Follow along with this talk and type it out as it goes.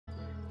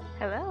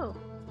Hello.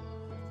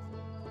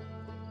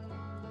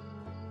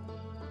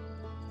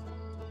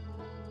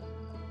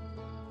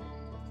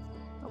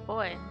 Oh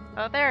boy.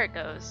 Oh, there it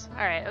goes.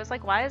 Alright, I was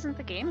like, why isn't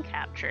the game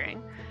capturing?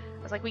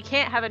 I was like, we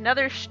can't have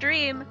another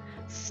stream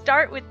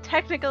start with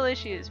technical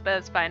issues, but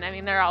it's fine. I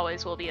mean, there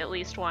always will be at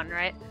least one,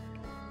 right?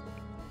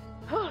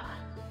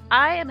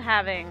 I am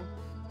having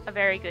a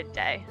very good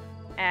day,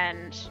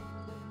 and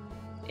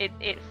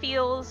it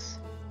feels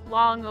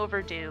long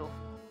overdue.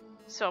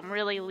 So I'm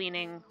really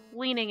leaning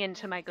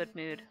into my good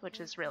mood, which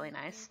is really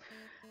nice.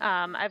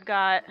 I've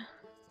got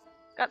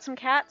some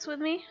cats with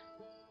me.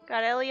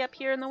 Got Ellie up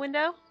here in the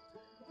window.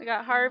 We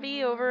got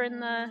Harvey over in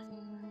the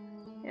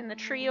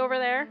tree over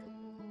there.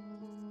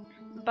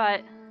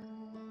 But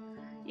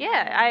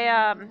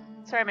yeah,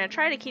 sorry, I'm gonna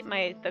try to keep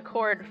the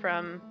cord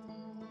from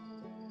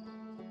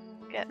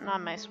getting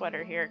on my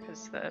sweater here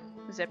because the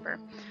zipper.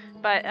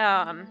 But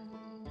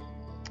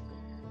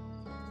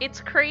it's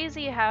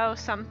crazy how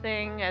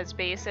something as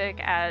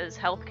basic as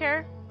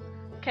healthcare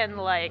can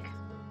like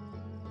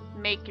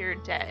make your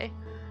day.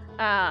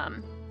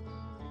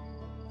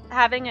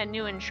 Having a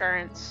new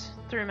insurance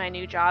through my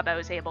new job, I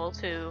was able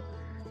to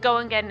go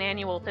and get an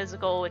annual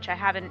physical, which I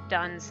haven't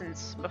done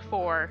since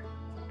before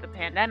the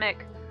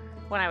pandemic,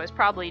 when I was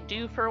probably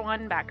due for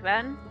one back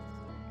then.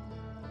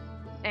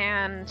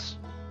 And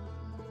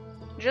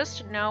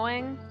just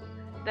knowing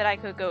that I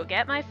could go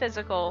get my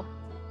physical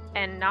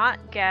and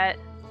not get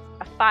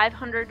a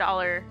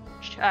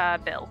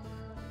 $500 bill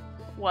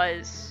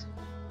was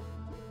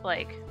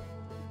like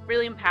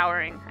really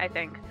empowering, I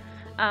think.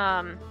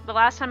 The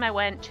last time I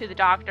went to the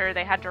doctor,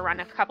 they had to run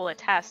a couple of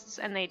tests,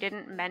 and they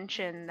didn't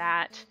mention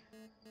that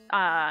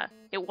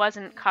it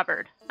wasn't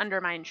covered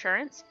under my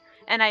insurance.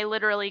 And I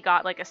literally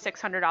got like a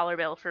 $600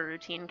 bill for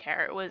routine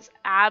care. It was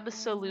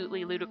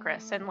absolutely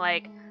ludicrous. And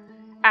like,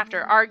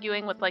 after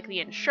arguing with like the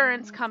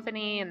insurance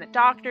company and the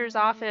doctor's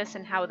office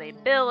and how they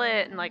bill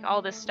it and like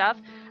all this stuff,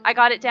 I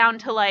got it down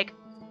to like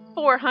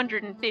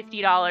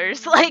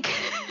 $450. Like,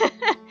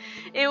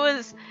 it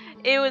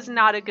was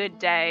not a good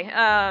day.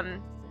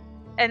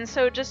 And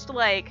so just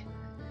like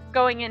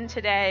going in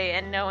today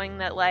and knowing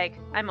that like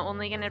I'm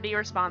only going to be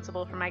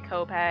responsible for my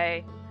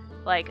copay,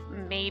 like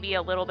maybe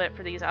a little bit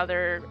for these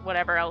other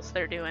whatever else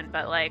they're doing,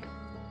 but like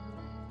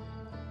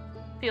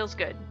feels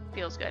good.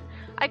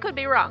 I could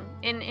be wrong.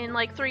 In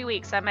like 3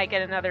 weeks I might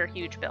get another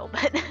huge bill,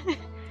 but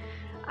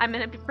I'm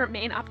going to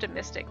remain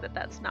optimistic that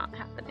that's not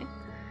happening.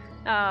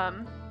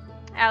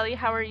 Allie,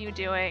 how are you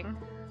doing?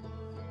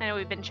 I know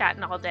we've been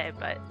chatting all day,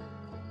 but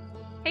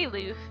hey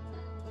Loof,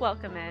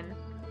 welcome in.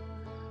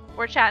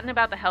 We're chatting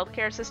about the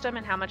healthcare system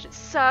and how much it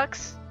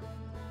sucks.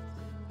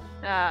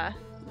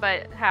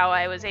 But how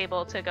I was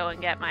able to go and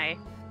get my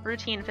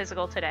routine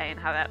physical today and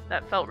how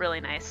that felt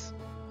really nice.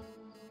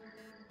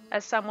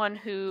 As someone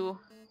who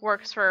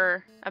works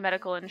for a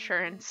medical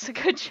insurance,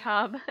 good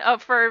job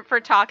for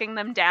talking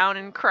them down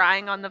and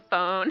crying on the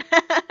phone.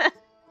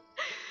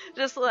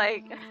 Just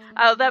like,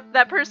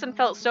 that person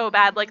felt so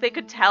bad. Like, they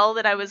could tell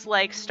that I was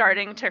like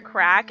starting to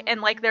crack, and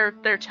like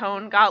their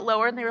tone got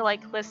lower, and they were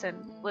like, listen,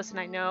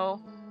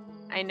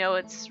 I know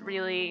it's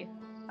really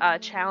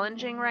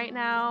challenging right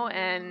now,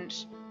 and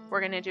we're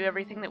gonna do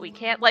everything that we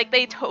can. Like,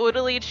 they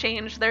totally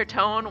changed their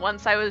tone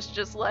once I was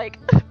just like,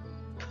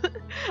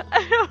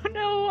 I don't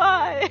know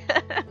why.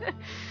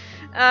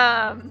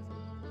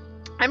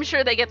 I'm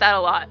sure they get that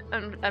a lot.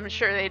 I'm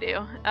sure they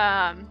do.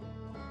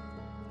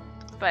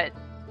 But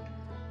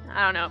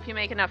I don't know, if you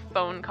make enough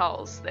phone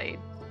calls,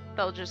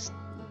 they'll just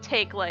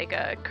take like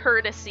a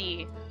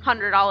courtesy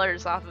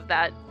 $100 off of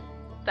that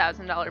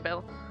 $1,000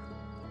 bill.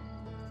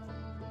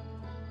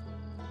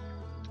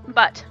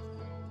 But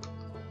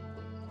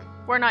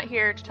we're not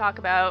here to talk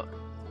about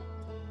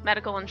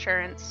medical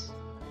insurance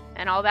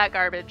and all that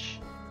garbage.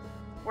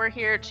 We're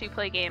here to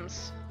play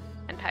games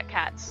and pet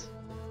cats.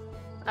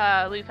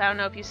 Loof, I don't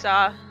know if you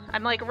saw,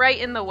 I'm like right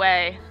in the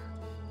way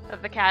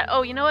of the cat.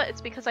 Oh, you know what?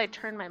 It's because I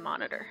turned my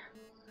monitor.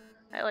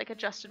 I like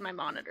adjusted my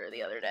monitor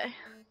the other day.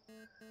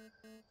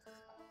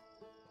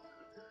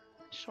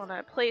 Just want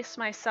to place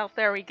myself,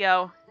 there we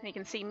go. You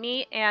can see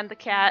me and the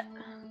cat.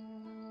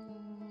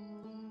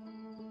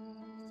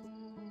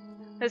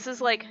 This is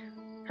like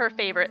her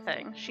favorite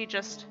thing. She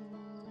just,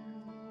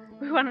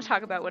 we want to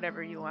talk about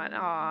whatever you want.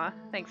 Aw,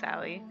 thanks,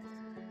 Allie.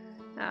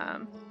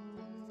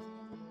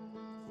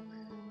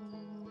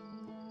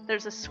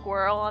 There's a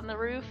squirrel on the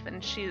roof,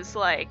 and she's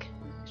like,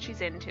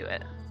 she's into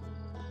it.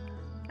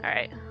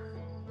 Alright.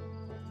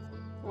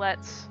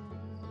 Let's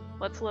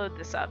load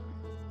this up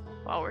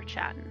while we're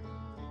chatting.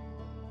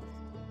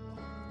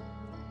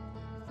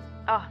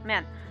 Oh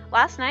man,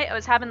 last night I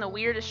was having the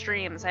weirdest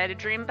dreams. I had a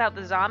dream about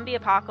the zombie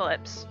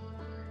apocalypse,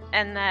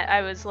 and that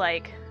I was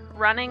like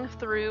running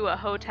through a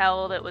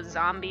hotel that was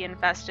zombie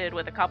infested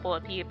with a couple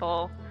of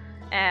people,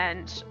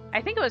 and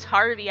I think it was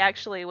Harvey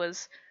actually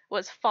was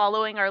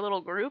following our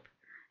little group.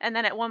 And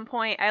then at one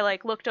point I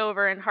like looked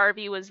over and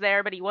Harvey was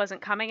there, but he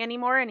wasn't coming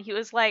anymore, and he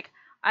was like,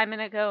 I'm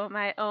gonna go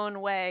my own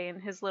way, in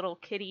his little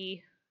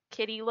kitty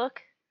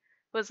look.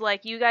 was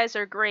like, you guys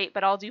are great,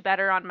 but I'll do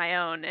better on my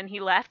own. And he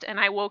left, and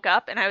I woke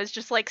up, and I was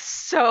just like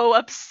so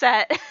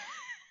upset.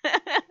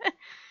 I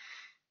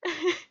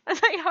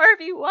was like,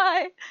 Harvey,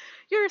 why?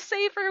 You're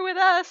safer with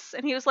us.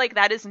 And he was like,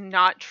 that is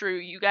not true.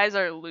 You guys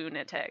are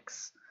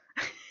lunatics.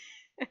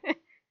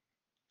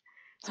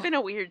 It's been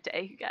a weird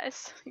day, you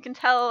guys. You can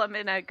tell I'm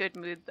in a good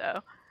mood,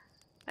 though.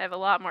 I have a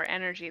lot more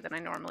energy than I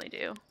normally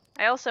do.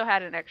 I also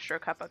had an extra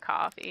cup of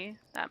coffee.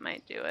 That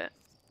might do it.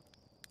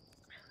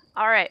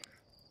 Alright.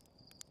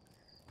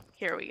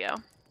 Here we go.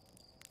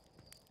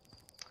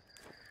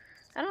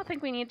 I don't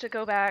think we need to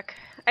go back.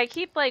 I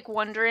keep, like,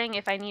 wondering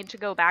if I need to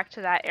go back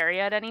to that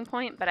area at any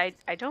point, but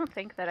I don't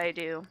think that I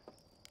do.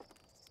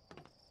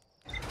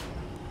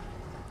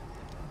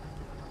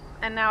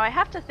 And now I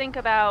have to think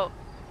about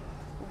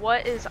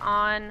what is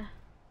on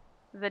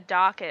the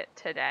docket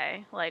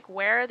today. Like,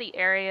 where are the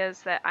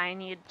areas that I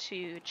need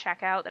to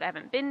check out that I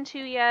haven't been to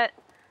yet?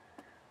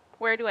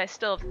 Where do I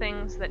still have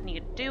things that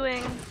need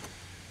doing?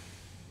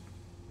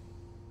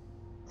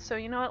 So,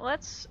 you know what?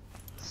 Let's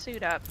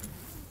suit up.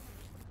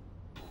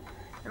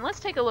 And let's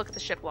take a look at the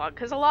ship log,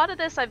 because a lot of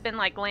this I've been,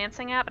 like,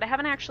 glancing at, but I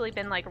haven't actually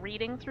been, like,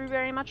 reading through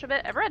very much of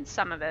it. I've read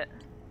some of it.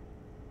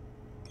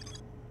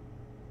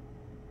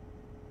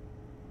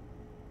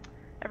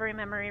 Every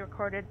memory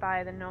recorded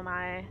by the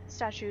Nomai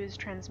statue is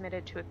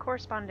transmitted to a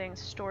corresponding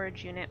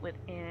storage unit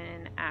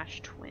within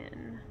Ash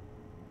Twin.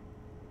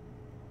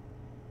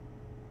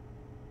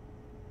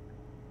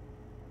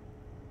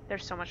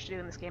 There's so much to do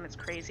in this game, it's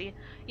crazy.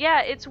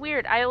 Yeah, it's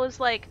weird. I was,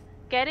 like,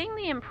 getting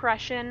the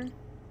impression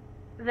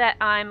that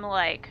I'm,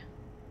 like,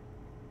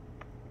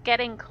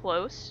 getting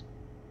close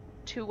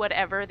to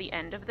whatever the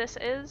end of this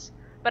is,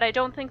 but I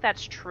don't think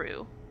that's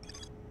true.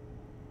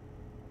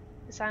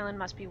 This island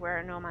must be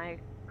where Nomai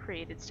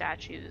created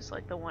statues,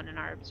 like the one in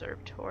our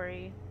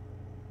observatory.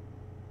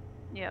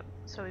 Yep,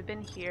 so we've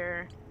been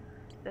here.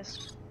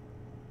 This...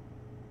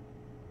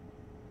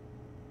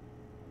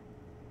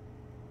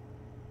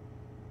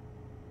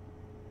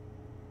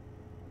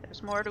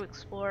 There's more to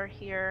explore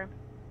here.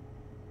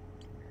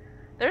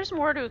 There's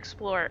more to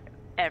explore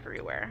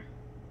everywhere.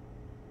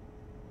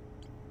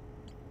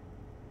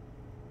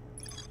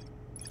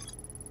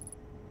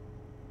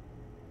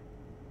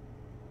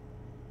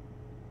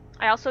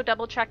 I also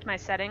double-checked my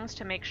settings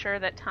to make sure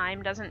that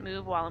time doesn't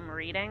move while I'm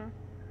reading,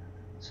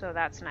 so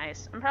that's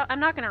nice. I'm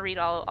not going to read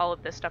all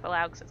of this stuff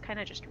aloud because it's kind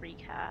of just a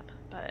recap,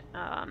 but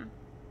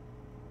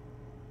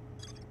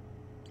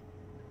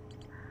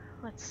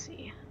let's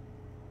see.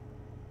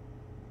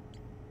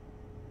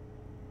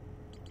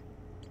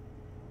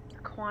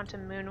 The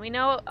Quantum Moon. We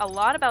know a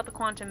lot about the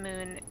Quantum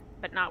Moon,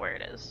 but not where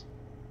it is.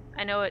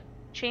 I know it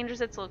changes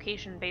its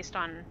location based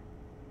on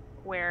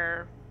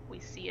where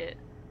we see it.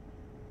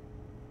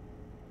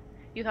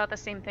 You thought the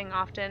same thing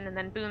often, and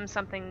then boom,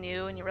 something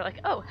new, and you were like,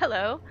 oh,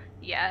 hello.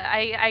 Yeah,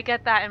 I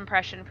get that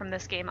impression from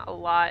this game a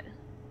lot,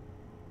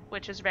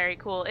 which is very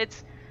cool.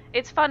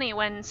 It's funny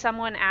when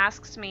someone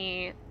asks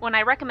me, when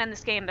I recommend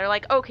this game, they're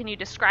like, oh, can you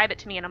describe it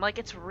to me? And I'm like,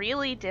 it's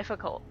really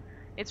difficult.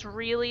 It's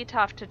really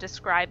tough to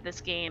describe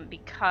this game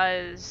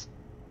because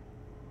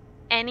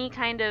any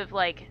kind of,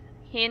 like,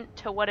 hint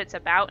to what it's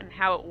about and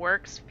how it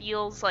works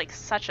feels like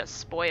such a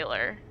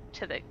spoiler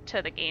to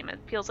the game. It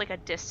feels like a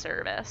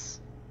disservice.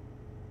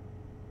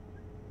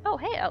 Oh,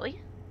 hey,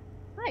 Ellie.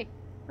 Hi.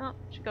 Oh,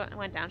 she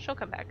went down. She'll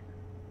come back.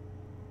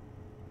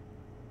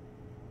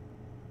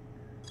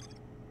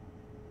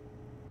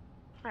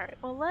 Alright,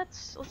 well,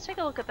 let's take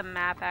a look at the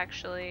map,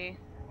 actually.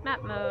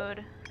 Map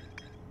mode.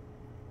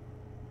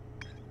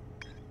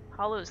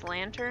 Hollow's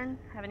Lantern.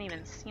 Haven't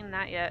even seen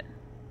that yet.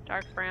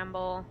 Dark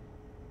Bramble.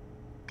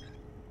 I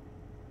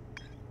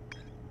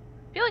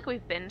feel like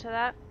we've been to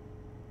that.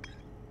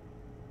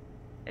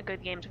 A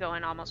good game to go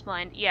in almost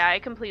blind. Yeah, I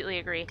completely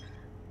agree.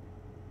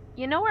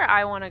 You know where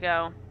I want to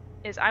go?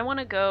 Is I want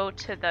to go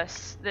to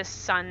this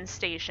sun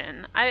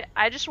station.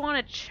 I just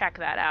want to check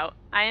that out.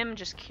 I am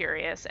just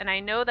curious, and I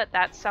know that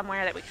that's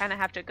somewhere that we kind of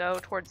have to go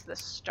towards the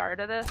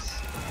start of this.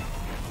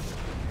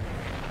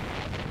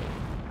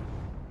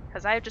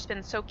 Because I've just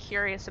been so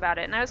curious about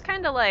it, and I was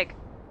kind of like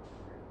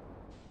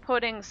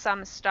putting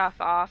some stuff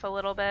off a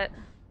little bit.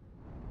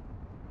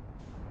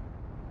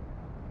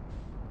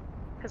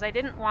 Because I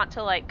didn't want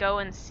to like go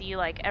and see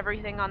like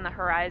everything on the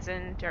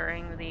horizon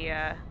during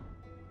the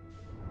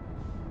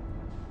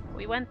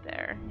we went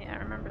there. Yeah,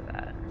 I remember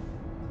that.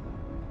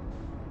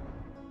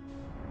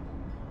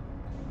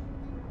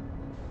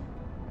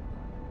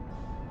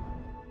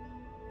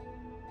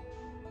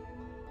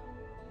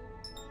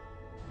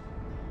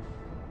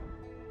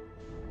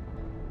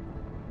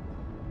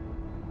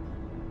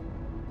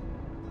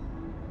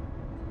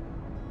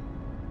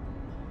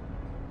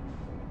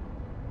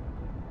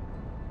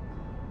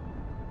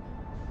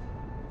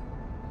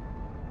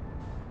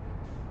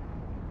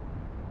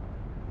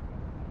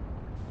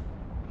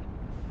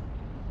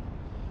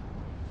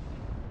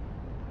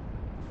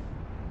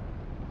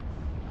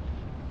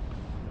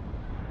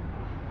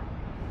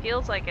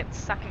 Feels like it's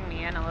sucking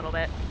me in a little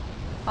bit.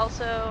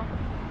 Also,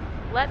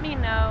 let me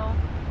know...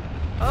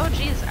 Oh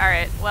geez,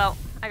 alright, well,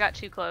 I got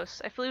too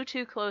close. I flew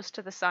too close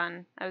to the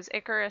sun. I was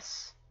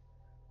Icarus.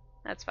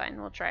 That's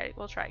fine. We'll try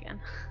again.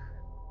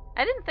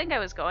 I didn't think I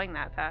was going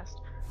that fast.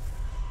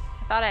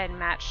 I thought I had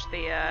matched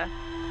the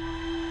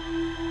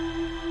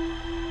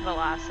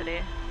velocity.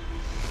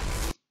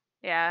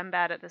 Yeah, I'm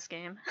bad at this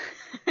game.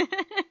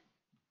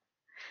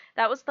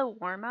 That was the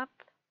warm-up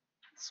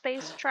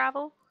space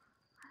travel.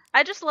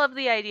 I just love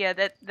the idea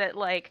that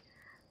like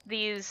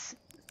these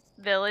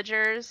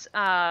villagers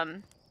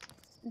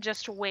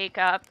just wake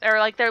up, or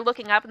like they're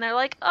looking up and they're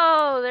like,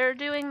 oh, they're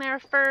doing their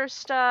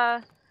first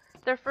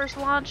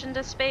launch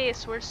into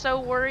space. We're so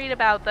worried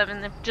about them,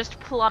 and they just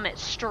plummet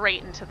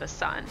straight into the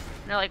sun. And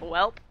they're like,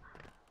 welp,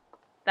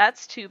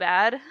 that's too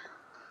bad.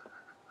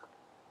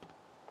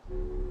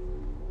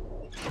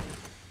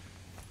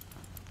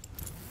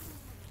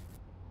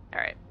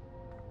 Alright.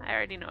 I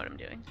already know what I'm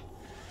doing.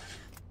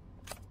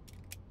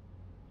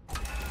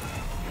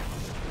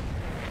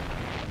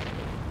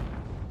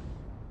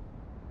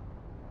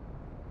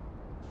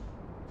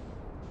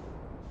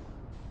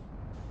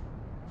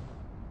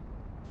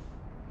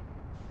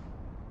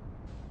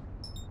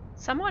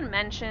 Someone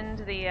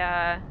mentioned the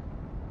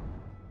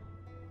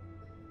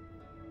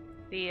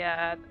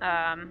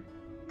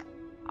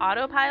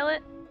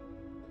autopilot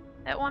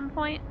at one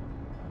point.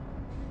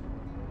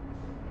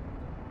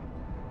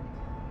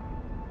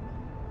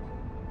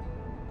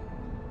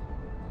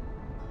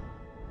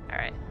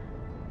 Alright.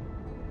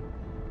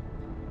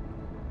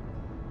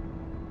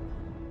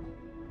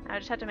 I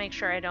just have to make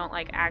sure I don't,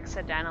 like,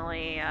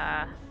 accidentally,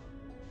 I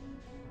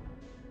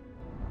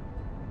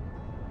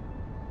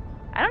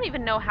don't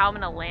even know how I'm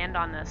gonna land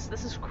on this.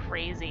 This is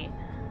crazy.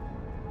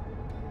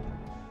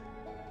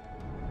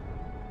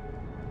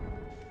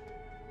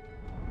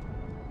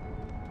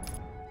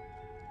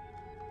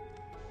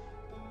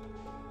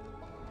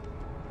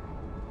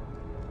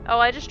 Oh,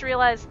 I just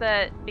realized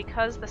that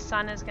because the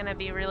sun is gonna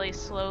be really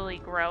slowly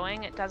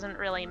growing, it doesn't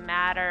really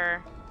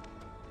matter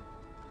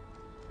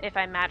if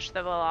I match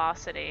the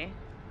velocity.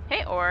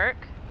 Hey, Orc.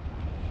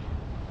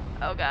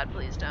 Oh god,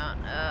 please don't.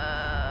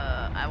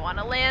 I want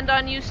to land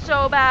on you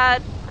so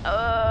bad.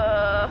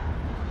 I'm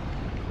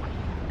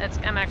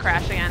gonna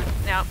crash again.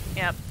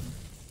 Yep.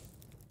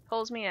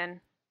 Pulls me in.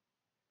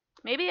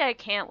 Maybe I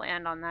can't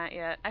land on that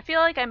yet. I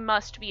feel like I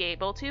must be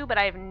able to, but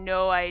I have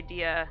no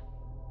idea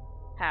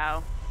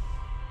how.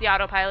 The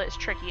autopilot is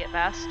tricky at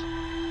best.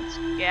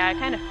 Yeah, I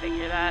kind of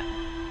figure that.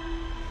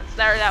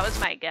 That was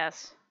my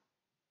guess.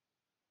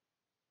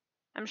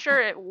 I'm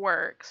sure it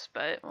works,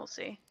 but we'll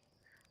see.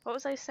 What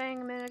was I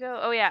saying a minute ago?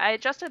 Oh yeah, I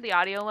adjusted the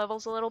audio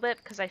levels a little bit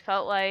because I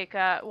felt like,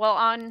 well,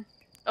 on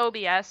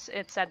OBS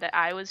it said that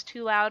I was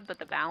too loud, but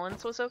the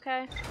balance was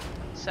okay.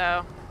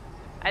 So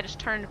I just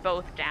turned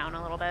both down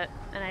a little bit,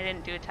 and I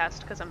didn't do a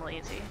test because I'm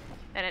lazy.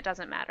 And it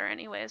doesn't matter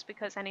anyways,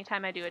 because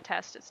anytime I do a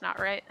test, it's not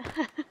right.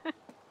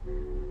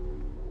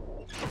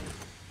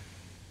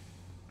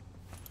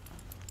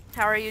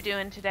 How are you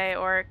doing today,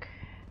 Orc?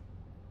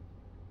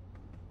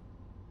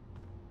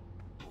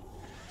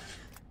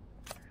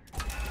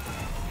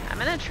 I'm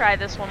gonna try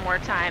this one more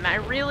time. I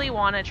really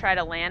want to try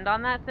to land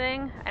on that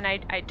thing, and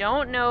I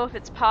don't know if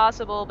it's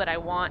possible, but I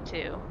want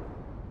to.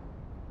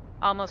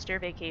 Almost your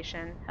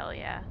vacation. Hell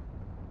yeah.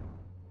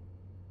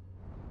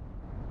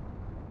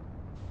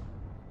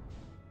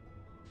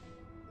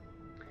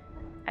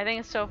 I think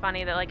it's so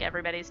funny that like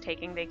everybody's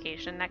taking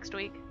vacation next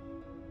week.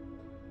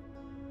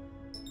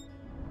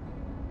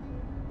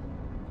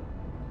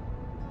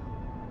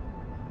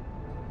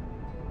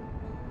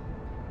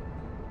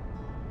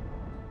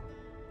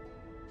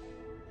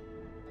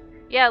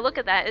 Yeah, look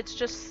at that. It's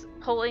just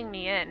pulling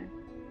me in.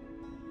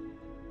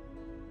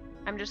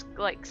 I'm just,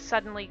 like,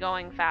 suddenly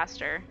going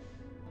faster.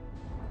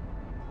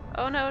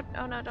 Oh no,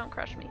 don't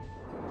crush me.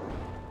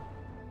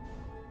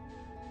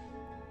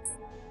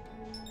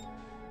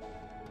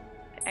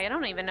 I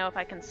don't even know if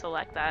I can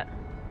select that.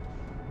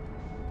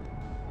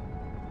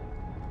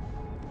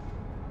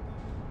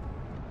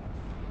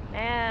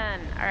 Man,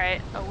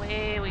 alright,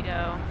 away we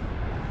go.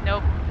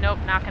 Nope,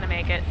 not gonna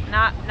make it.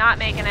 Not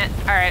making it.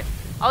 Alright,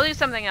 I'll do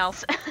something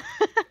else.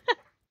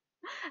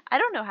 I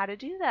don't know how to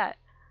do that.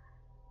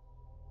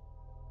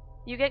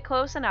 You get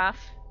close enough.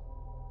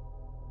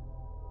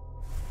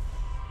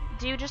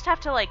 Do you just have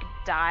to, like,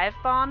 dive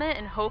bomb it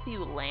and hope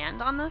you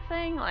land on the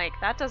thing? Like,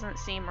 that doesn't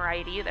seem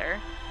right either.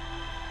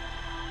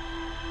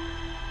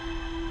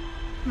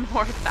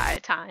 More thigh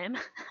time.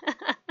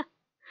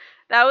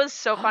 That was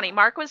so funny.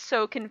 Mark was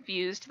so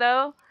confused,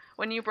 though.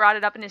 When you brought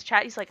it up in his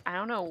chat, he's like, I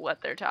don't know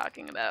what they're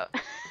talking about.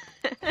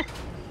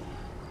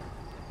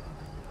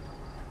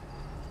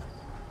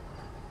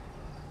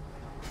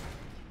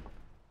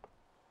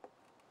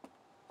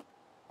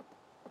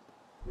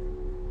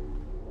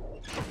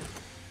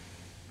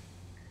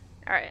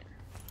 Alright.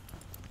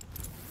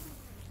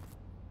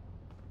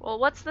 Well,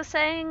 what's the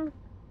saying?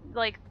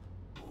 Like,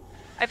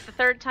 if the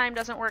third time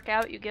doesn't work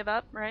out, you give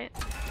up, right?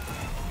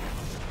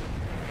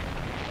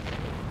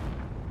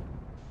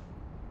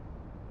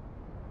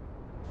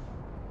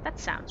 That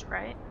sounds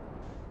right.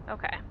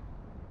 Okay.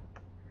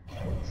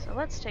 So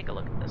let's take a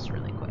look at this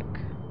really quick.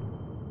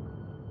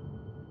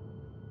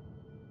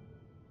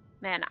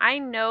 Man, I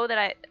know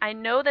that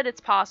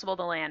it's possible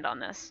to land on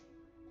this.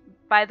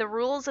 By the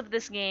rules of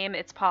this game,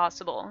 it's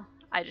possible.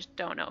 I just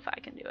don't know if I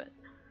can do it.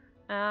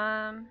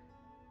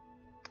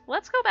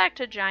 Let's go back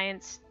to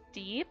Giant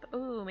Steep.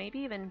 Ooh, maybe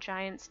even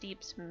Giant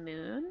Steep's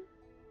moon?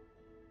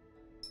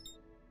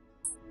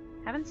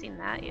 Haven't seen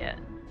that yet.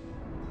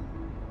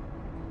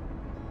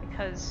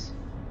 Because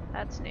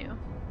that's new.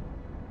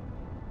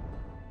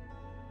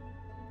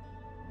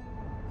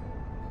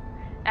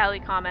 Allie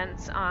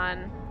comments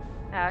on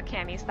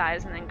Cammy's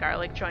thighs and then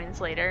Garlic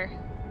joins later.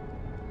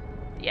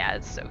 Yeah,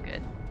 it's so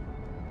good.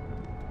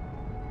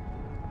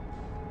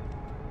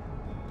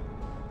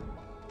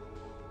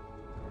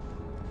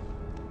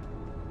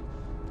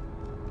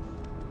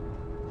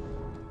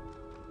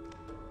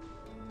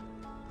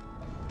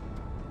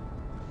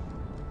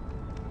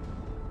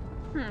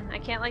 I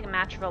can't like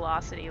match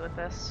velocity with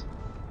this.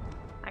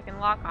 I can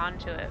lock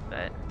onto it,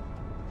 but...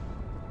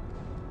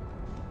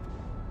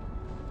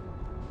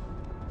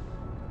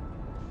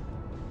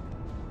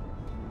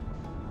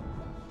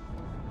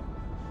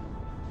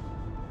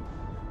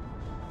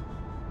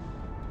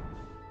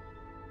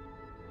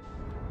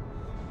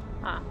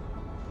 Huh.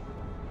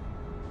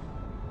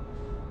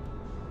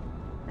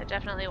 I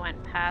definitely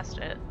went past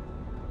it.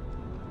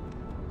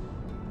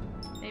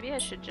 Maybe I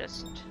should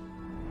just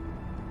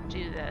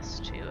do this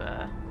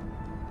to,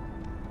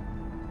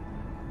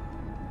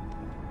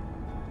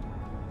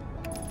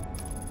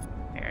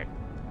 Here.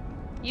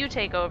 You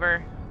take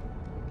over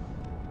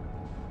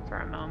for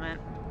a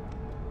moment.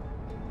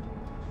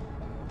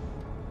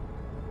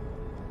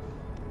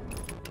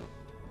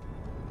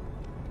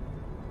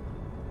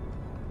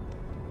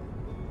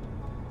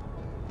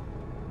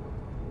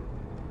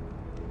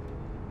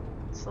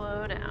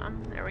 Slow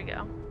down. There we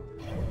go.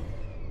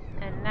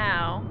 And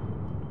now...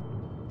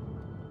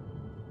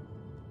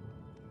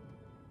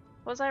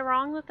 Was I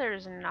wrong that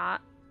there's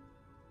not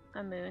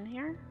a moon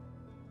here?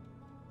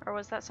 Or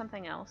was that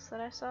something else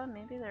that I saw?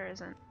 Maybe there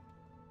isn't.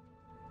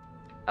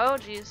 Oh,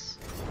 jeez.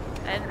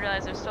 I didn't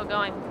realize I was still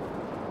going.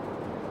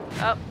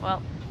 Oh,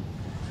 well.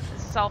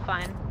 This is all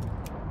fine.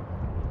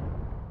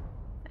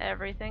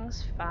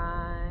 Everything's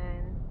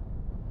fine.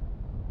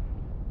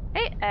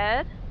 Hey,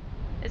 Ed.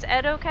 Is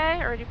Ed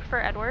okay, or do you prefer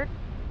Edward?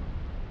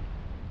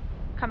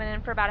 Coming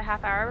in for about a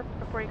half hour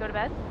before you go to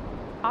bed?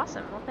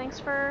 Awesome. Well, thanks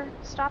for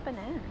stopping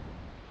in.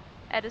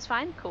 Ed is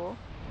fine? Cool.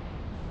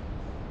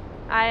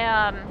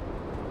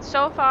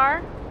 So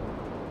far,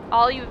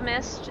 all you've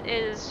missed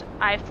is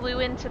I flew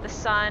into the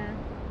sun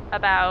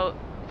about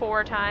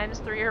 4 times,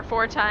 3 or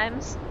 4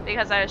 times,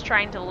 because I was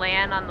trying to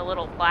land on the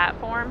little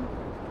platform,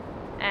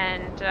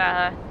 and,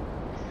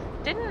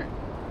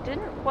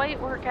 didn't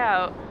quite work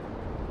out.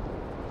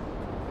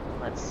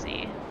 Let's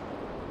see.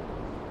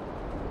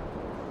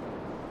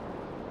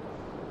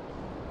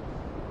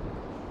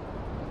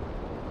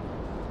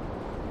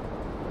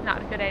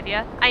 Not a good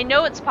idea. I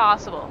know it's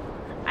possible.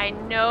 I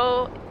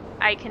know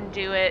I can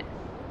do it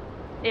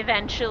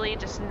eventually,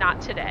 just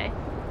not today.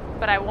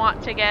 But I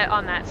want to get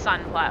on that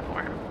sun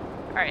platform.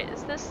 Alright,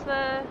 is this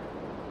the...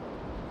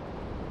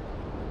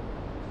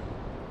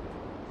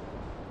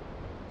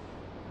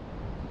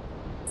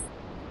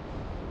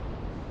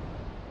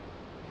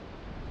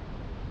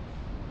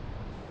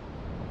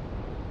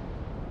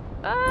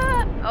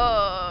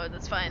 Oh,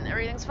 that's fine.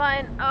 Everything's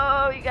fine.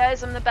 Oh, you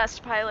guys, I'm the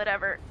best pilot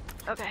ever.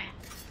 Okay.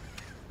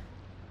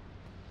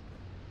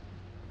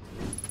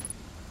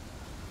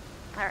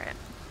 Alright.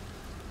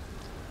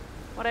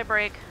 What'd I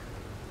break?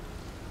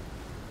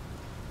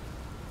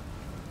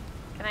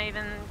 Can I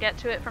even get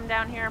to it from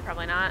down here?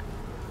 Probably not.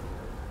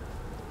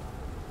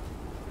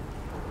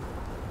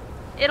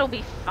 It'll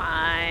be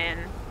fine.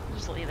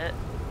 Just leave it.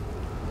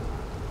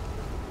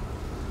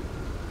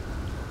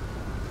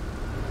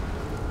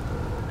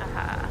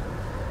 Aha.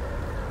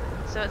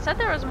 So it said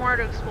there was more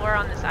to explore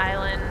on this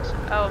island.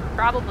 Oh,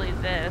 probably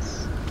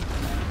this.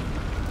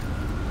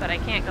 But I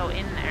can't go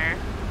in there.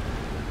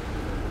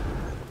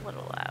 It's a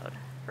little loud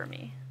for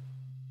me.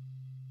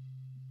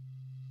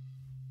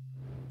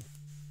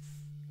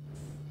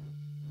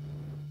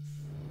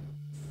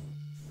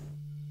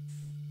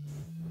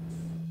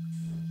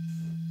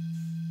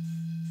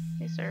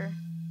 Hey, sir.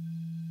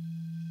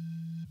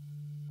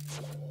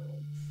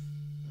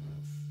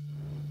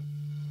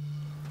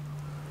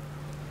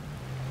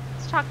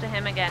 Let's talk to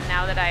him again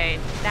now that I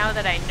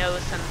know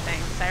some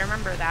things. I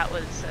remember that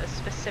was a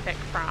specific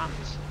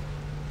prompt.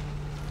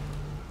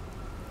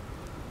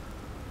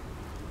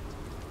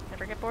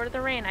 Never get bored of the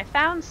rain. I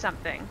found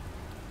something.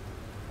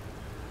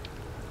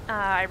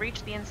 I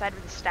reached the inside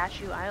of the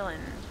Statue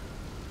Island.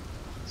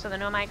 So the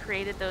Nomai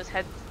created those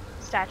head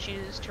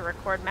statues to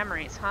record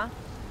memories, huh?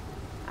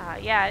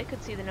 Yeah, I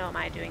could see the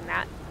Nomai doing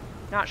that.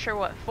 Not sure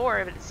what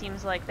for, but it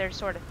seems like their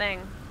sort of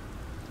thing.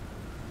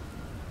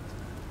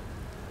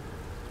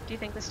 Do you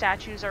think the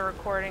statues are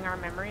recording our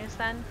memories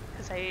then?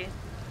 Because I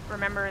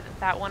remember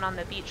that one on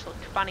the beach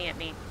looked funny at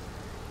me.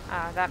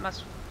 That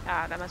must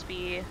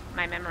be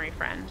my memory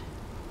friend.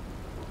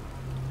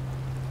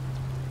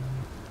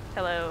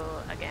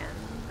 Hello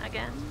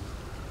again.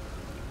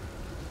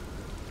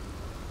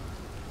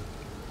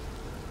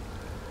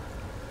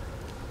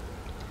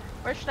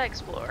 Where should I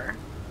explore?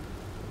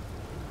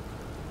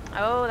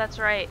 Oh, that's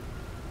right.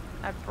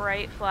 A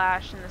bright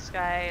flash in the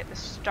sky at the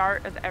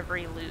start of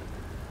every loop.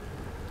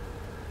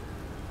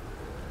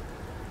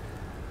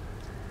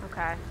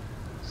 Okay.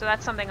 So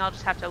that's something I'll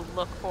just have to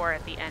look for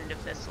at the end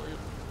of this loop.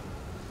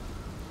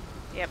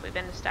 Yep, we've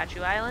been to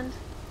Statue Island.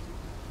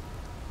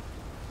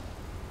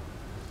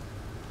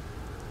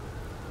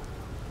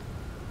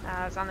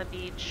 I was on the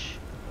beach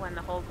when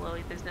the whole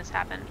glowy business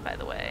happened, by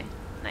the way.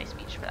 Nice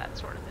beach for that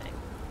sort of thing.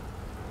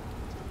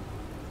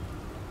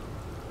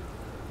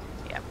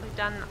 Yep, we've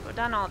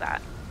done all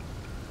that.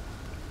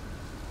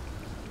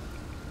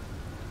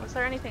 Was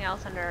there anything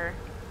else under...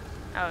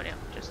 Oh, no,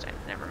 just...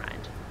 never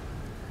mind.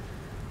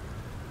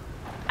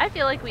 I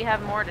feel like we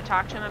have more to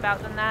talk to him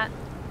about than that.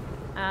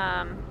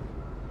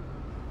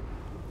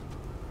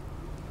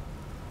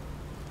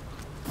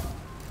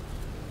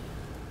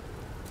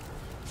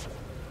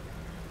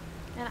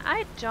 And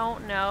I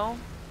don't know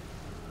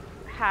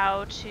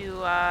how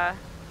to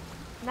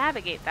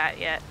navigate that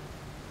yet.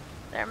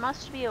 There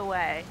must be a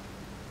way.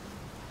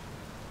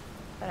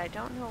 But I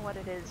don't know what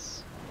it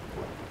is.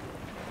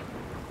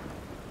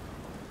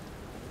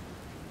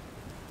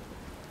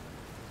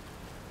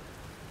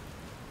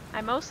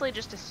 I mostly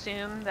just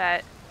assume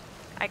that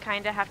I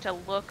kind of have to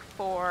look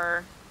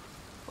for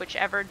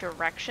whichever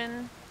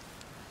direction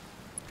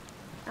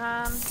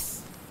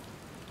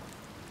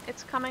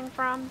it's coming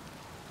from.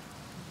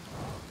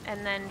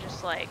 And then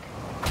just like,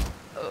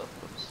 oh,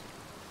 oops,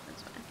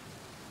 that's fine.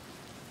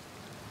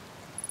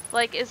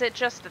 Like, is it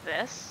just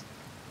this?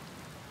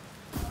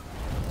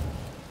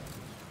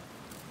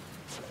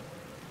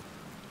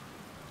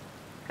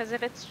 Because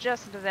if it's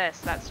just this,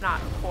 that's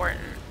not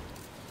important.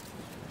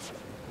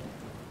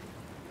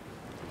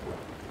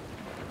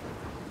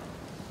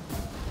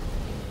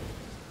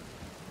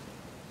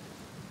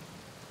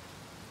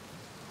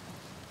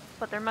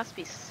 But there must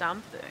be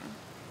something.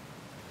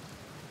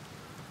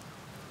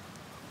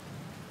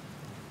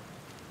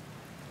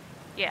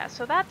 Yeah,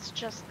 so that's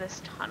just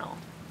this tunnel.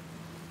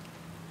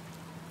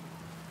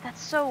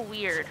 That's so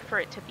weird for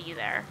it to be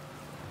there.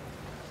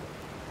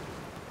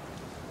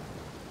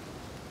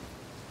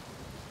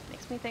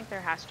 Makes me think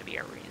there has to be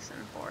a reason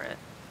for it.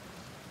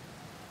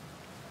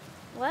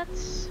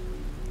 Let's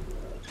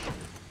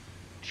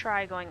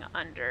try going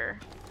under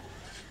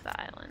the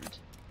island.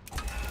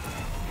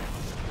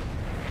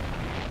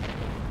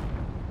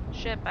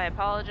 Ship, I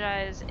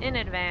apologize in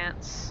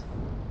advance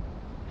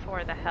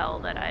for the hell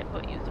that I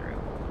put you through.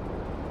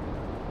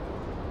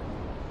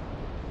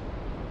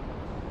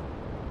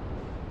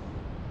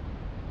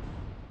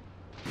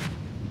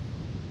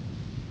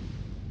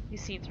 You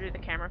see through the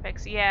camera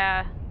pics?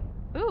 Yeah.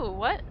 Ooh,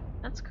 what?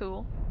 That's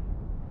cool.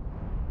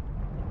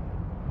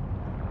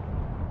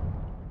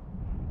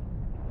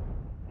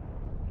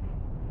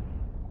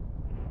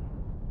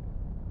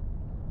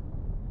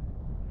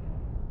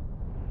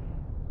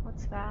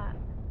 What's that?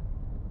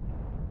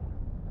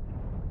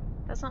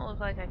 Doesn't look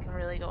like I can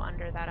really go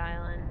under that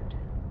island.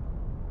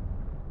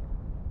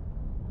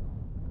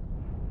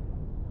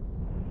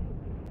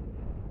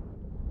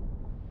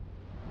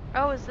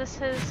 Oh, is this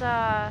his,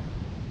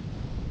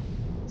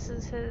 this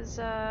is his,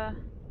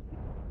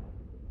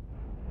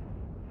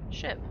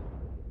 ship.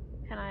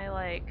 Can I,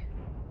 like...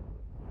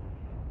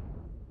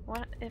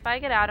 What? If I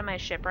get out of my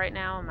ship right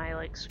now, am I,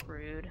 like,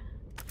 screwed?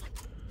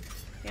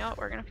 You know what?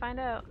 We're gonna find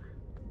out.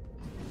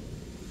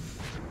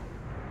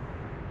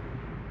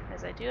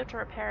 Because I do have to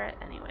repair it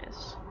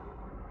anyways.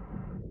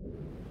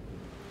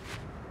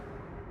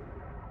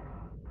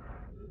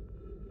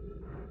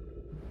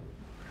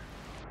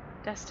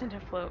 Destined to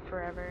float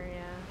forever,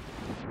 yeah.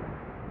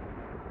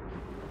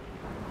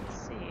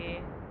 Let's see.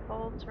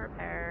 Hold to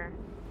repair.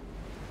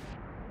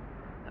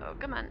 Oh,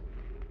 come on.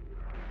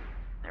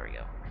 There we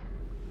go.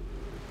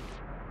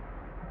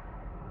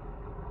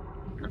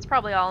 That's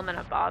probably all I'm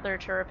gonna bother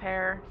to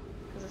repair,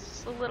 because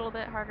it's a little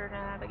bit harder to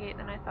navigate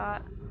than I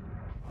thought.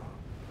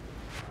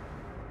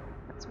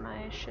 That's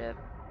my ship.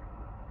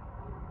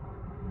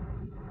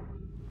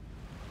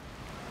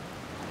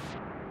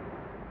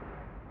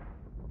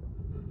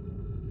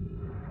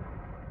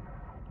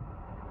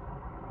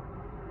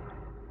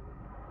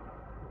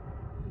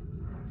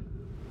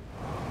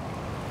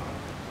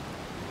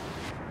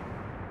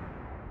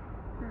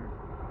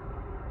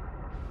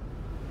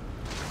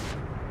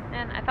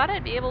 And I thought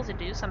I'd be able to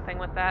do something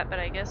with that, but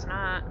I guess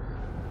not.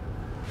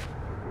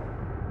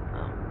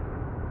 Oh.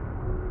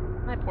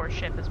 My poor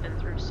ship has been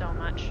through so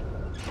much.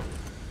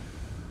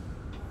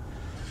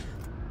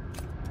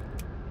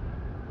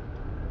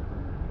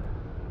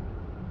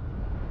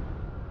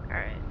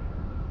 Alright.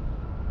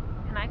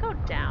 Can I go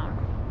down?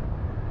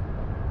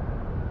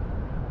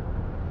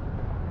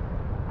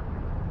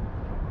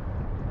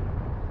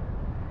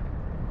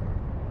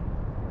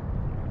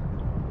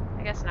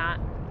 I guess not.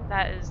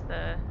 That is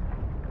the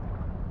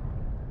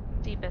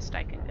deepest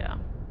I can go.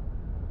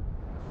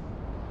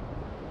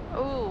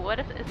 Oh, what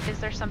if, is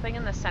there something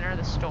in the center of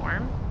the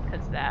storm?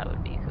 Because that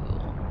would be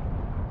cool.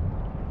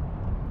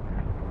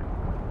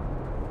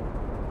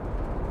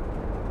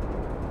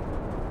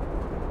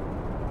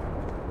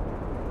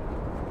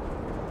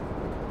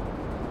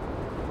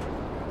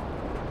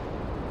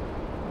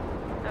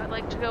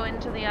 like to go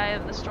into the eye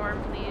of the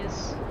storm,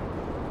 please.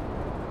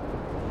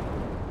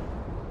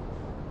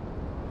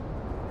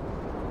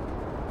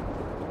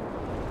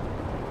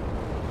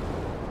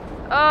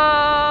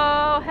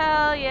 Oh,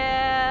 hell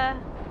yeah.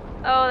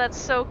 Oh, that's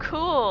so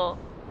cool.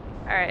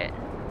 Alright.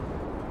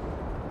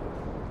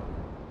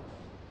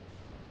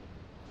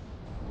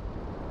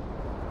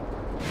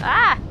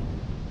 Ah!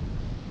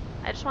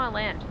 I just want to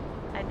land.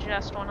 I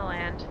just want to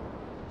land.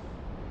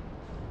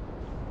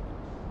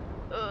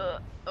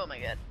 Ugh. Oh my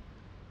god.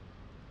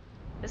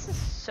 This is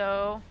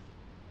so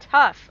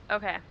tough.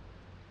 Okay.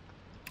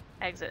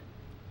 Exit.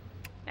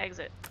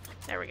 Exit.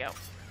 There we go.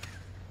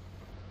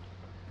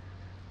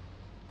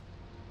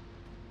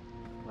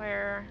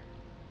 Where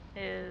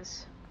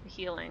is the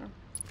healing?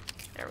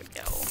 There we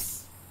go.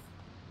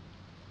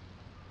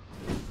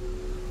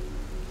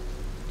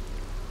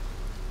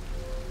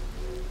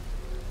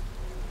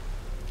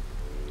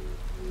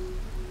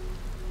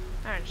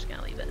 I'm just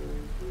gonna leave it.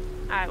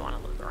 I want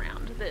to look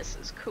around. This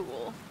is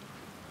cool.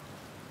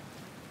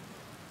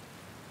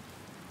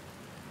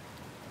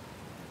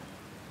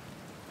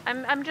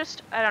 I'm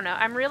just, I don't know,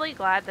 I'm really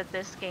glad that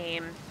this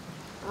game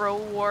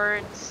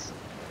rewards,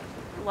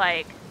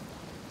 like,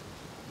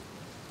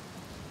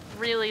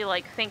 really,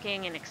 like,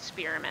 thinking and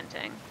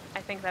experimenting.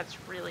 I think that's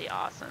really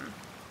awesome.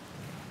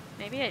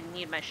 Maybe I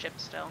need my ship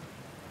still.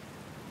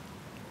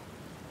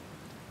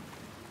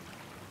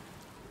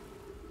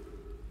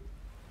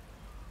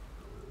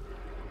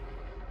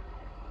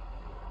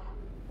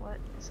 What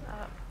is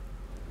up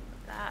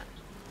with that?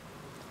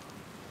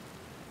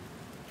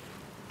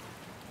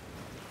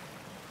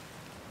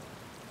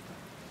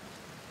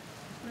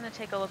 I'm gonna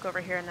take a look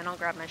over here and then I'll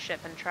grab my ship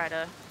and try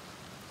to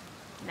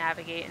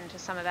navigate into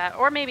some of that.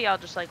 Or maybe I'll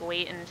just like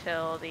wait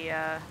until the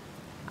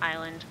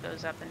island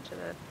goes up into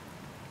the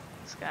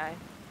sky.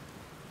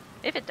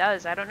 If it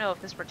does, I don't know if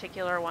this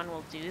particular one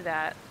will do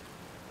that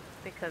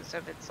because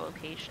of its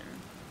location.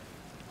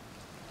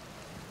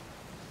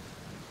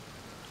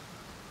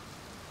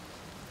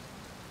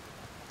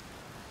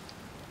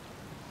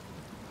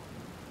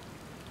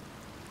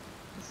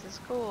 This is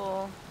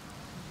cool.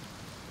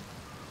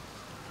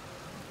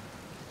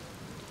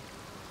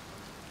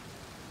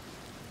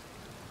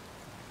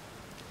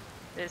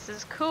 This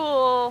is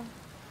cool.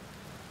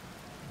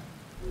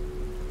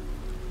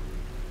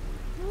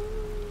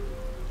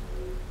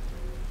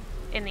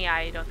 In the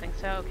eye, you don't think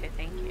so? Okay,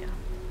 thank you.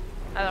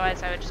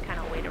 Otherwise, I would just kind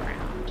of wait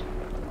around.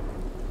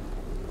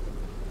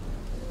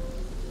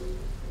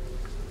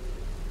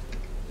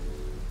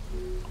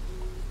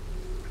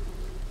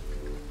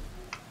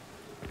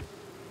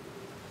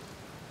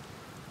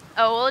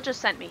 Oh, well, it just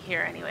sent me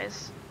here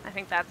anyways. I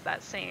think that's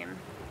that same.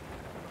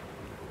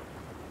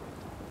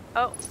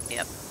 Oh,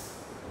 yep.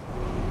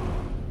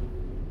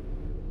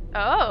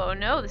 Oh,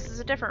 no, this is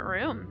a different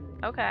room.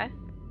 Okay.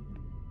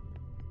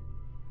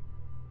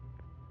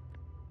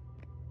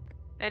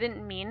 I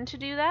didn't mean to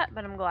do that,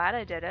 but I'm glad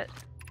I did it.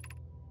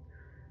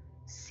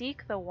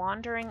 Seek the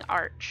Wandering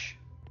Arch.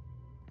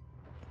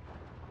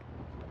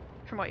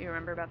 From what you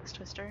remember about this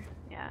twister?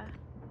 Yeah.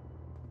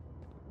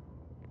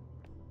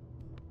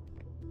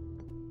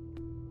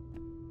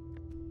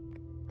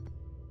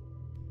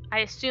 I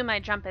assume I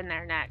jump in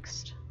there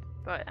next,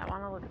 but I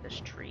want to look at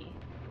this tree.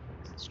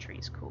 This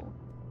tree's cool.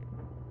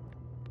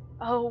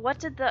 Oh, what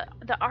did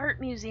the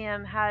art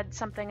museum had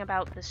something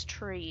about this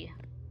tree?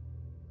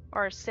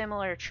 Or a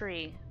similar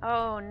tree.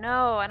 Oh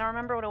no, I don't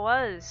remember what it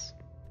was.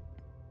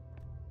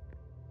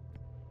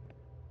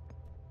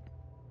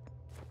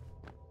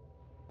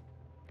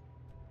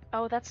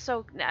 Oh, that's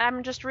so...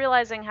 I'm just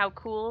realizing how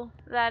cool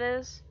that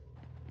is.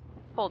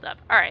 Hold up.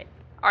 Alright.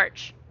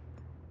 Arch.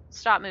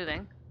 Stop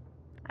moving.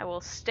 I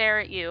will stare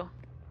at you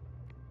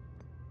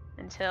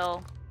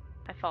until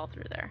I fall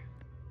through there.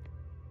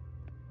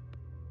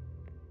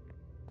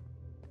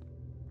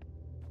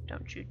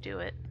 Don't you do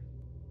it.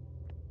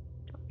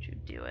 Don't you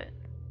do it.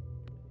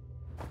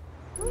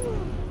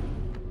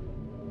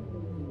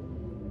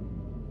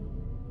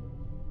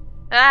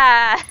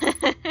 Ah!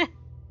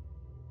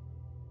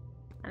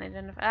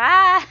 Unidentified.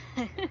 Ah!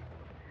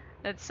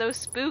 That's so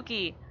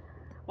spooky.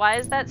 Why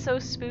is that so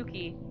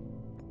spooky?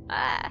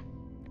 Ah!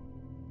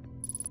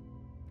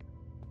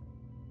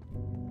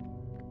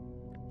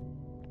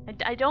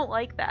 I don't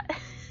like that.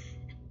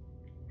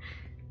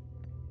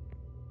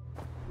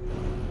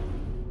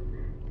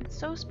 It's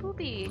so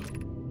spooky.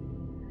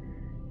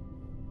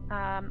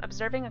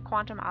 Observing a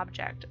quantum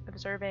object.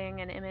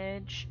 Observing an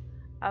image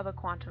of a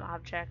quantum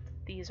object.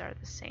 These are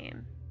the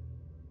same.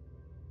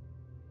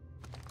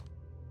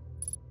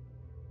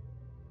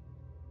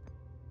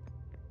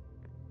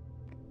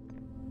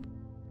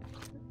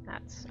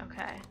 That's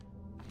okay.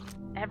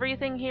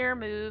 Everything here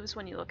moves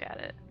when you look at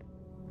it.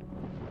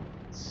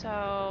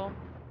 So...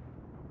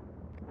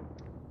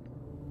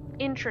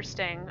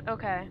 interesting.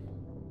 Okay.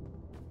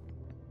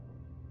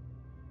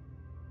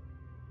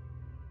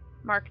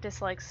 Mark's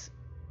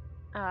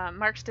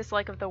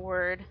dislike of the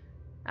word,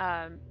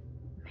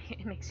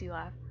 it makes you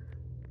laugh,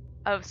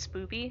 of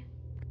spoopy.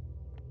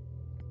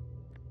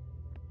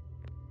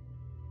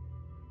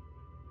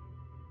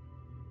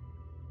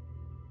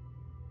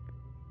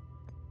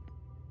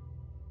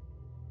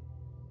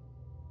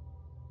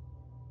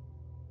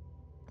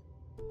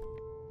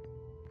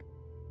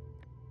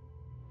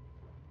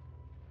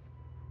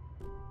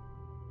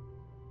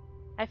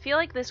 I feel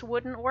like this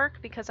wouldn't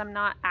work because I'm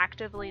not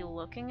actively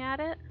looking at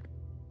it.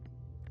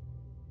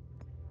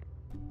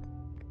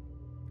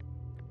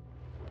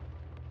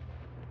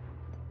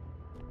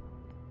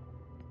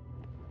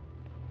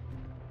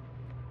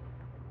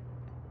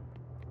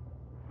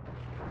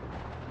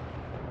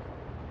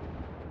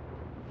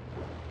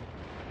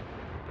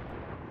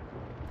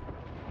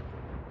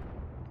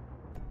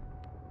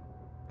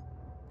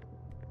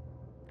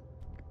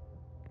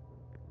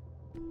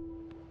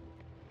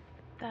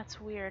 That's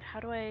weird. How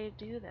do I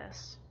do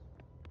this?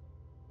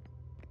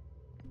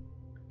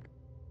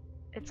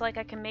 It's like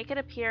I can make it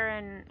appear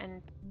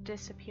and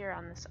disappear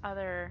on this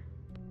other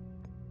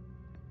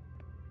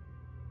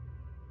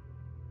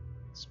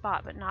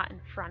spot, but not in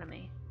front of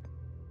me.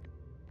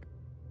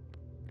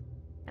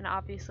 And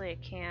obviously I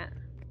can't.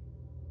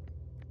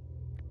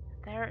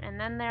 There, and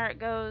then there it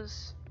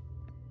goes.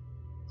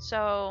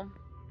 So,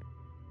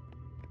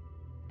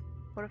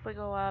 what if we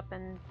go up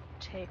and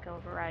take a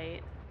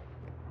right?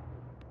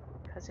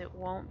 Because it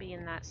won't be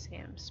in that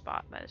same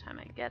spot by the time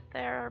I get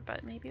there,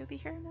 but maybe it'll be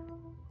here now.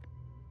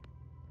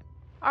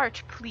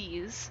 Arch,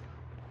 please.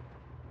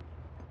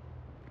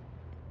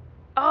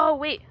 Oh,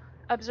 wait.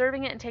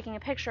 Observing it and taking a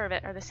picture of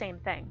it are the same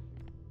thing.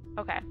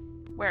 Okay.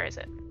 Where is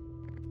it?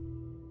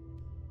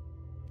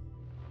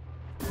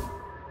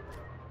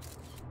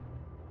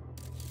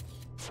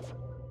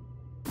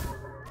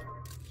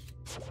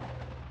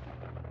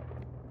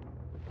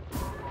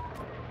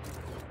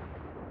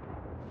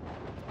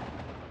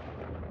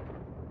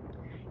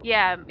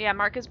 Yeah,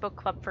 Marcus Book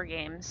Club for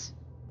games.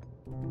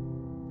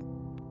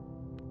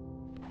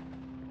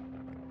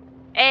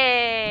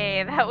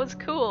 Hey, that was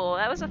cool.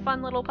 That was a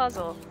fun little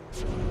puzzle.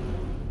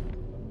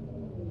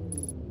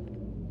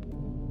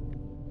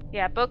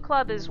 Yeah, book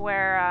club is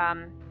where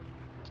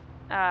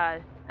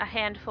a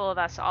handful of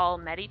us all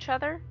met each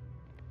other.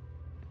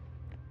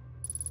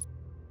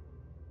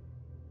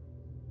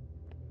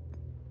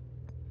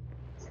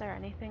 Is there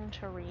anything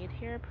to read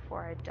here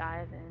before I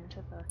dive into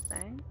the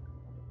thing?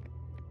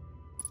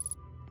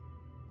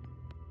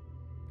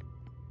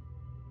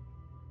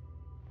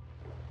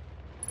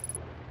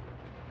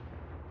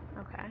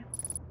 Okay,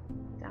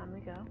 down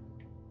we go.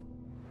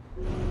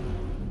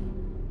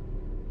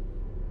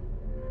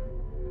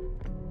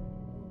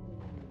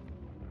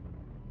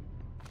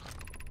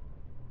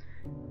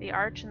 The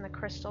arch and the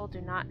crystal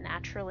do not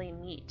naturally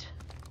meet.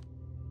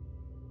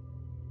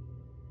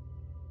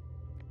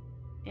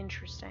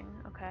 Interesting,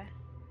 okay.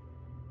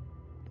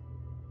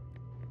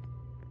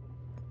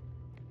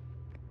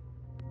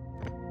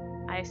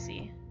 I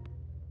see.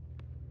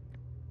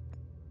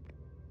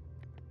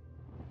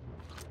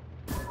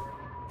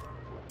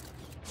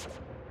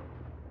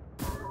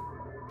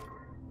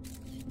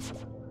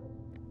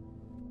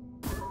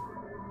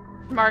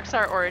 Marks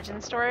our origin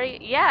story?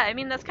 Yeah, I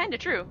mean, that's kind of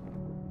true.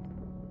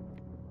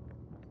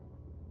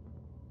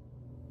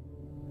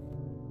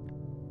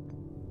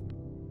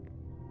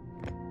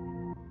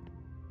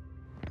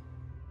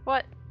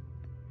 What?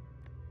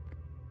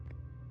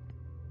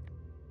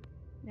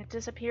 It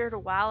disappeared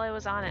while I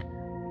was on it.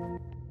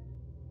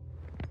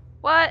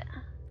 What?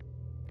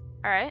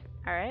 Alright,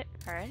 alright,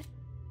 alright.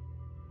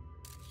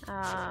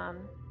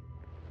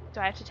 Do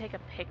I have to take a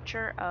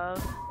picture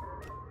of...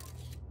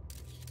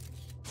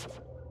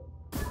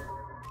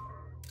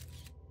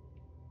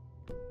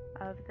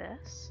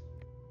 this?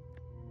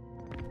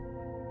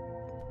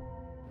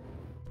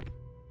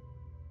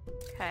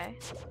 Okay.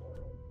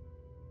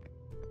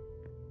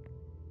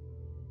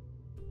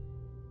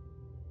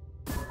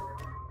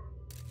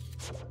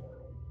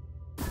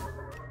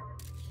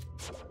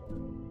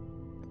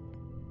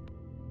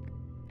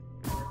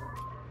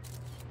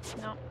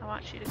 No, I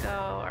want you to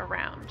go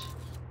around.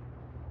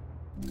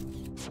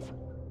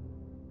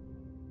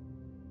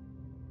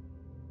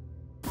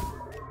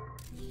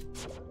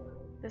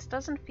 This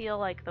doesn't feel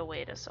like the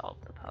way to solve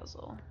the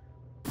puzzle.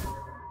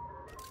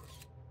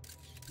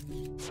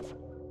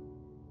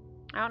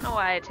 I don't know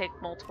why I take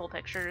multiple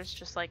pictures,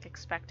 just like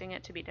expecting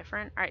it to be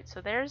different. Alright,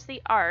 so there's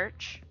the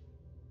arch.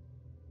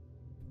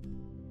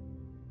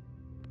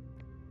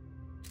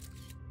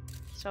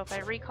 So if I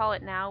recall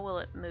it now, will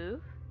it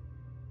move?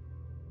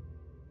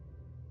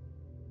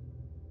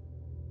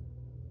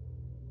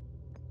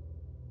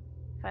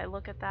 If I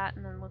look at that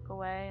and then look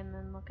away and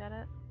then look at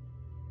it?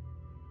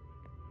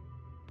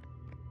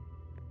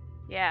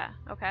 Yeah,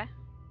 okay.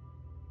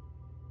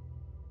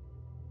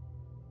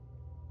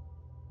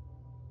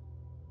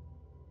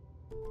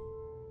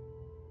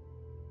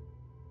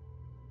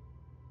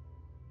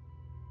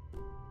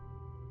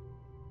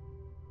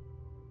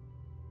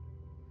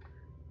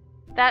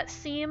 That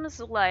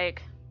seems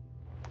like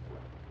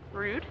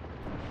rude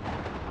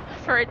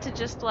for it to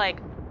just like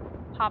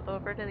hop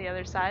over to the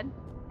other side.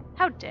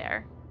 How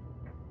dare?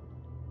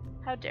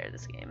 How dare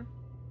this game?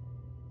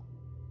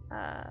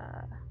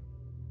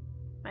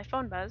 My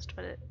phone buzzed,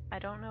 but I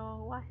don't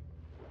know why.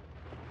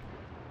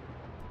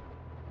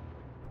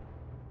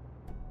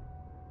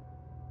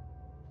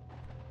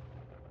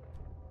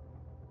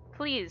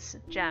 Please,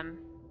 Gem.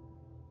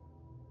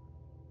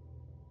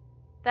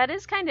 That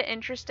is kind of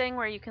interesting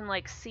where you can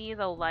like see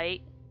the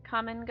light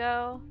come and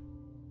go.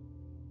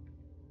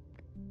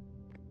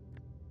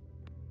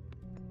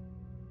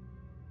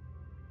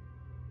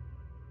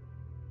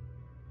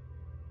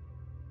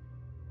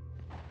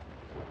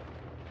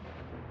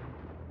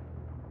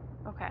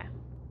 Okay.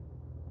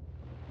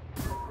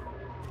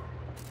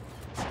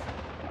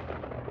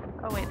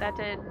 Oh wait, that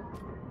did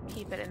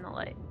keep it in the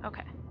light.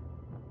 Okay.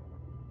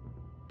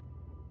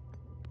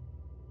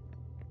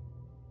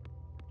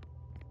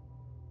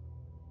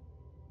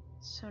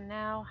 So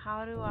now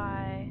how do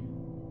I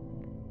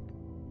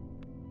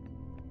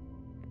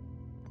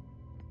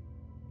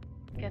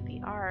get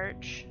the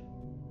arch?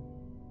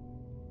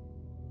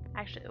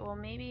 Actually, well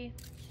maybe...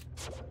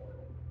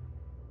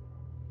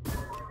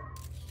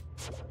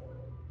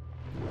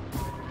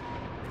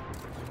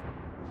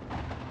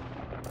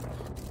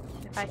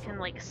 if I can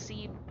like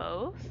see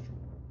both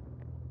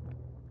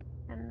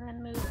and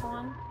then move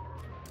on.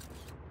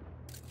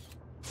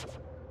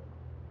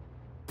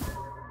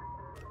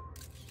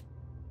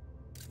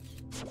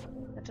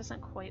 That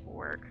doesn't quite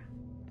work.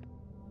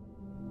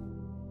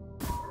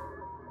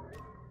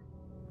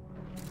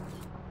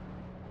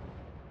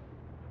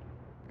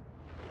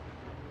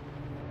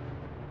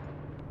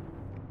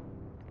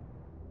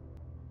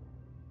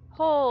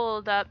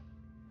 Hold up.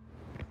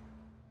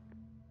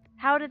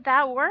 How did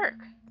that work?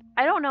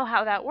 I don't know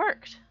how that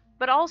worked.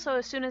 But also,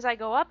 as soon as I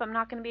go up, I'm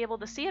not going to be able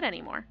to see it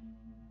anymore.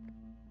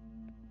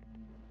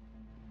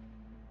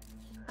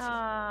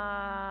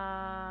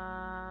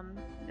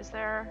 Is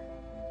there...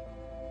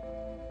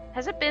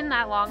 has it been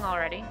that long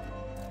already?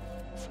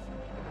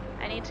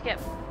 I need to get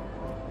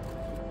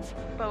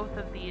both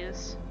of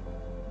these.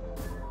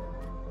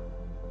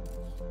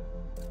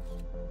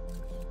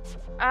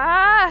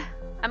 Ah!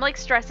 I'm like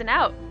stressing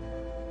out.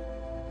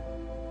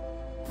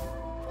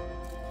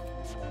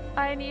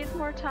 I need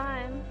more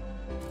time.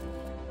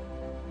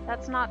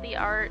 That's not the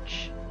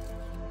arch.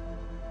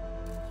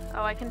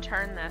 Oh, I can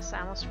turn this.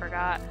 I almost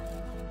forgot.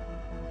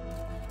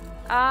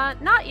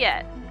 Not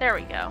yet. There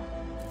we go.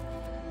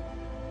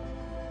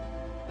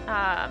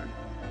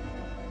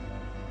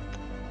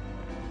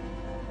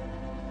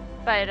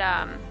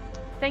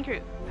 Thank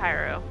you,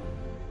 Pyro.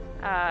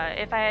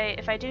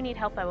 If I do need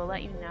help, I will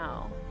let you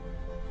know.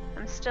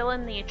 I'm still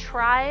in the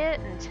try it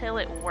until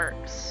it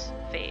works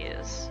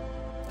phase.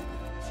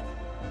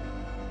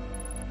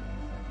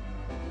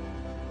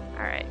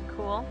 Alright,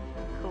 cool.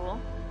 Cool.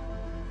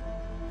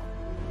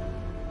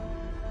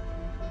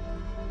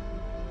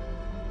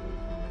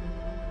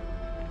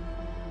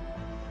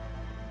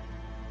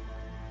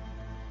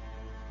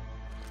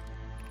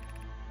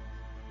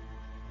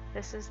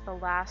 This is the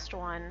last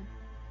one,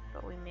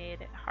 but we made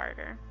it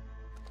harder.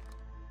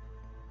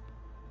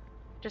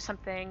 Just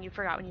something you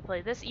forgot when you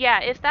played this.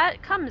 Yeah, if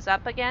that comes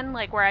up again,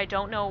 like where I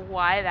don't know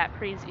why that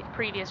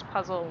previous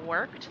puzzle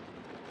worked,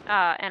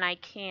 and I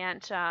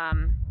can't, oh,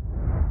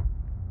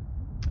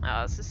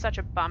 this is such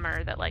a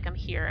bummer that like I'm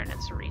here and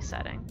it's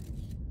resetting.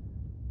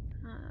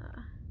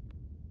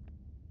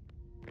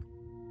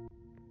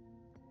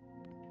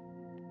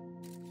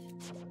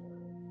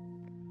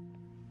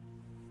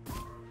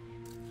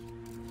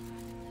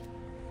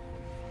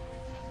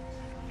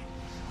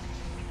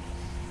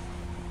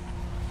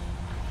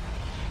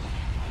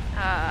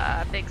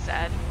 Big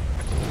sad.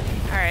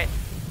 Alright.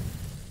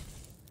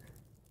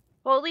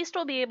 Well, at least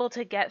we'll be able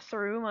to get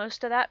through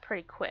most of that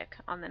pretty quick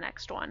on the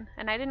next one.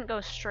 And I didn't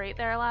go straight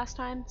there last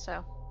time,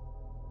 so...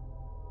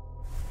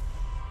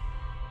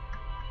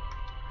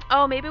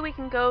 oh, maybe we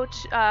can go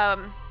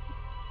to,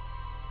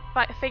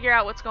 figure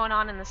out what's going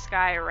on in the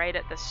sky right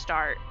at the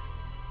start.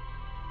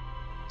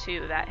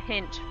 To that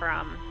hint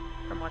from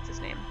what's his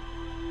name.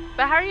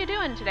 But how are you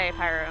doing today,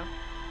 Pyro?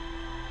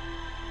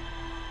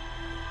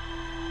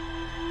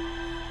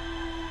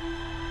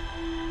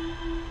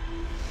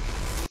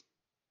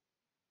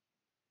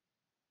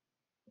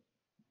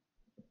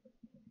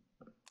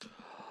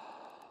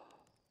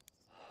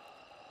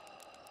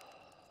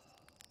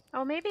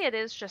 Oh, maybe it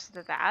is just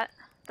that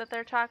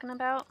they're talking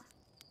about.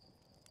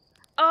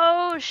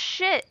 Oh,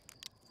 shit!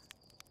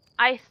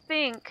 I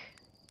think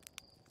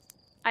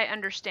I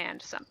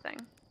understand something.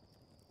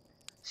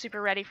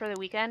 Super ready for the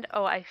weekend?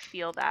 Oh, I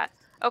feel that.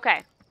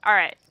 Okay,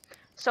 alright.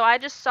 So I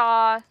just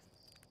saw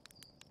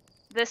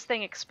this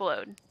thing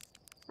explode,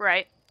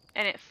 right?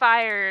 And it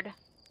fired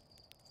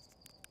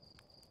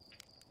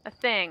a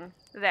thing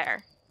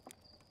there.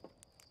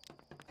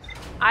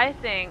 I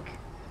think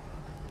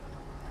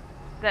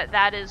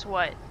that is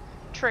what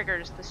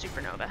triggers the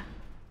supernova.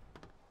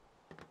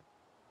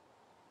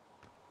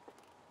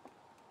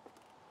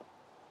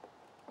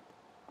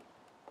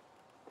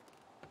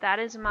 That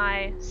is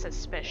my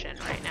suspicion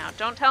right now.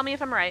 Don't tell me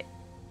if I'm right,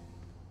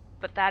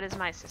 but that is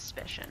my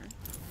suspicion.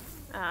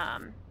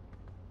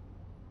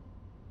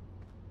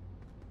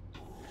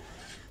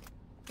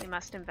 We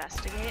must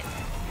investigate.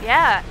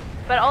 Yeah,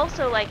 but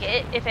also, like,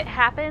 if it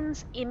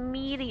happens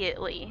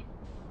immediately,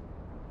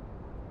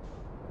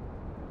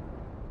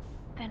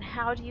 then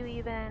how do you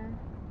even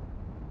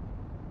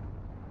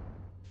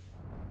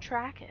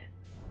track it?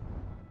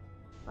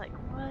 Like,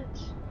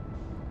 what?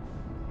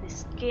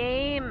 This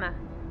game!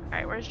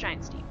 Alright, where's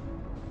Giant Steep?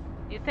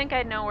 You'd think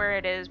I'd know where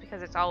it is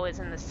because it's always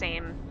in the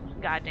same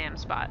goddamn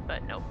spot,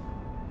 but nope.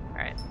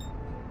 Alright.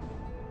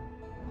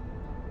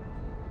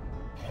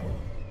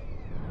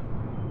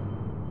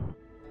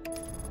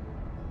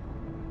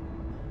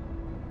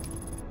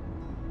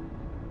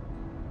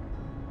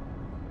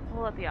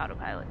 We'll let the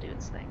autopilot do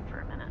its thing for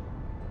a minute.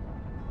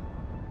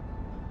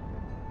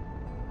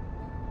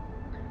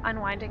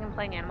 Unwinding and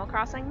playing Animal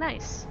Crossing?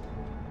 Nice.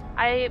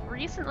 I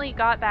recently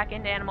got back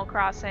into Animal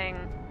Crossing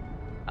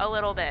a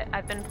little bit.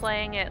 I've been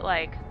playing it,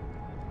 like,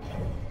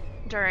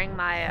 during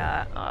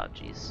my,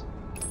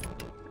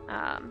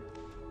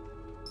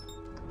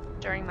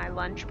 during my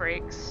lunch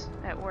breaks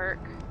at work.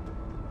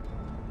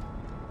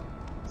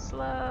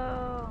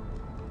 Slow.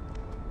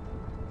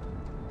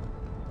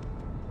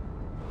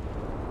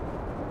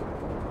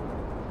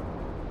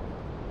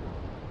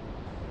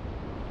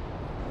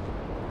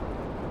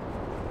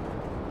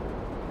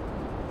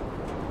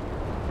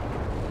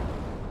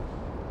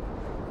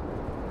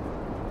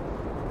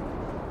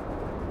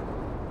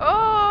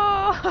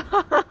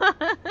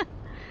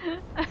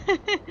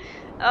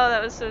 Oh,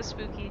 that was so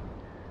spooky.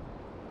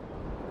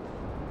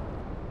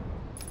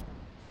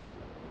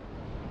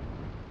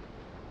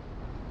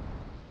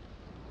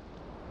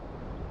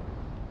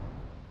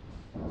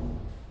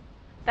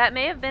 That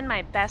may have been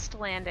my best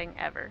landing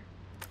ever.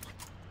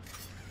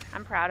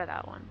 I'm proud of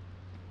that one.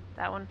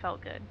 That one felt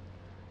good.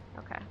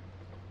 Okay.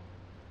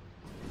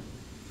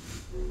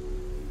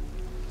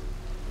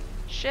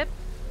 Ship,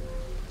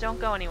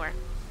 don't go anywhere.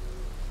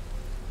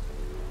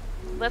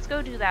 Let's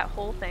go do that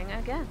whole thing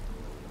again.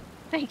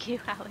 Thank you,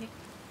 Allie.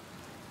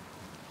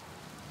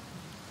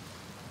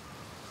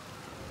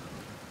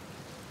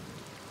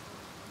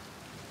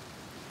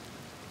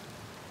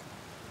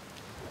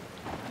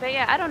 But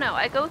yeah, I don't know.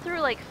 I go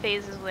through like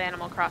phases with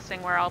Animal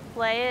Crossing where I'll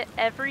play it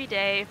every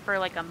day for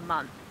like a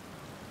month.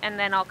 And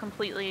then I'll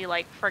completely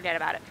like forget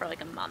about it for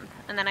like a month.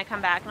 And then I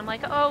come back and I'm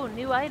like, oh,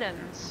 new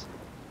items.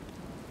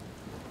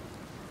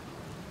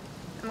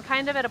 I'm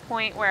kind of at a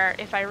point where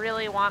if I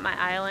really want my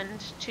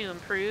island to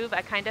improve,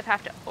 I kind of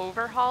have to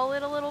overhaul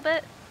it a little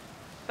bit.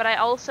 But I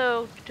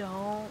also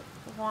don't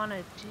want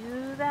to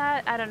do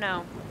that. I don't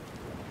know.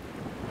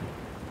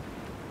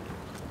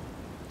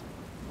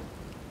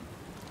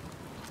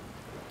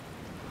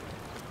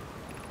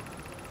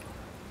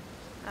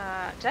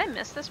 Did I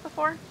miss this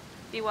before?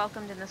 Be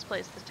welcomed in this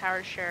place the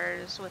tower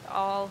shares with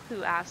all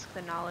who ask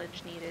the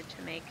knowledge needed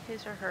to make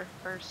his or her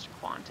first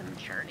quantum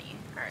journey.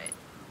 Alright.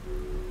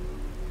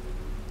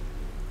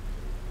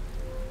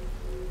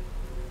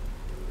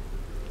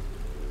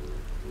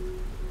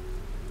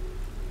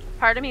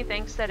 Part of me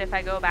thinks that if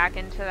I go back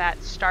into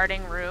that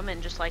starting room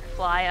and just like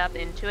fly up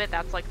into it,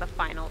 that's like the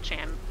final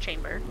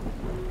chamber.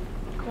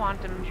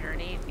 Quantum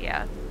journey,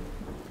 yeah.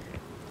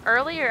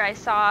 Earlier I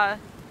saw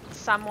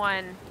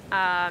someone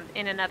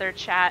in another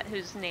chat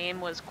whose name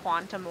was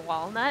Quantum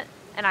Walnut,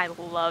 and I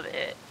love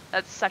it.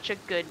 That's such a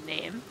good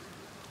name.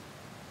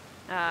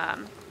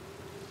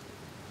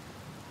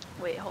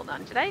 Wait, hold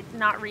on. Did I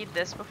not read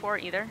this before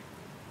either?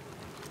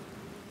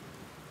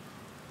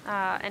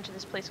 Enter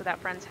this place without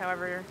friends,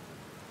 however,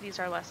 these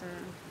are lessons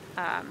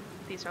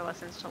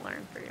to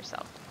learn for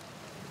yourself.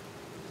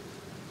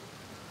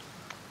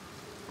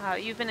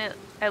 You've been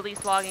at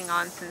least logging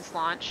on since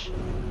launch,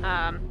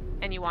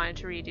 and you wanted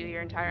to redo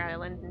your entire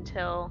island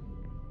until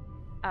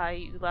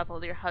you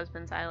leveled your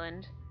husband's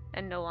island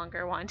and no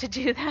longer want to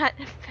do that.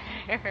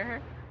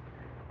 Fair.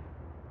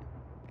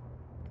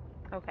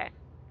 Okay.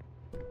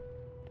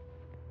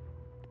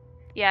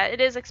 Yeah,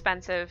 it is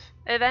expensive.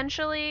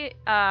 Eventually,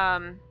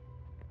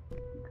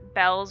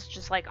 bells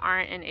just like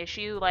aren't an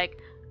issue. Like,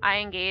 I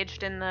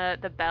engaged in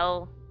the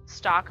bell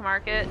stock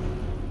market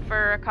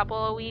for a couple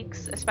of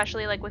weeks,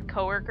 especially like with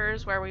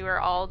coworkers where we were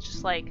all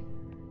just like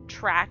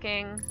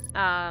tracking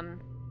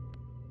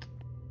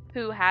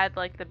who had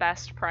like the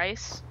best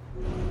price.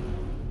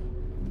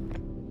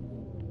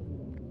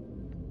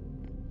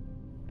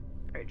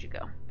 Where'd you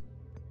go?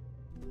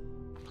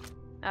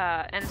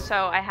 And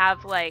so I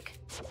have like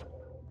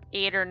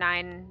 8 or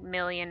 9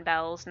 million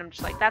bells, and I'm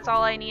just like, that's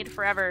all I need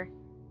forever.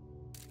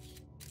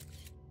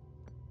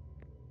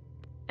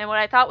 And what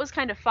I thought was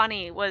kind of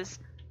funny was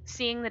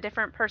seeing the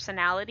different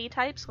personality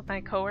types with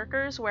my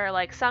coworkers, where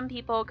like some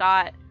people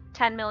got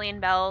 10 million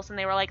bells and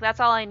they were like,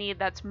 that's all I need,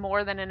 that's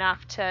more than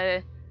enough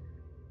to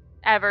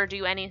ever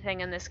do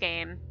anything in this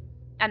game.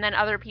 And then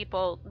other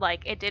people,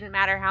 like, it didn't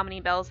matter how many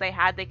bells they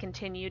had, they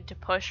continued to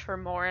push for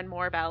more and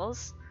more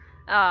bells.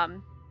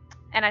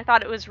 And I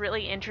thought it was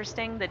really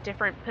interesting the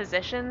different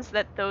positions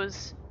that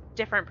those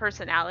different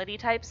personality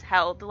types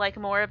held. Like,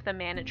 more of the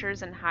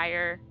managers and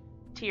higher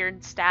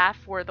tiered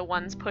staff were the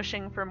ones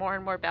pushing for more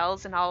and more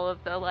bells, and all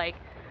of the like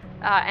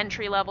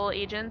entry-level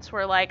agents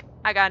were like,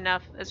 I got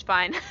enough, it's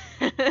fine.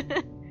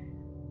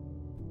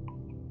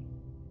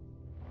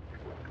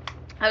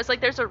 I was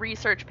like, there's a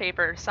research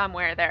paper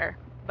somewhere there,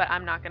 but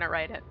I'm not gonna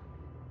write it.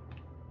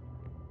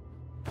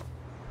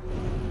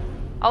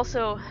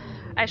 Also,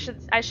 I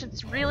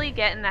should really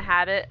get in the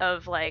habit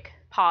of like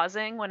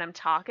pausing when I'm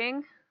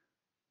talking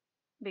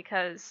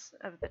because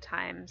of the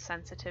time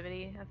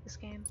sensitivity of this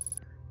game.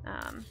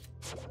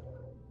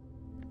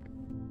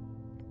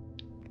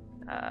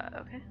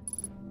 Okay,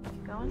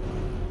 keep going.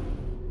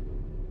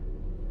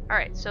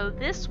 Alright, so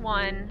this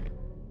one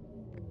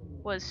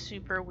was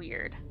super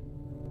weird.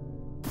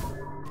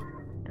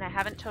 And I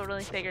haven't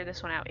totally figured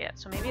this one out yet,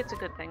 so maybe it's a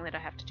good thing that I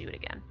have to do it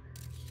again.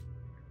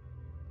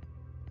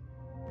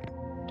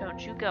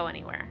 Don't you go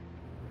anywhere.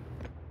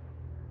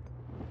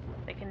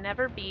 They can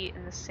never be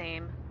in the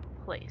same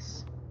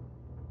place.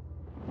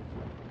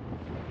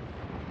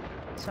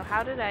 So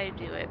how did I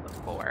do it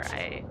before?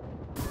 I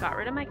got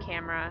rid of my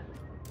camera.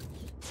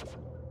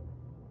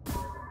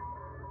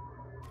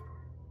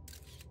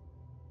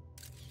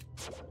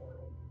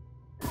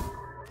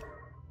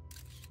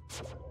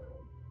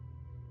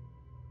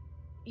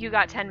 You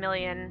got 10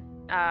 million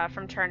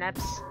from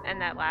turnips,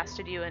 and that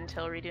lasted you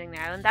until redoing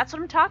the island. That's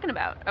what I'm talking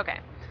about. Okay,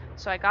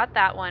 so I got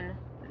that one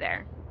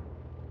there.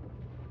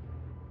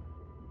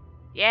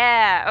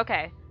 Yeah,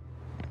 okay.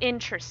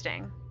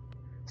 Interesting.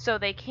 So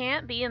they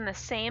can't be in the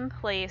same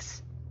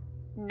place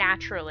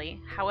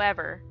naturally.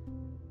 However,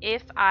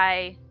 if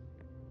I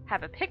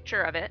have a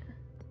picture of it,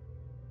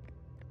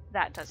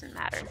 that doesn't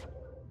matter.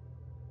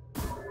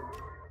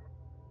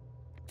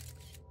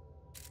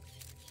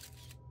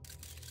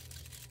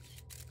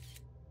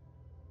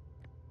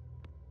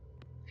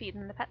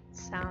 Feeding the pets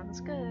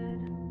sounds good.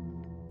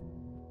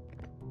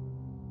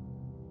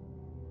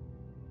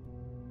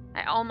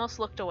 I almost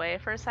looked away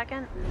for a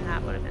second, and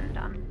that would have been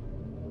dumb.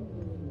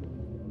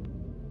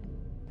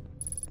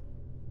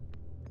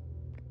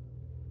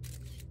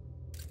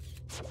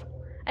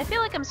 I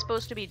feel like I'm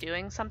supposed to be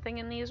doing something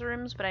in these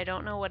rooms, but I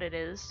don't know what it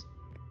is.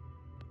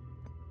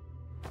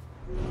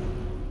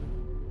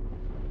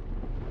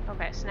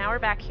 Okay, so now we're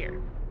back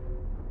here.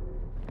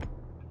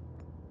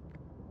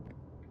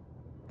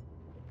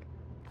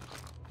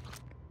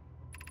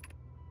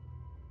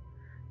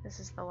 This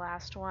is the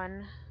last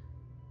one,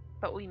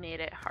 but we made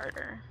it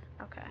harder.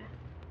 Okay.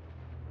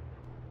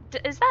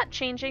 Is that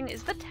changing?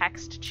 Is the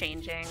text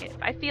changing?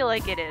 I feel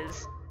like it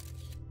is.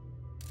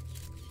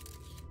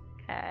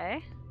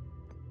 Okay.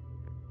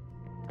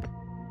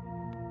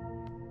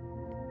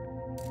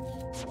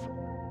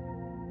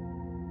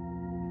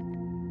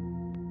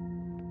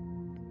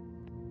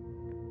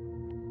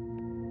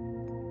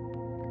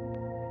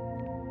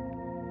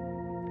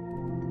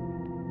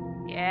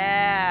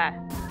 Yeah.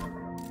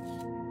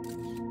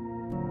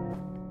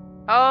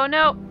 Oh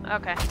no.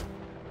 Okay.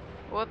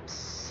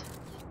 Whoops.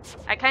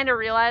 I kind of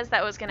realized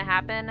that was going to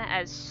happen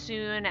as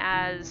soon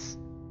as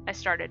I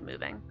started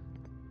moving.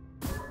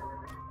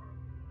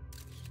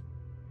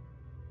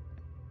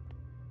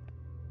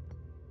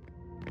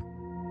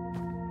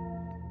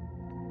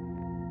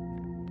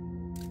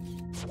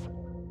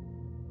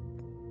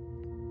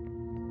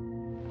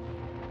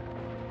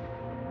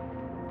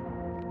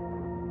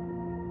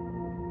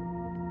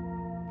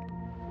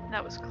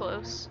 That was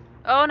close.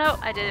 Oh no,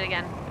 I did it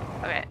again.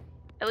 Okay.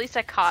 At least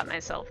I caught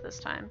myself this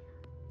time.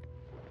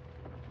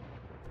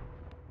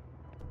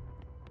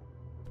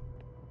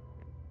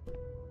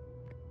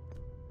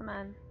 Come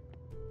on.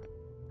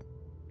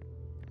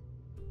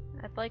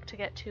 I'd like to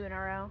get 2 in a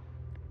row.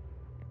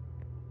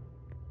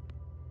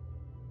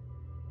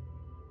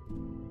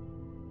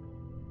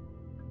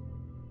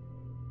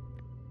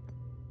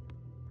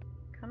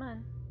 Come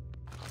on.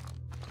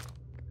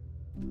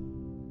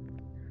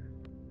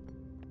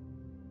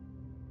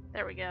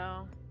 There we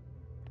go.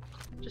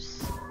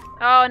 Just...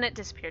 Oh, and it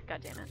disappeared,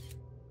 goddammit.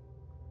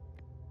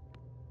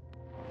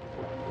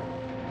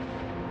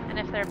 And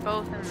if they're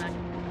both in the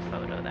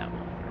photo, that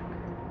won't work.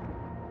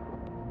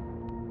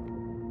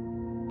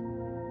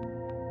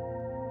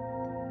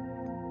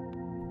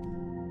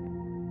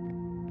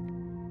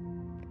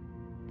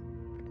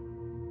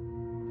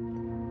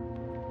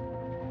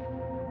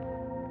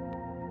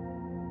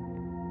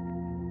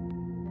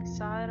 I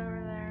saw it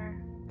over there.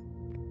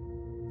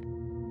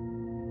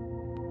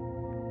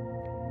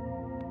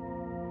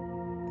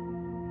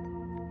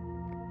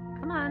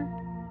 Come on.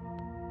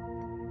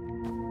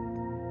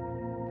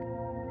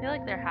 I feel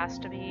like there has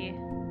to be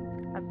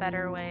a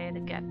better way to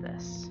get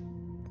this.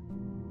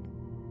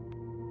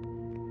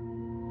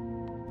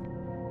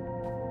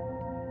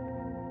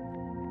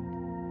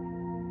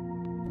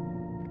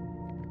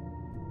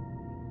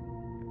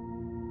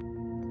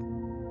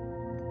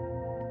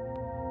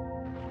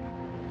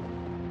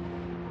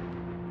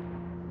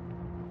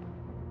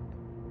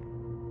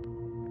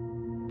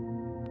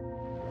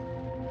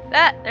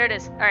 Ah, there it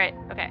is. Alright,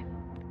 okay.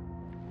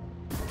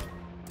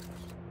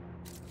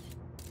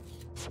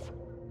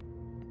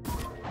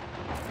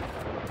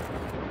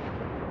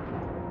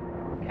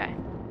 Okay.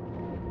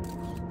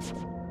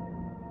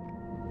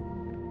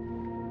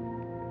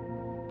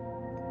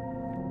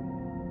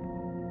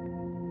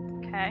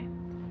 Okay.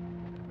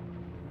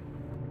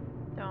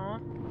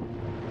 Don't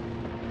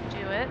do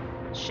it.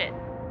 Shit.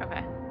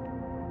 Okay.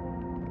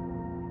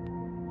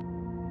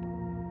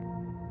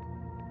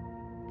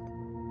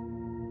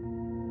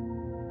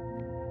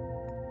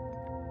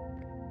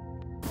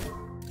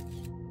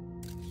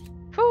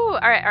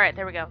 alright,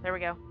 there we go, there we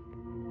go.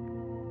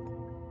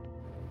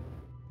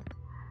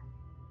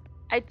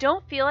 I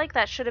don't feel like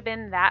that should have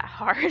been that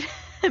hard,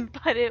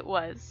 but it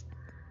was.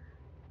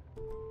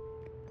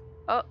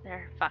 Oh,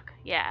 there, fuck,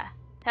 yeah.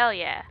 Hell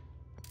yeah.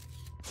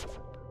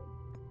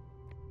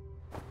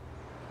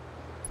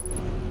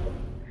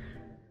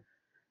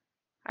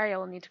 Alright,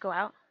 we'll need to go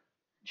out.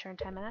 Sure, in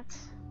 10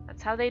 minutes.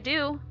 That's how they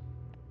do.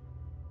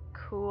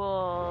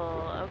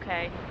 Cool,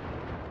 okay.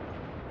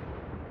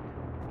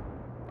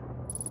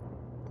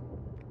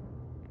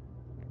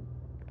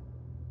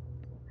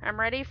 I'm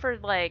ready for,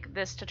 like,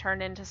 this to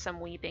turn into some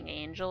Weeping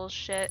Angels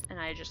shit, and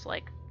I just,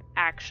 like,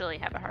 actually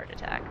have a heart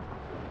attack.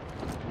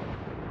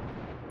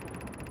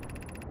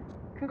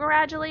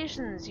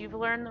 Congratulations! You've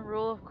learned the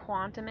rule of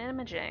quantum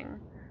imaging.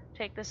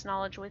 Take this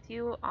knowledge with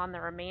you on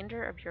the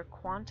remainder of your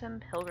quantum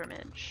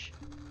pilgrimage.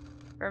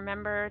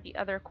 Remember, the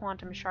other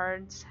quantum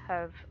shards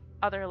have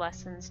other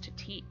lessons to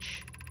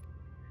teach.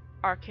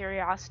 Our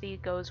curiosity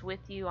goes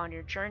with you on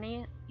your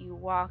journey. You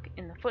walk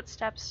in the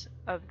footsteps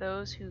of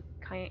those who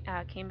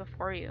came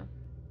before you,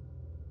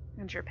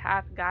 and your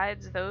path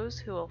guides those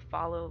who will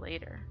follow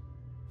later.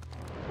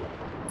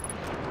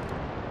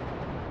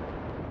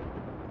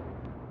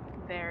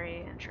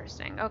 Very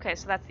interesting. Okay,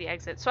 so that's the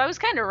exit. So I was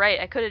kind of right.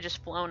 I could have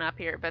just flown up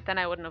here, but then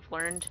I wouldn't have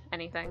learned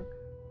anything.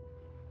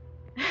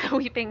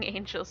 Weeping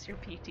Angels, your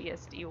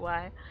PTSD,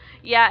 why?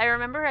 Yeah, I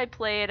remember I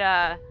played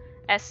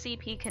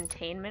SCP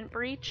Containment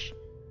Breach,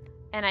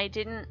 and I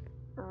didn't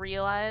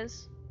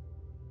realize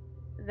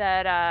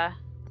that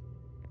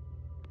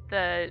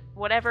the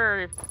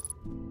whatever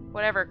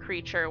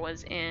creature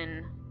was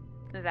in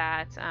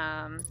that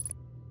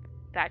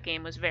that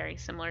game was very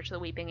similar to the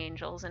Weeping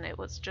Angels, and it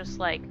was just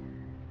like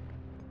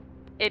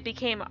it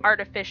became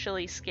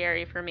artificially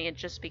scary for me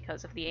just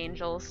because of the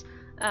angels.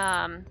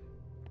 I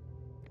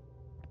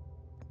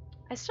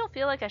still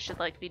feel like I should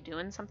like be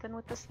doing something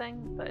with this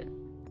thing,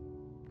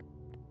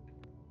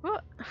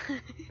 but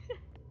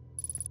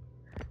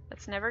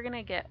that's never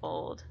gonna get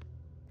old.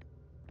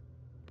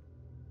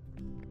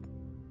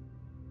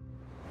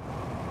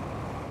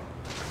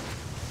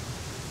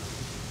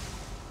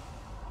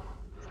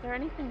 Is there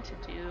anything to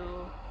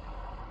do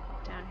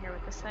down here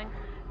with this thing?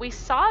 We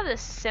saw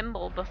this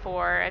symbol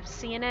before. I've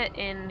seen it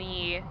in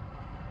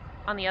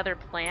on the other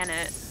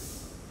planet.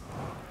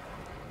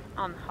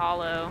 On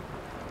Hollow.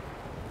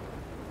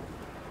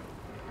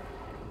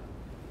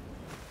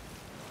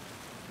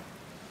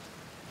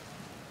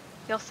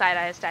 You'll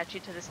side-eye a statue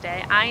to this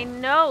day. I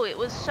know, it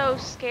was so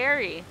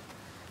scary.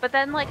 But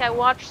then, like, I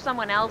watched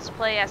someone else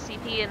play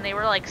SCP and they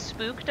were, like,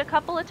 spooked a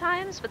couple of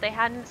times, but they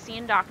hadn't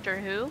seen Doctor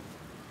Who.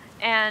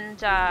 And,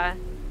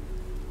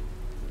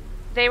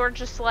 they were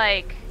just,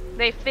 like,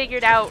 they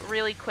figured out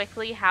really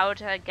quickly how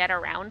to get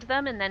around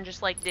them and then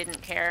just, like,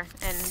 didn't care.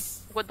 And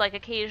would, like,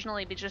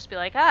 occasionally just be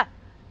like, ah!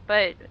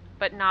 But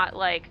not,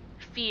 like,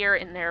 fear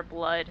in their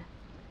blood.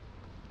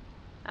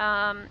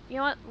 You know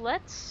what?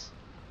 Let's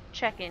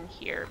check in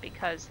here,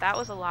 because that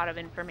was a lot of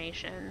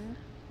information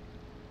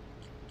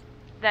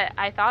that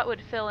I thought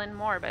would fill in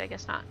more, but I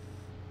guess not.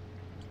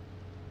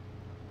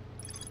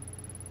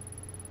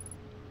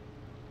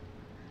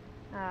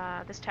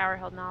 This tower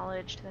held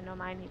knowledge to the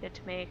Nomai needed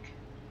to make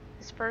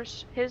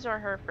his or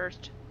her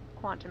first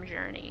quantum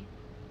journey.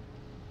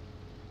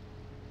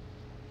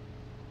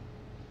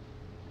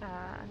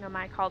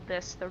 Nomai called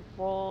this the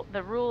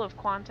rule of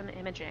quantum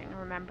imaging.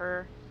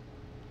 Remember,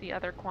 the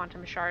other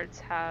quantum shards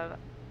have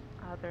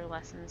other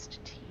lessons to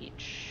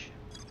teach.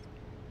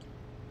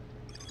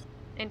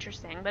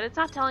 Interesting, but it's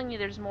not telling you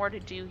there's more to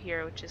do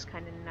here, which is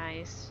kind of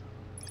nice.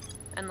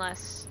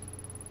 Unless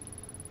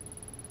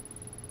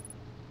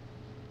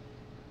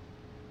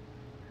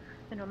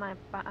the Nomai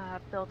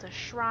built a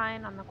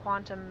shrine on the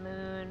quantum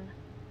moon.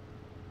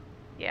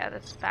 Yeah,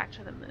 that's back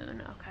to the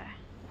moon. Okay.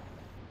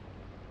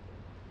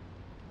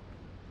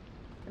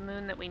 The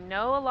moon that we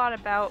know a lot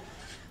about,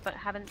 but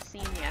haven't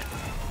seen yet.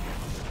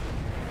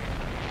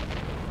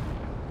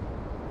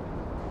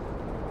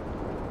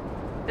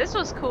 This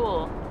was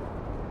cool.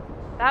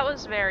 That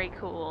was very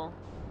cool.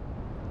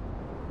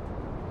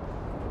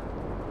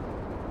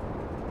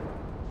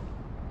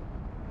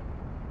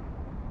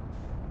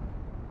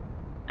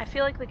 I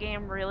feel like the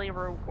game really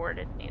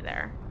rewarded me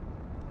there.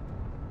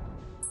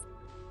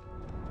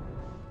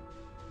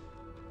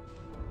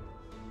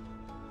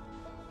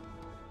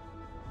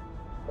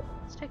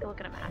 Let's take a look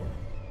at a map.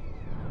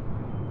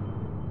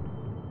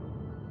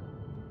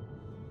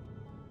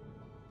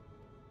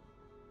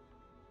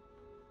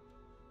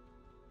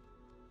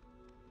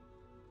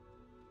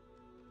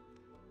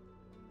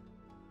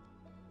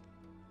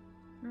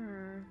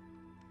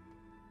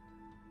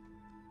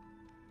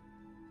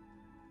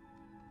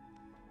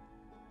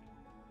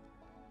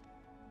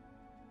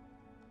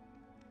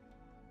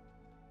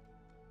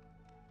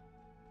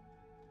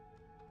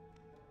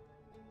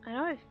 I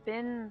know I've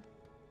been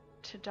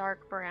to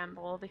Dark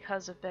Bramble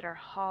because of Bitter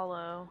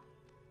Hollow.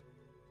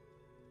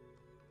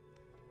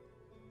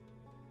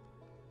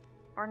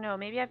 Or no,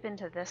 maybe I've been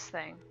to this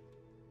thing.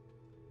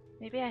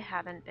 Maybe I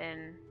haven't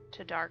been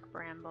to Dark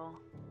Bramble.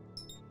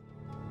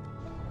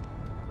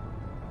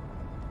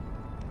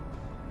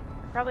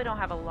 Probably don't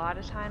have a lot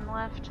of time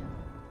left.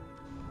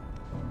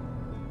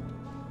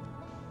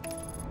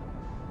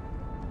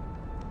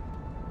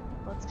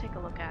 Let's take a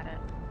look at it.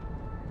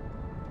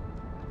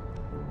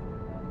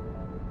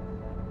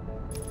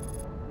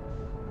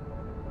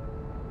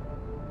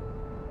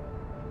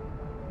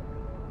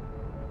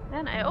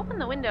 Man, I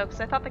opened the window because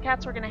I thought the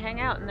cats were gonna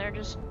hang out and they're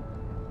just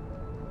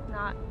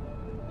not.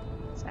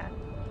 Sad.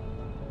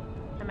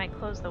 I might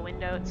close the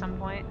window at some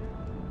point.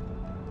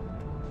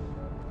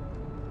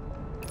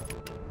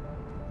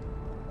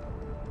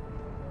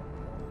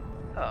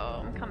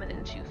 Oh, I'm coming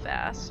in too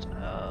fast.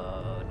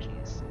 Oh,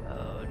 jeez.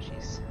 Oh,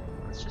 jeez.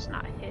 Let's just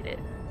not hit it.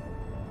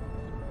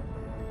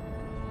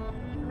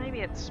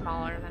 Maybe it's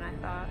smaller than I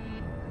thought.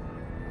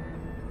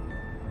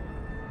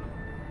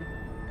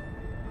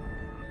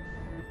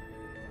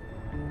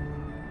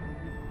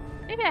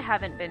 Maybe I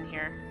haven't been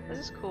here. This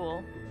is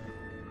cool.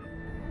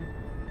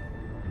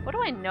 What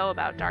do I know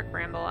about Dark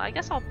Bramble? I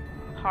guess I'll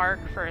park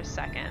for a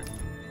second.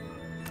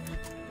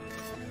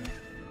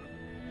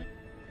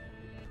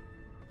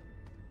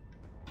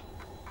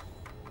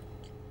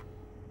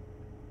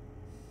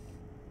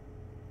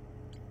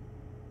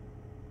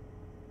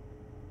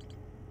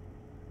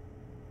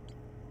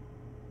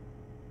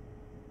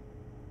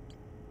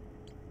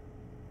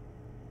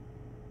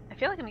 I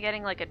feel like I'm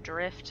getting like a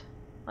drift.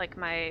 Like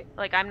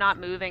I'm not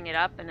moving it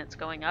up and it's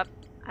going up.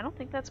 I don't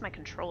think that's my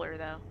controller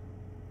though.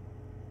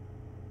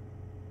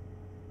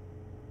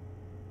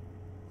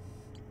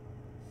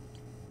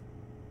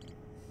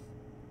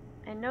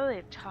 I know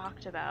they've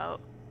talked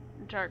about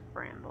Dark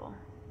Bramble.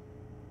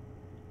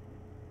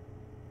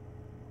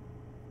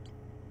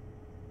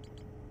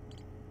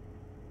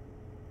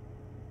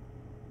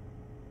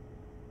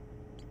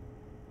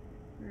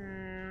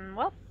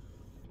 Well.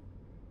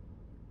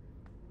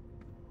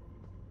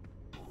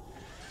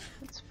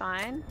 It's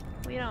fine.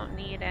 We don't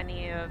need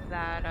any of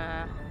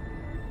that,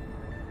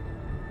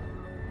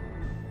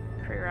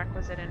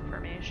 prerequisite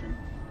information.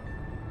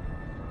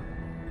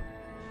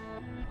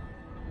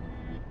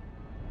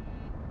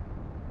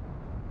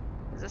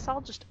 Is this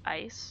all just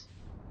ice?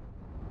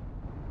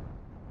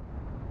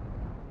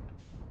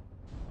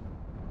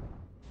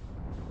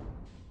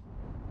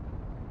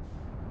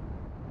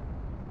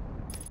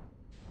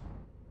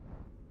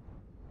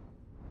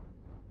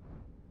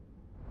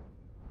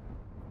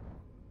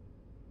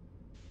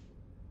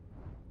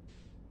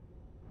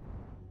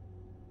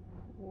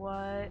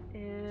 What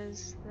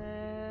is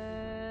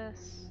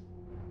this?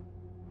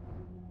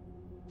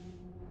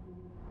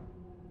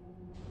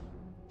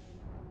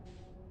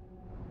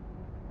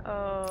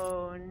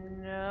 Oh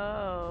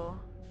no.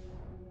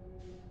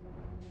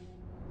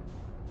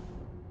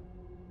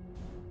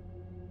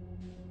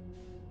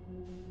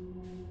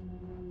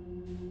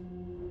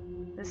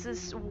 This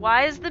is—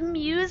 why is the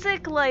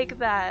music like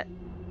that?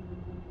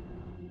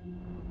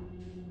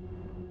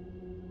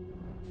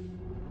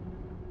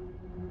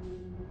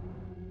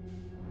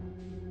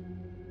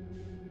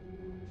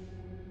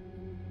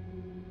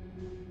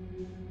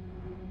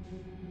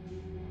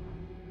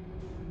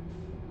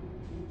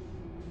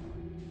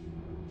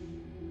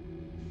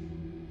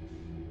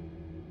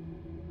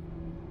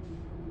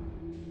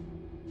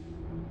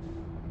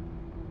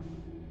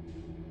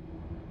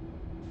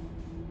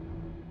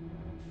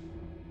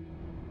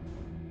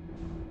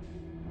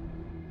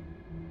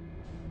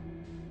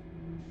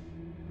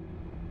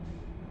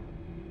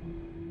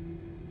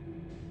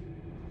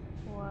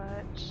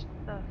 What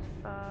the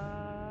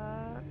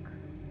fuck?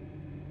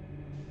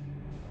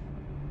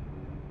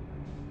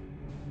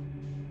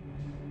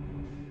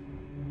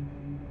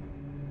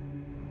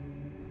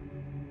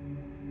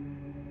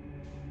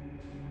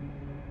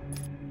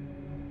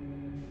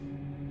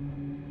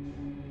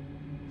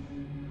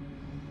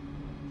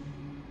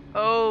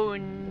 Oh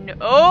no.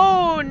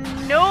 Oh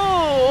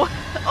no!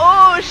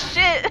 Oh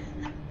shit!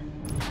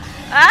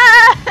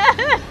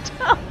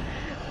 Ah!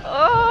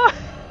 Oh!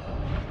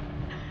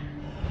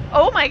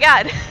 Oh my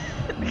god!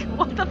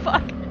 What the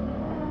fuck?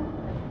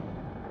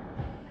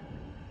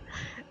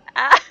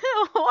 Ah,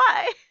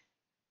 why?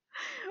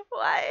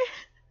 Why?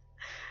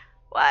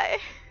 Why?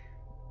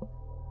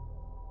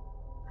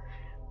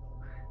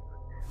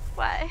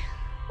 Why?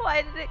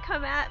 Why did it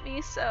come at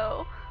me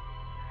so?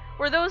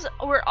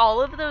 Were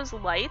all of those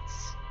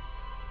lights?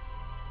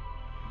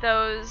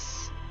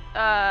 Those,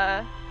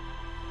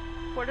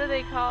 what are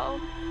they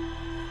called?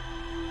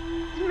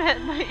 You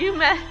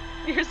met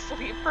your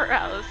sleep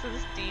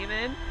paralysis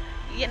demon?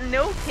 Yeah,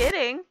 no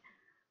kidding.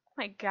 Oh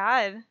my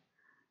god.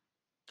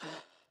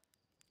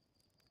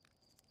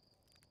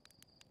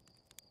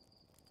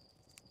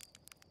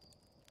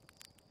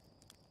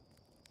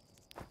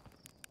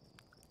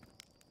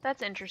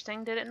 That's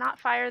interesting. Did it not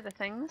fire the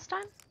thing this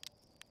time?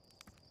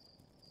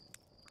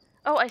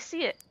 Oh, I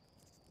see it.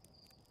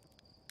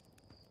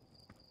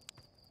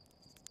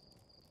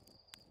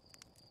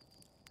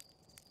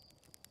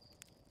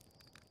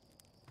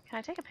 Can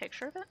I take a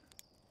picture of it?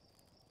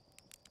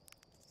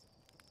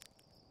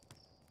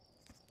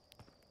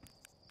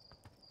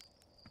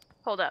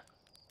 Hold up.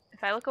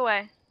 If I look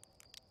away.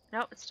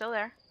 Nope, it's still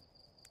there.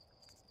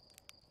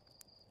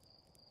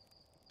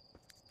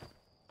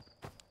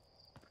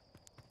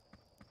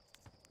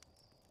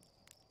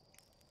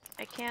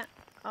 can't...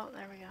 Oh,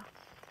 there we go.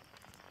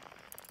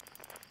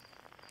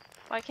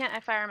 Why can't I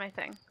fire my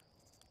thing?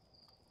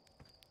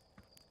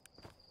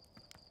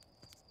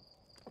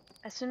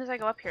 As soon as I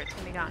go up here, it's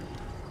gonna be gone.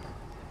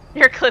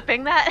 You're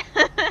clipping that?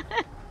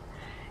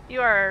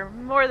 You are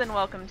more than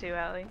welcome to,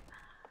 Allie.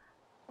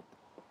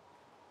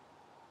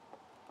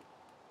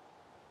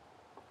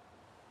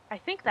 I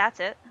think that's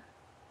it.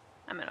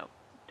 I'm gonna...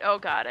 Oh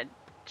god, I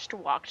just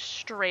walked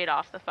straight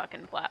off the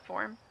fucking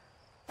platform.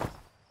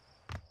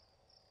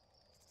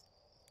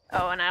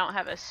 Oh, and I don't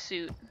have a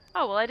suit.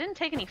 Oh, well, I didn't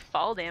take any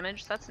fall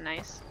damage. That's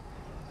nice.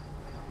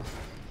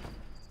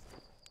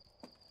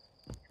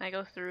 Can I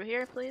go through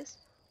here, please?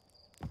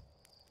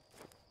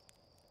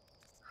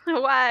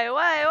 Why?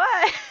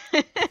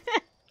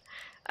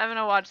 I'm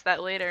gonna watch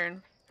that later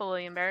and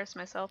fully embarrass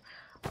myself.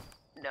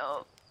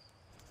 No.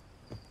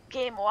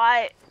 Game,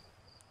 why?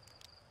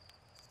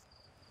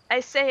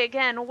 I say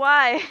again,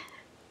 why?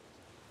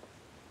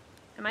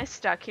 Am I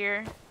stuck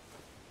here?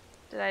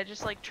 Did I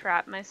just like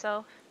trap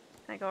myself?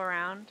 Can I go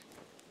around?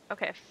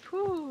 Okay,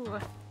 whew.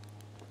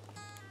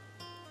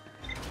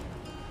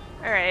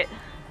 Alright.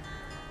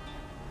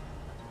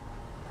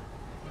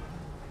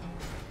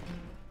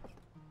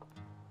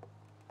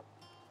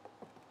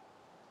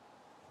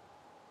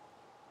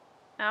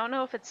 I don't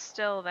know if it's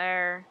still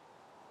there.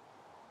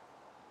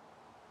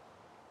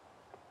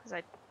 Because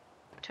I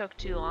took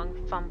too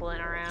long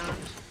fumbling around.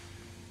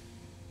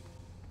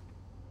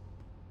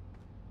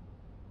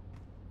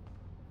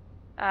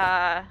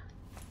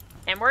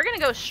 And we're gonna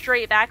go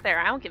straight back there.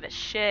 I don't give a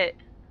shit.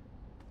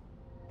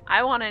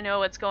 I want to know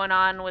what's going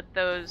on with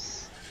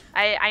those...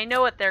 I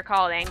know what they're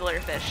called,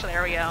 anglerfish.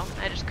 There we go.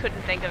 I just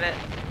couldn't think of it.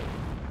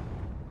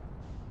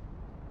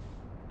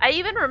 I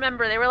even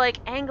remember they were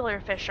like,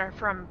 anglerfish are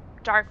from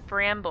Dark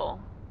Bramble.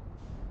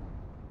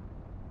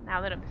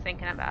 Now that I'm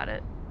thinking about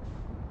it.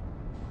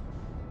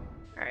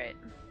 Alright.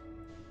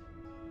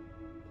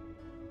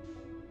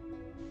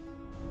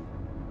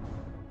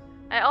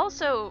 I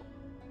also...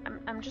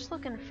 I'm just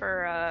looking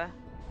for,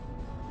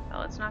 oh,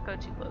 let's not go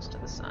too close to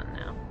the sun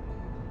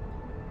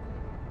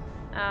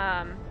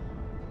now.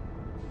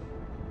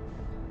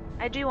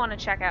 I do want to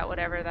check out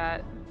whatever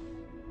that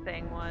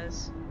thing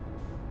was.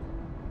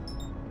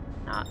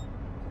 Not...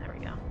 There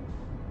we go.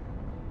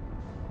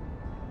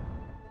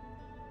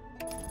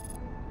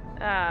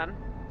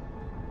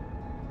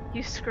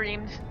 You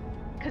screamed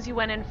because you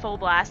went in full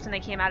blast and they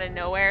came out of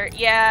nowhere.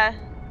 Yeah.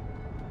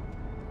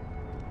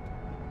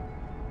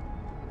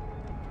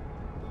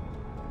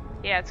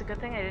 Yeah, it's a good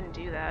thing I didn't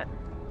do that.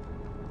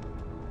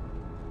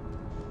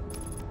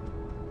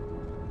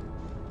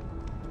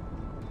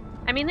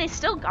 I mean, they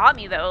still got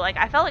me, though. Like,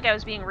 I felt like I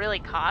was being really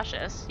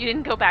cautious. You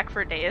didn't go back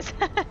for days.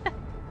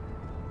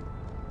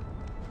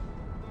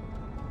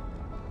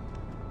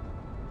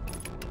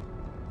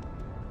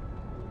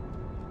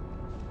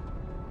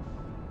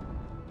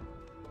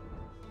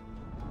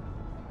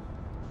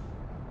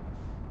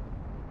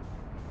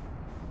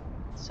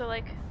 So,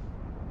 like...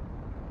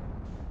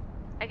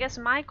 I guess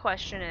my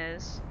question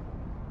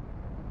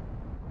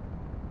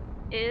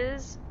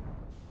is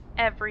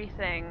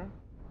everything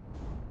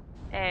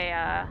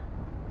a,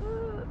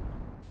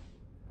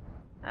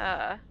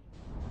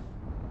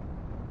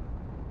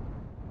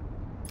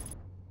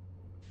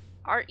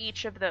 are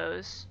each of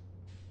those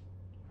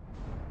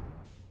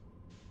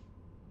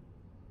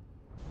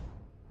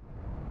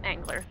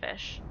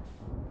anglerfish?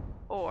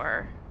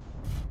 Or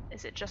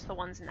is it just the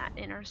ones in that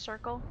inner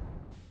circle?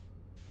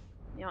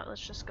 You know what,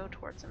 let's just go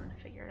towards them and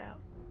figure it out.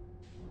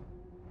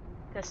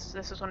 This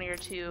is one of your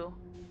two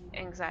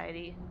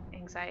anxiety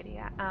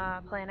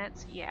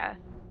planets? Yeah.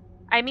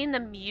 I mean,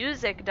 the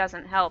music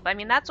doesn't help. I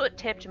mean, that's what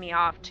tipped me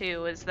off,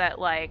 too, is that,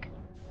 like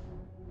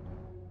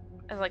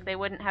they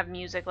wouldn't have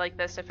music like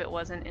this if it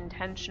wasn't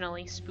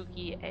intentionally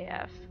spooky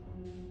AF.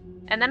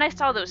 And then I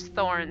saw those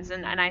thorns,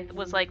 and I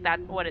was like,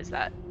 what is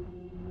that?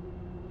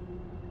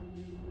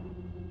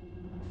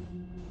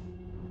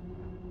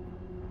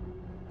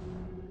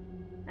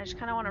 I just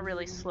kind of want to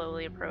really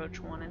slowly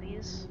approach one of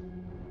these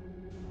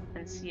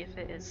and see if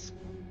it is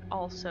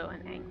also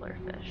an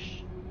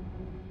anglerfish.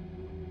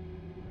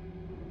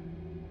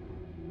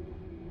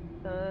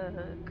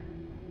 Ugh.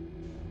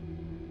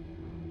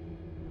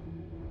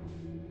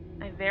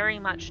 I very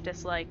much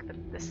dislike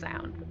the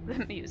sound,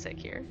 the music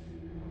here.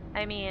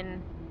 I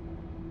mean,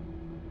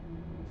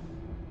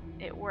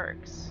 it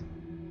works.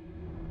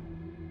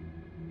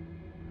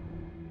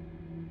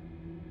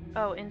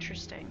 Oh,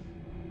 interesting.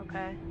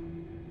 Okay.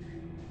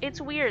 It's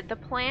weird. The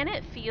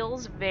planet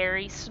feels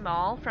very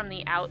small from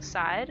the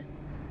outside,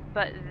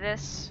 but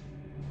this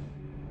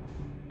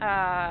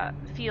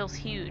feels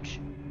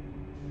huge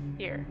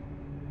here.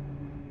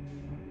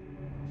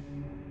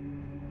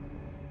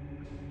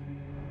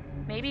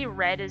 Maybe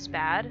red is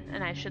bad,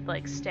 and I should,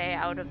 like, stay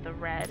out of the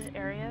red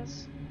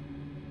areas.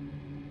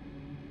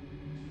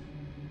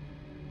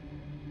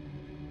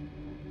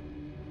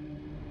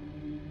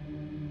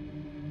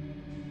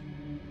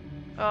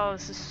 Oh,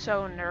 this is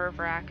so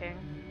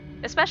nerve-wracking.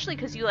 Especially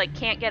because you, like,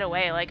 can't get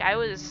away. Like, I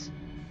was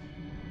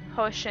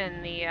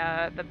pushing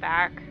the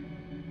back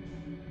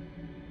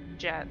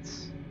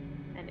jets,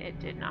 and it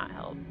did not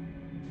help.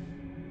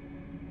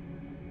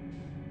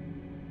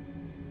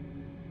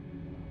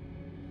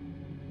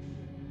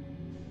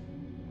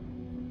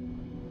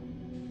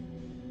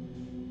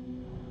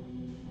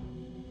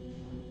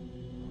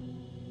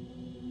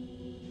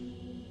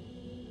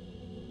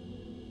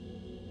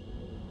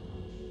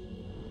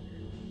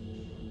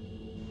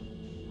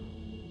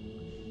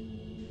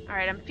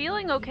 Alright, I'm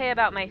feeling okay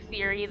about my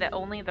theory that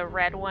only the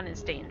red one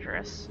is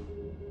dangerous.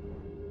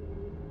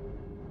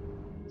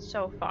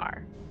 So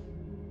far.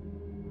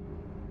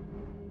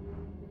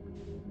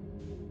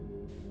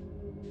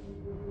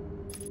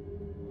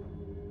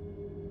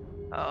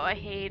 Oh, I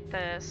hate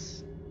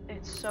this.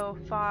 It's so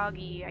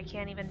foggy. I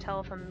can't even tell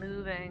if I'm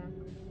moving.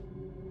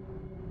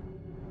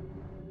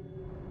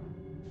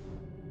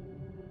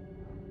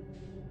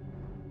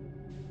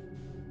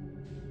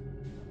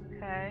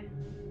 Okay.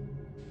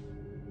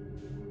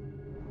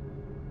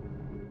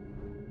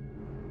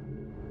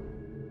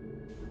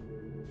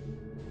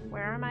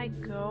 Where am I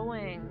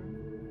going?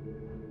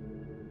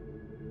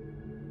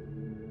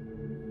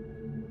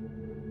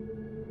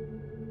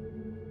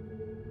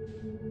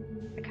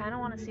 I kind of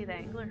want to see the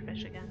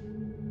anglerfish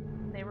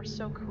again. They were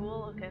so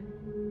cool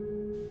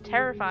looking.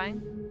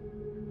 Terrifying.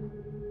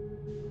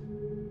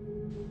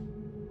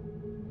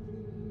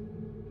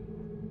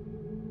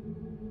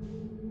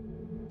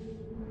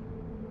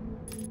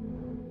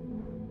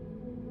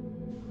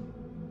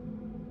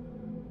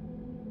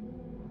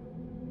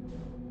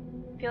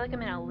 I feel like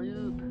I'm in a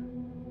loop.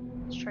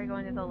 Let's try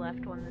going to the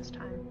left one this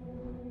time.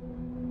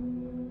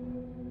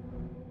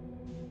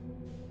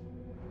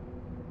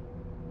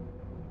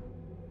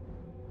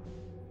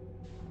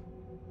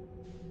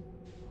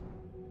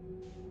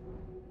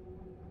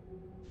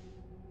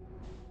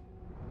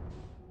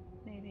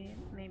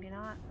 Maybe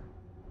not.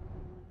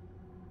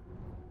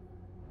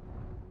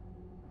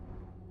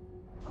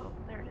 Oh,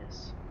 there it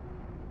is.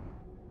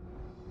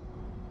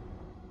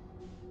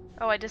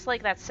 Oh, I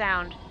dislike that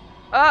sound.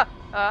 Oh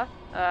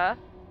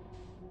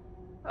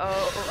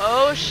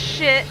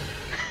shit.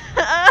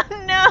 Oh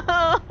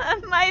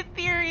no! My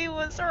theory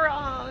was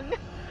wrong.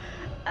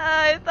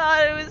 I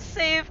thought it was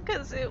safe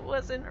because it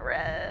wasn't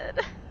red.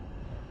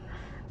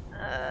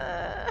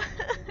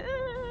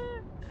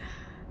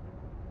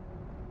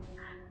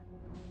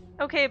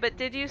 Okay, but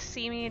did you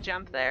see me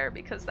jump there?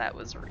 Because that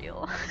was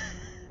real.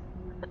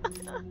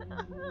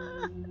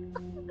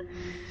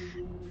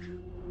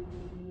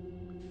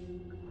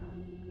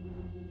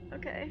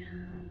 Okay.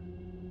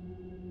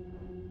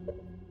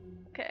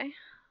 Okay.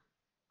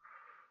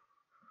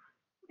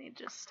 Let me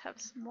just have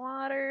some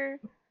water.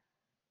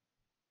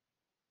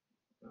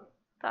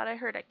 Thought I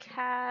heard a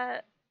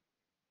cat.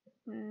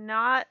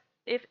 Not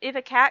if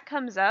a cat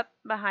comes up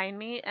behind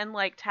me and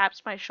like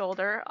taps my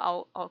shoulder,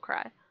 I'll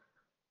cry.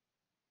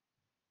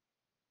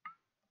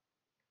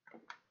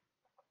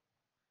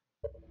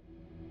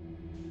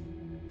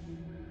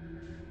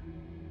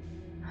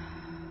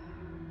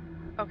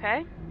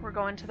 Okay, we're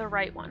going to the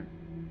right one.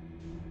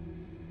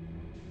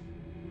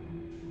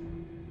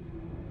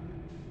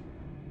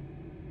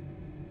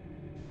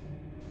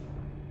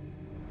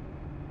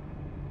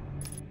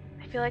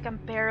 I feel like I'm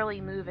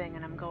barely moving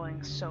and I'm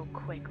going so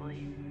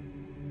quickly.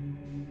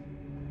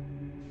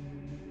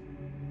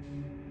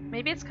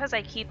 Maybe it's because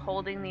I keep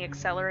holding the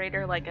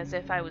accelerator like as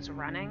if I was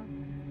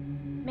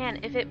running. Man,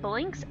 if it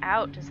blinks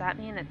out, does that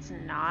mean it's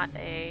not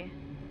a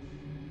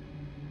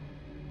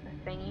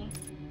thingy?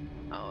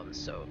 Oh, I'm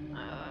so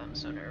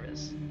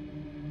nervous.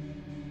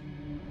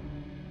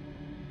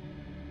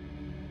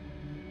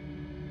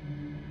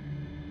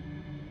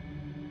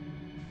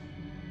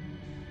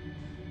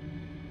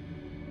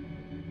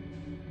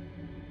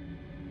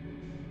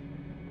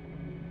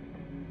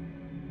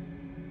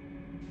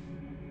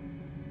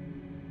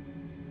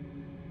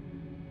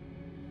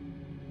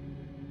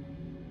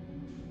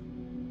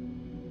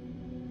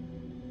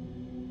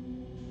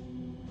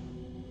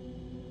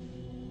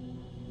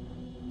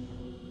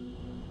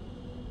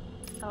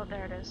 Oh,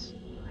 there it is.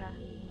 Okay.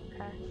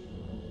 Okay.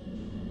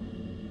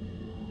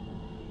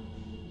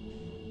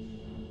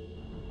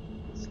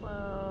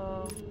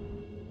 Slow.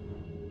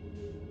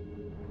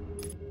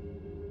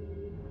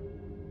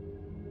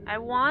 I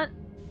want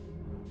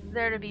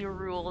there to be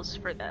rules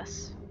for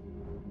this.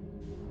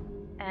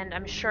 And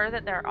I'm sure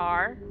that there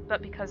are,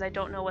 but because I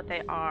don't know what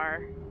they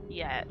are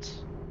yet,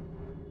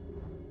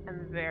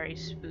 I'm very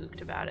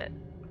spooked about it.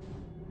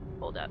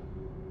 Hold up.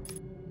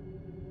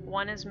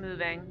 One is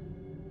moving.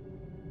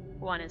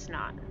 One is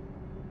not.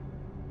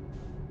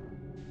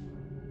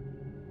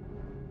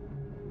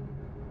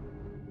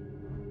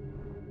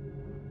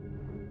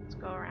 Let's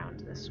go around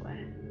this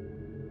way.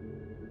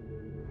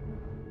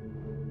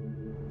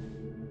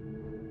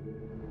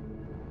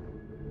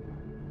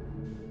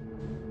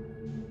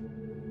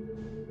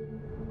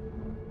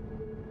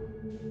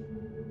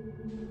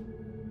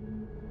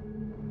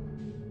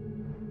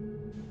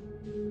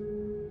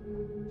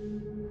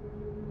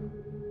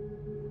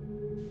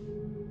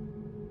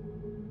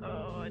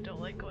 Oh, I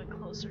don't like going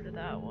closer to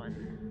that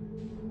one.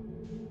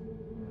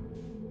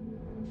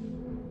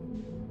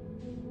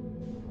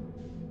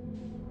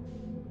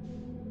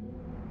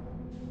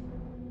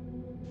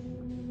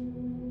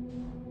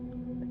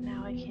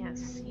 I can't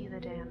see the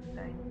damn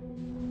thing.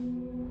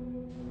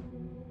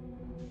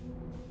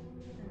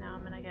 And now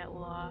I'm gonna get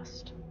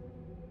lost.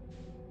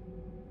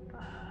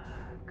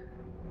 Fuck.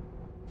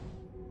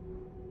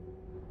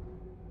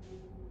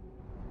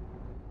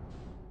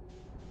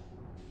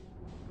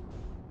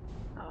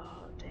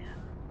 Oh,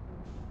 damn.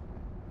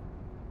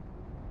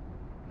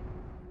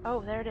 Oh,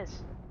 there it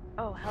is.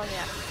 Oh, hell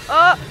yeah.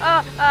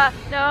 Oh,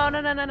 no,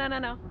 no, no, no, no, no,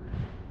 no.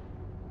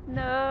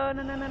 No,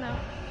 no, no, no, no.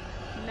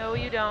 No,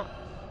 you don't.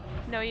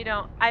 No, you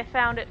don't. I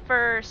found it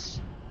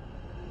first.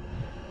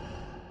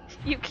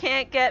 You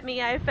can't get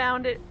me. I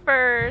found it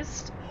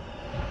first.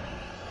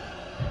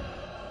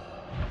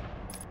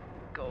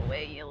 Go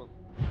away, you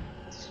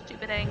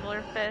stupid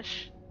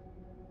anglerfish.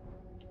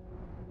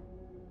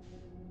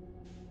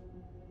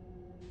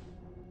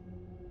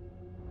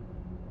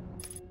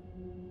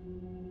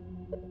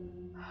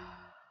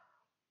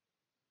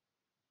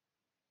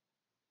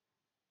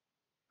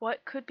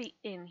 What could be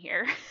in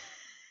here?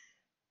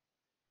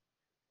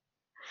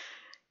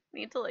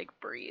 Need to like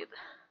breathe.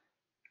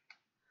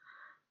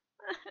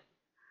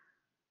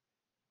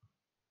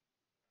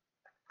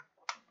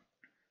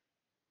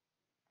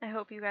 I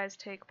hope you guys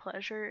take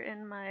pleasure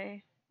in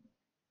my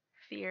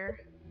fear.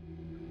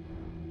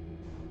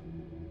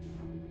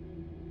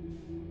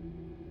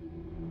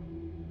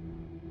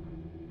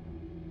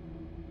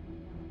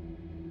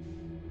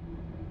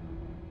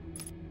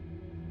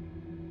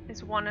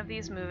 Is one of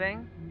these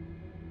moving?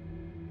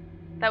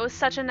 That was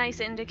such a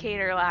nice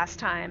indicator last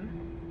time.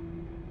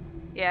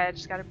 Yeah, I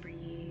just gotta breathe.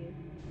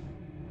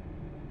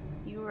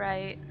 You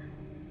right.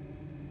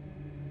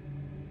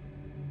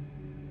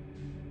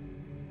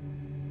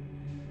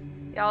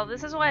 Y'all,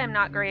 this is why I'm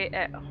not great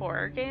at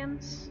horror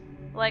games.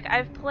 Like,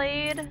 I've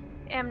played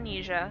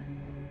Amnesia,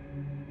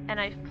 and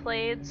I've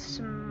played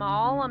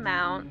small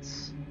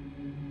amounts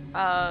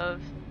of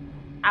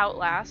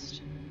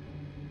Outlast.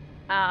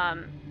 I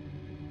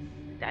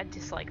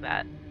dislike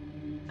that.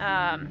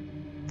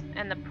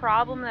 And the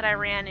problem that I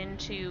ran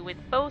into with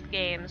both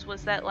games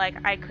was that,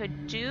 like, I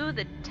could do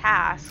the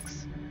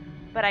tasks,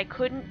 but I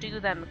couldn't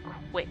do them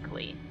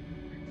quickly.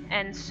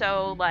 And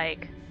so,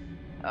 like,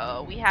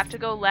 oh, we have to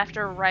go left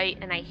or right,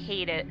 and I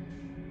hate it.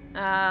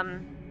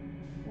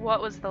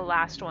 What was the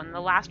last one? The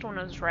last one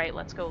was right.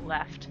 Let's go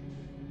left.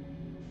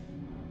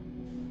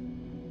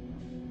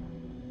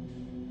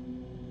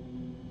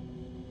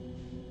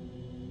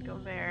 Go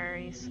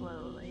very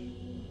slowly.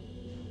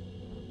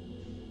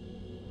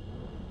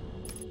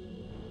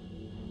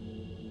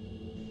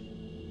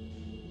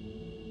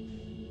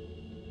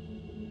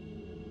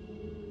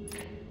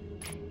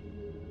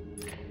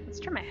 Let's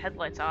turn my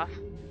headlights off.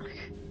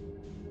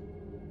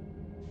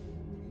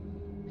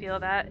 Feel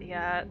that?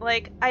 Yeah.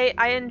 Like,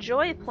 I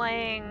enjoy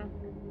playing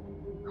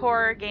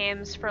horror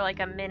games for like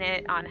a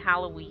minute on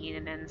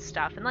Halloween and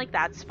stuff, and like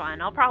that's fun.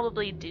 I'll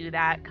probably do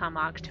that come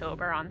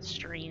October on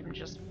stream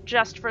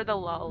just for the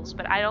lulls,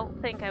 but I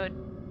don't think I would.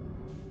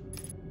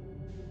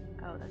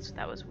 Oh,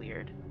 that was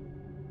weird.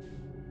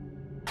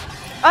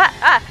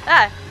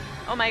 Ah!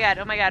 Oh my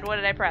god, what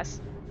did I press?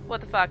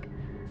 What the fuck?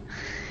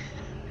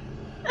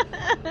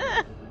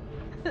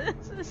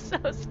 This is so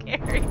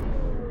scary.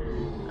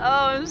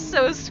 Oh, I'm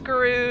so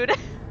screwed.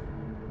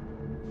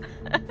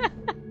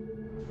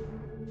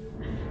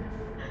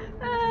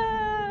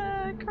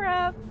 Ah,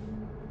 crap.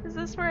 Is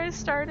this where I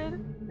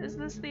started? Is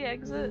this the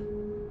exit?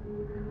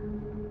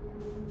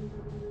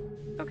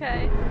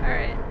 Okay,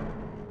 alright.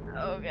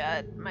 Oh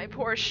god, my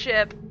poor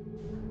ship.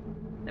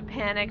 I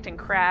panicked and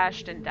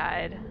crashed and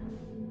died.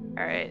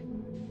 Alright.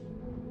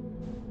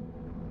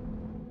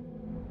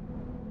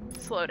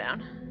 Slow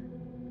down.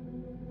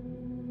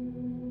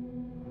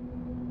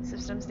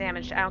 System's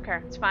damaged. I don't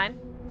care. It's fine.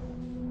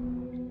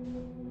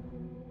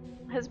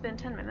 Has been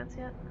 10 minutes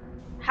yet?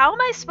 How am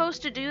I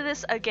supposed to do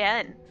this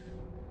again?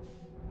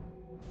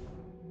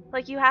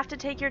 Like, you have to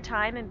take your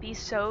time and be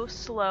so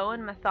slow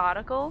and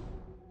methodical.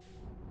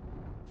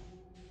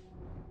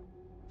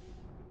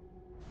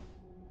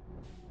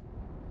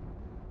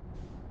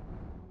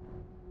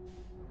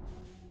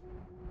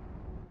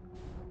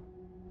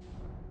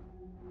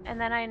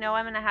 And then I know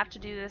I'm gonna have to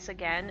do this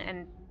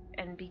again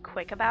and be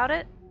quick about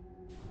it.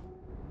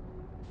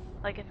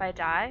 Like if I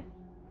die,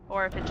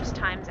 or if it just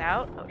times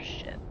out. Oh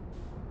shit.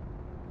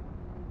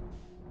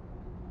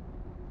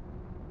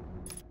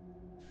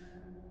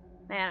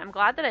 Man, I'm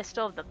glad that I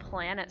still have the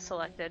planet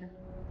selected.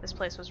 This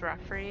place was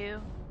rough for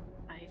you.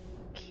 I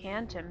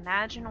can't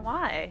imagine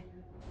why.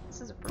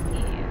 This is a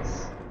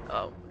breeze.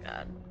 Oh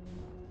god.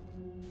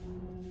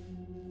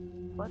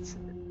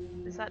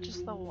 Is that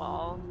just the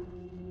wall?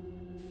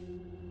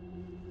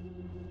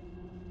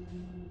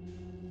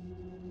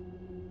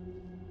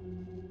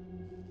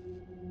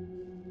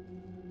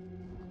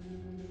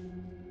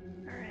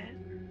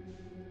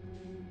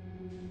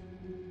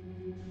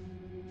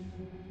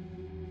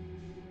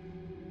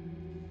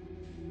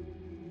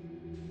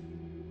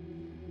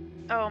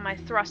 Oh, my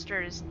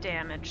thruster is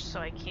damaged,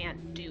 so I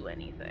can't do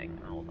anything.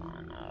 Hold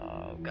on.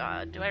 Oh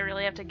god, do I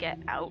really have to get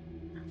out?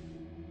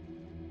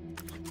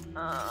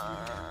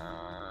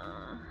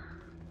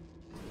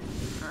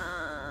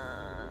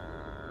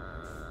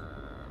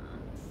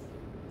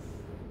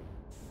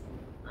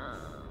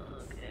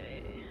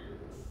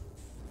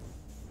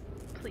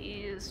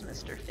 Fishies,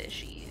 Mr.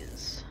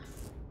 Fishies.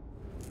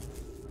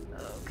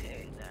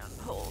 Okay,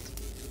 now hold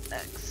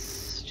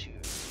X to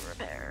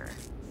repair.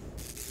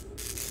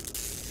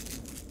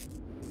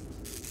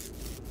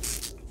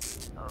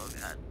 Oh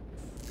god.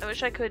 I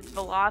wish I could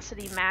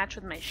velocity match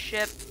with my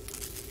ship.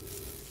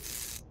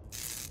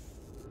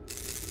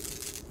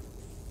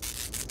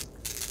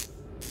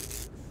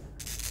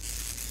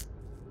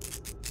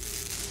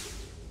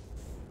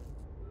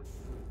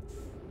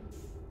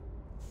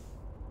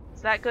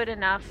 Is that good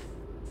enough?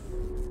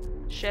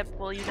 Ship,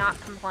 will you not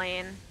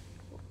complain?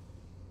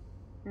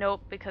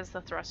 Nope, because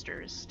the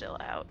thruster is still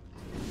out.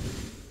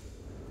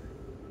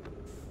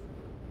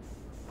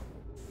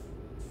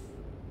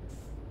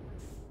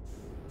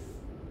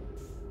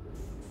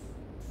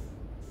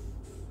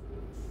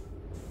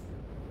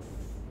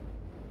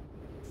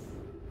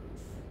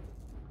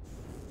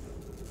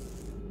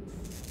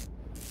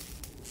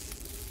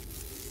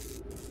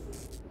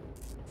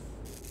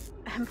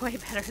 I'm way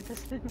better at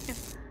this than you.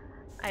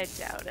 I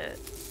doubt it.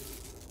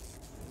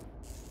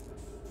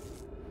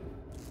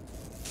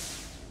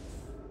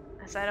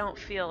 As I don't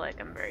feel like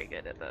I'm very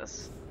good at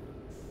this.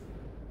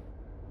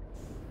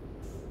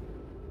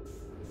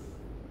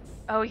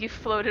 Oh, you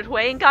floated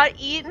away and got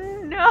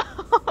eaten? No,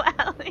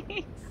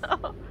 Allie.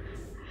 No.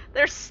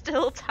 There's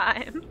still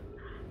time.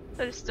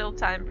 There's still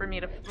time for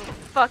me to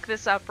fuck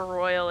this up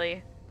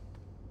royally.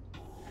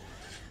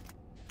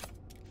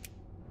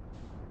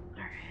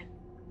 Alright.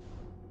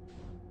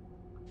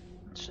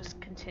 Let's just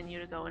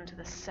continue to go into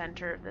the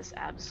center of this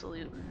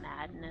absolute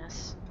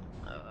madness.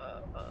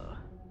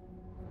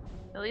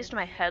 At least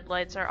my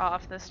headlights are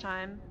off this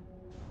time.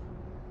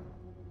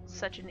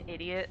 Such an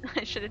idiot.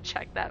 I should have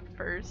checked that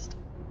first.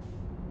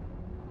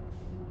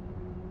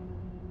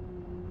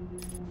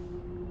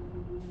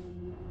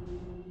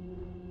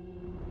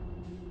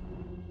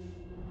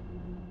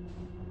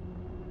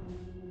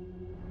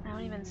 I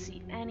don't even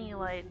see any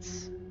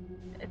lights.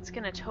 It's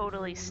gonna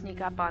totally sneak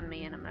up on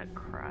me and I'm gonna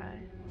cry.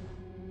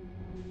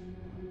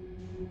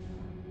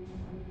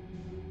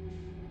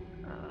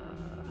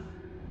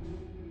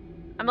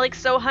 I'm like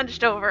so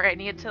hunched over, I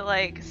need to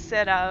like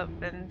sit up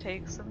and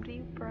take some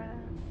deep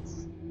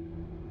breaths.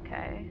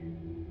 Okay.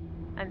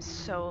 I'm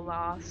so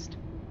lost.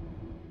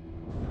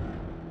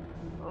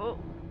 Oh.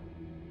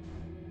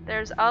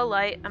 There's a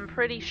light. I'm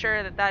pretty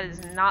sure that that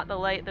is not the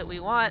light that we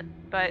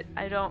want, but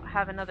I don't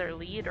have another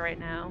lead right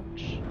now.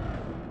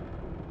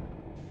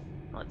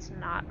 Let's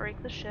not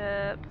break the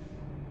ship.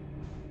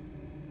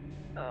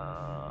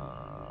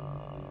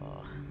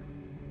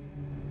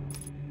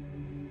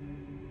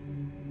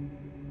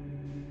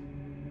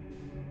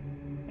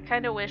 I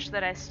kind of wish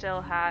that I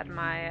still had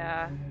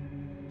my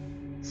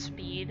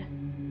speed,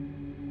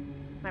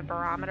 my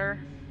barometer.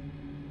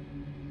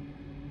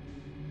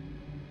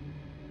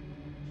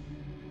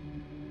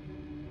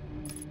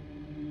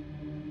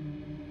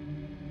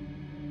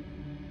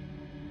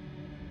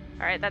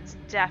 Alright, that's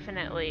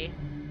definitely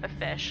a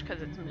fish because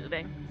it's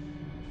moving.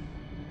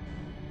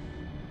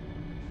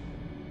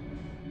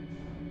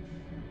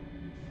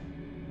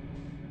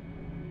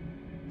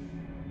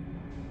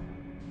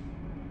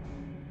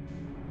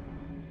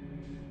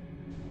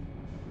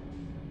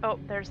 Oh,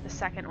 there's the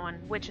second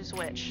one. Which is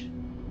which?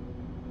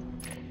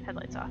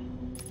 Headlights off.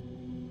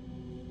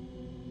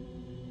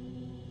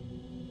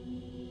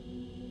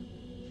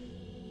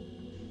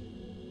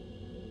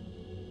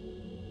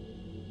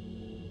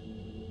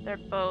 They're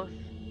both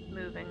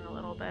moving a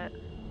little bit.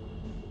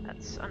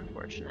 That's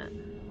unfortunate.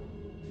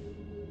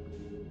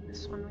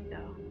 This one we go.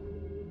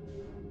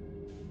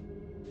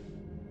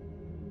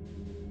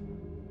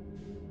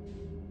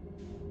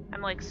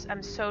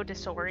 I'm so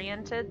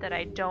disoriented that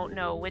I don't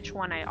know which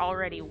one I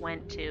already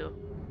went to.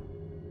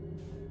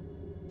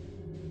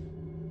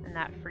 And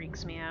that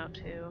freaks me out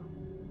too.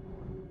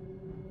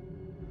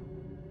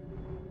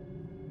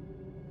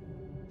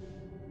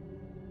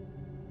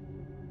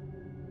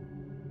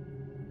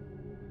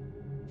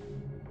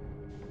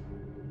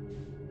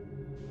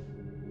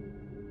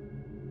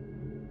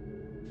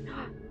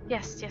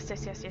 Yes.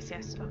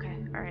 Okay,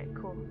 alright,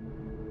 cool.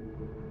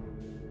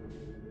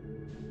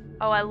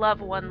 Oh, I love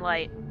one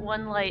light.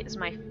 One light is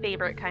my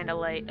favorite kind of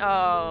light.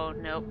 Oh,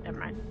 nope, never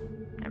mind.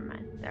 Never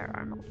mind. There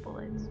are multiple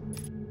lights.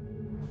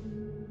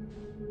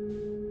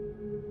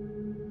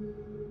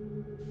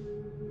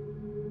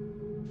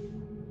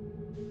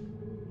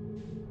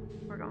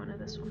 We're going to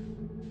this one.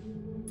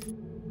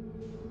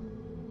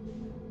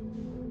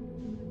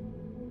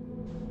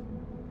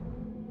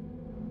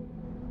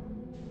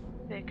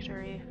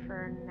 Victory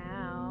for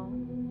now.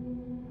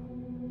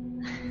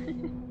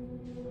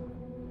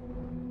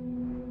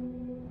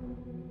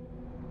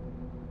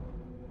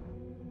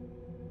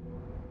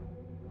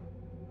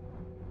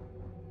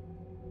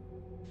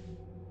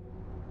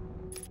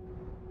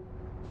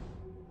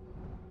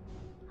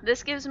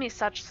 This gives me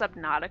such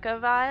Subnautica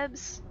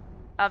vibes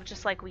of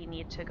just like we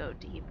need to go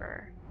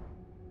deeper.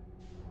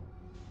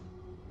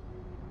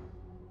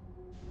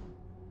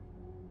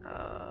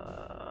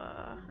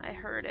 I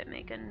heard it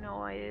make a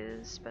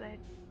noise, but I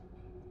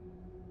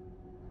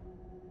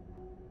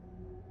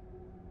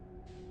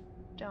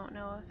don't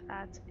know if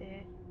that's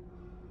it.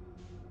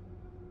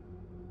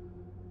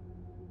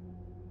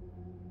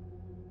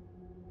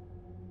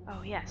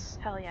 Oh yes,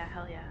 hell yeah,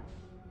 hell yeah.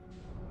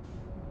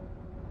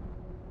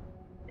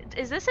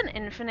 Is this an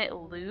infinite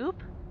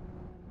loop?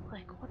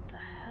 Like, what the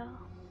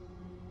hell?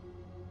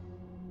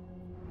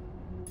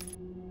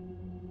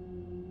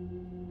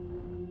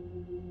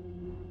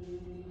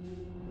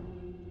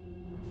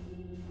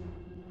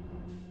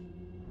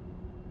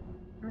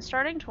 I'm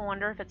starting to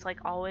wonder if it's like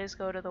always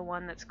go to the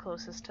one that's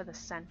closest to the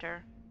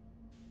center.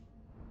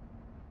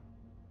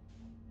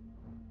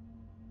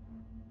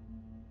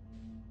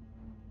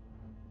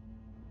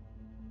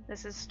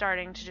 This is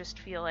starting to just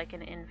feel like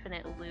an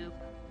infinite loop.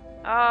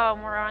 Oh,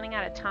 we're running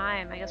out of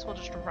time. I guess we'll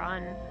just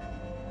run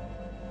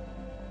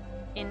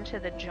into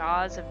the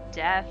jaws of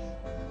death.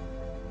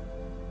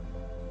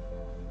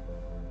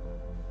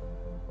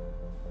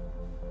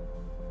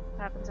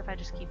 What happens if I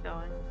just keep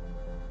going?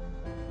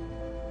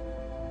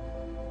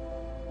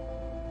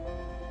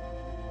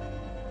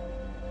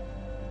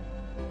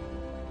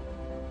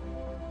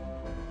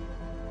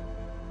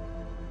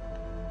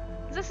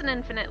 Is this an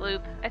infinite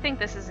loop? I think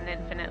this is an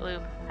infinite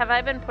loop. Have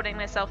I been putting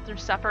myself through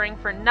suffering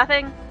for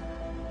nothing?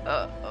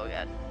 Oh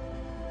god.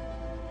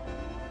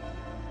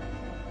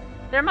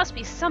 There must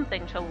be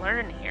something to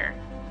learn here.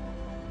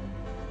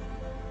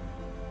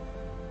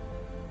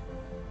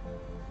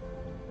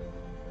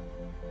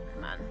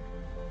 Come on.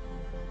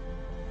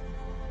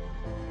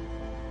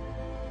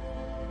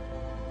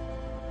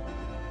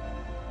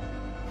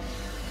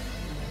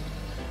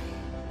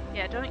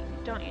 Yeah,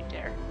 don't you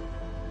dare.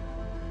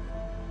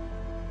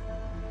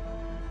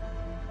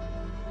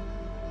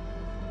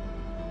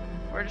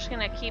 We're just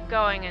gonna keep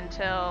going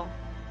until...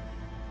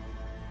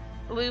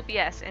 Loop,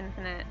 yes,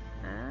 infinite.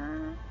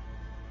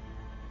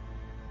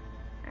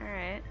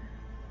 Alright.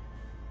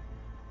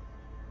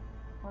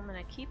 Well, I'm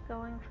gonna keep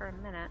going for a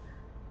minute.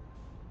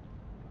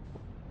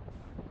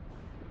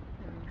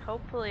 And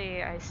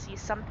hopefully I see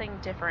something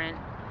different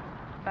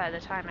by the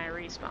time I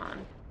respawn.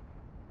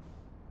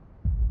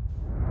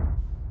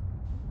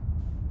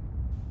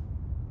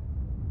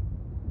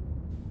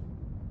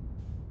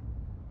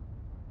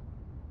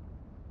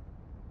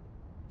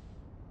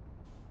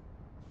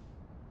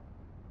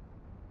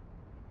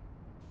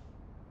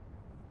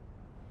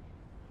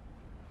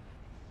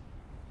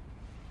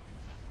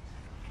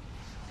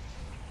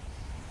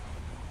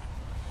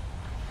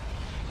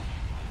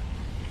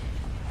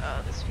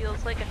 Oh, this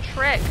feels like a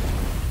trick.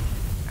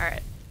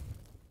 Alright.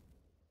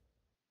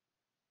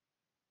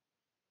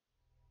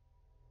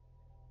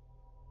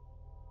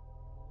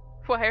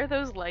 Why are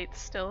those lights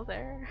still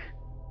there?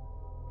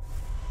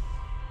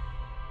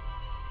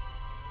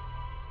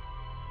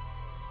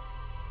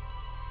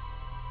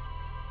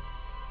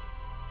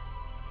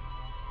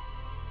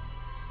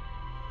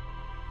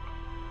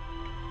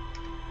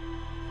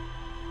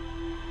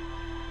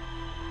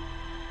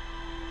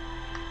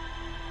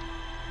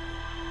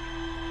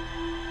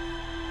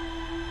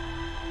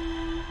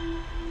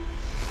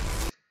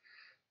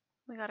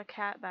 We got a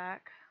cat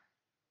back.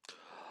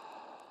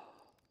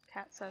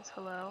 Cat says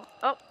hello.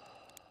 Oh!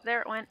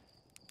 There it went.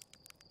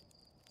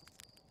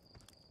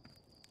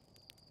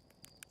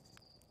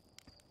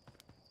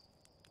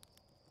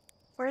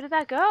 Where did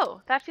that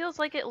go? That feels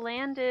like it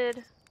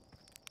landed...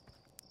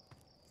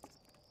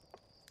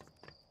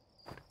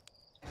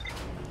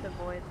 The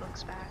void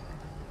looks back.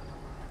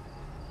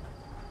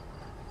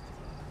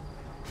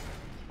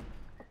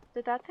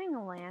 Did that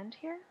thing land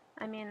here?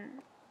 I mean...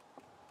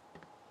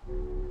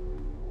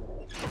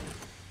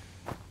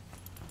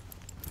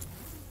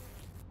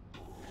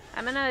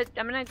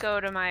 I'm gonna go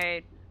to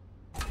my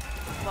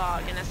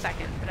log in a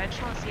second, but I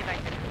just want to see if I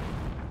can...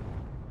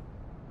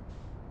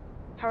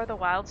 How are the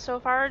wilds so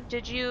far?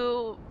 Did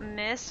you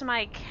miss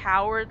my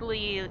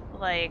cowardly,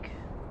 like,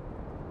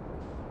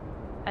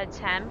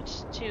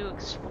 attempt to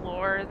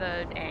explore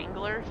the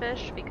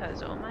anglerfish?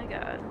 Because, oh my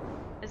god.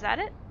 Is that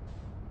it?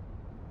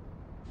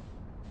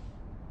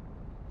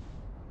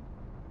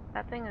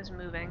 That thing is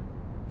moving.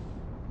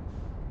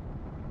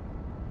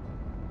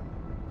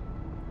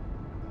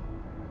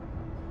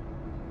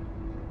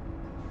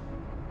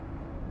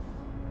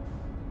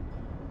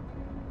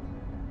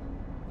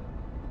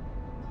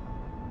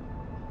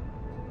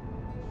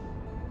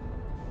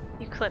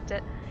 You clipped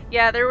it.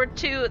 Yeah, there were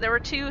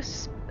two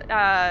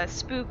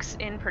spooks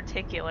in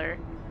particular.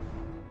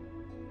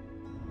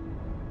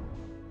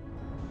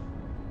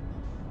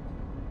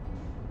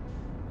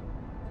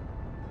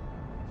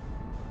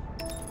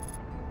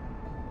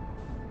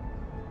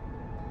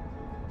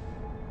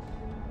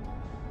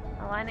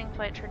 Aligning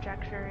flight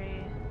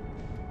trajectory.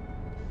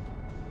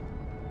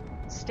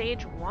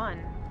 Stage 1.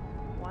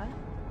 What?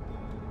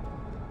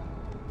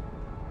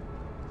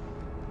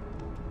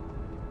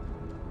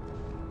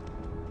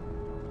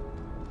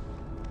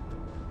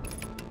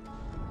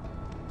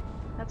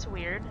 That's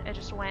weird. It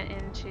just went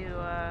into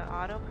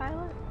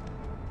autopilot?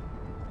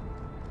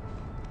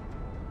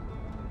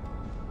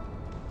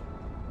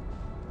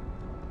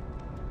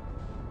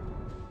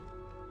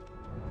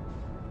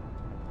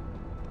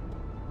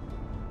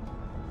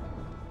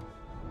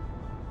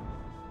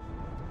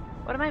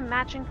 What am I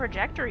matching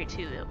trajectory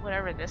to?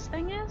 Whatever this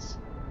thing is?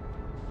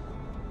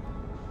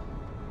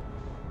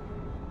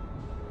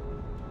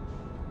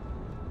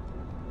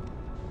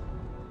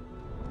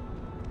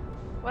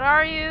 What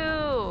are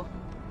you?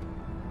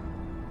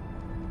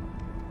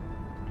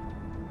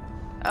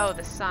 Oh,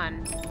 the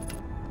sun.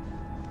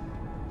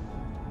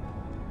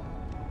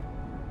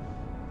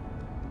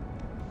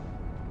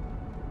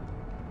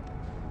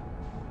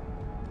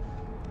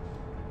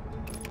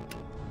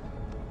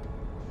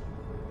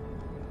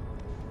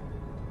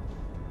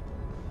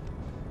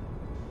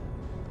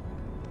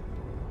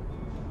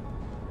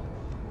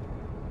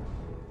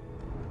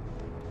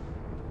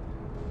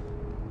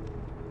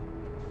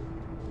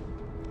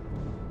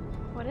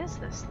 What is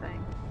this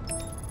thing?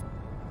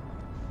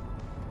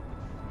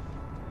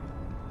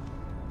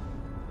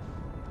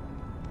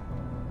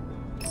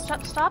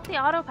 Stop the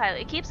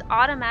autopilot. It keeps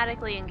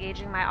automatically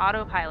engaging my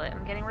autopilot.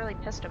 I'm getting really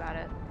pissed about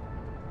it.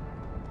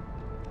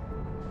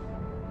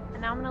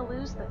 And now I'm gonna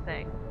lose the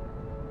thing.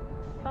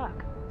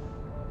 Fuck.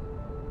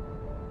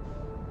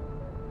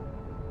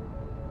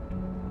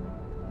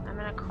 I'm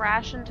gonna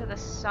crash into the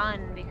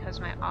sun because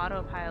my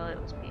autopilot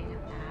was being an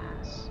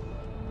ass.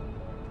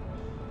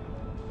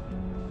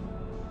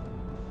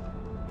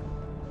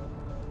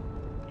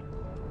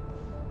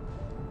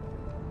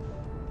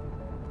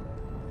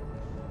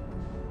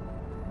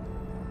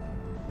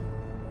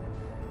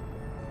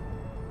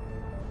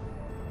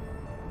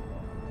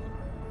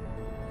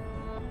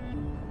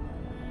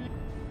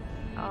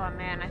 Oh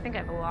man, I think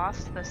I've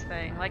lost this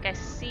thing. Like, I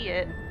see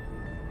it.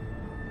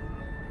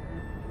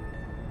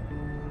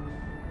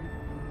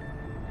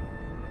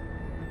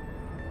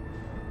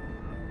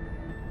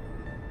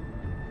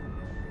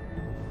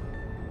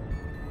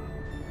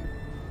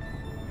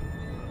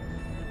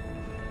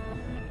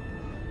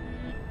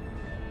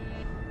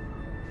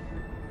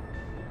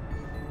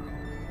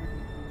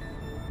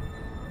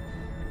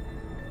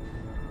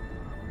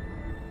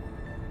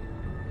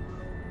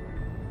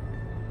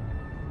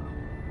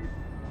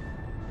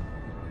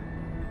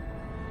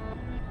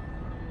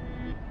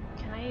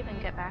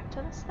 Even get back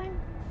to this thing?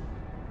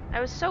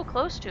 I was so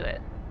close to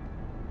it.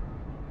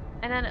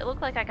 And then it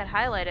looked like I could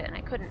highlight it and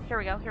I couldn't. Here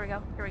we go, here we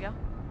go, here we go.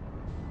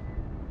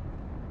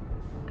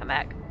 Come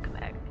back, come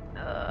back.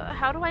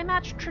 How do I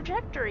match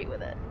trajectory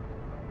with it?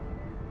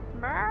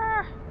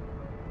 Brr.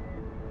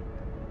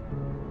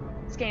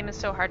 This game is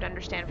so hard to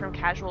understand from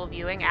casual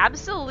viewing.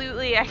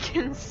 Absolutely, I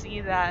can see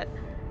that.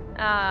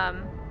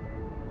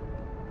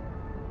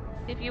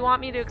 If you want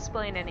me to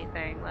explain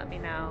anything, let me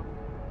know.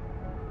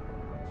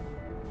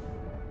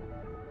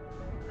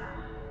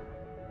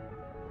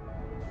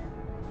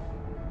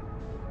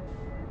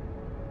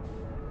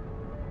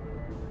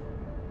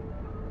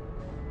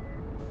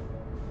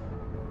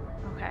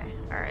 Okay,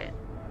 alright.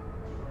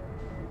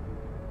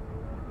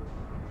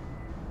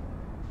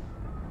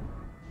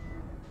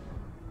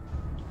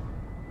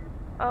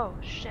 Oh,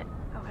 shit.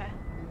 Okay.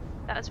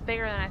 That was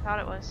bigger than I thought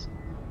it was.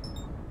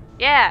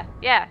 Yeah,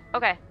 yeah,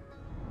 okay.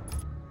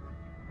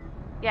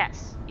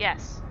 Yes,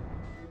 yes.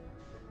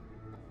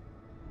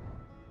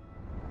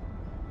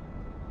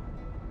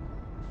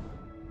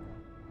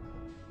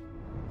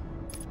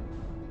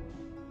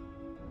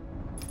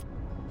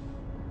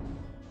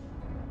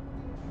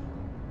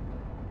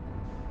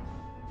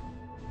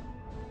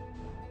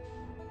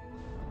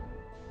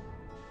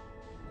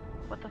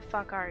 What the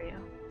fuck are you?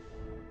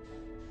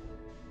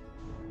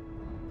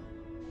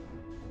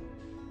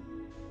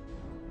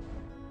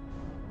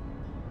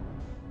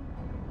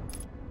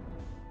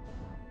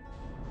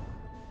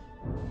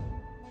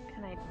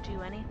 Can I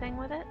do anything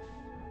with it?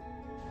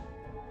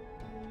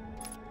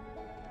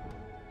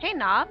 Hey,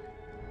 Knob.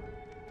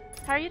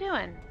 How are you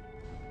doing?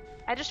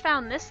 I just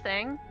found this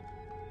thing.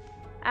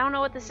 I don't know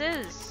what this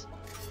is.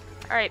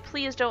 Alright,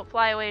 please don't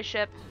fly away,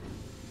 ship.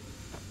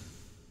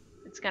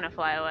 It's gonna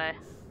fly away.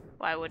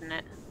 Why wouldn't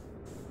it?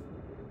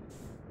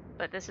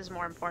 But this is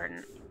more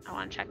important. I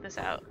want to check this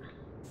out.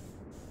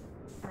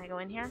 Can I go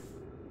in here?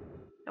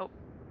 Nope.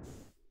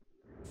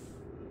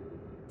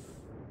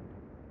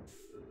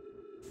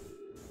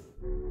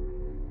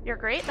 You're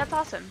great? That's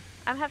awesome.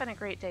 I'm having a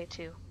great day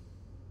too.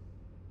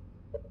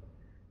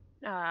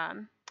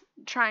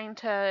 Trying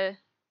to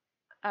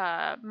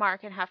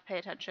mark and have to pay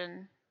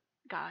attention.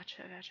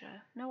 Gotcha,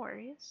 gotcha. No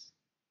worries.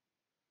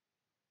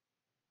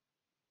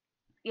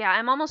 Yeah,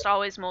 I'm almost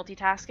always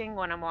multitasking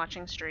when I'm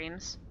watching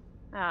streams.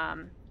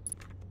 I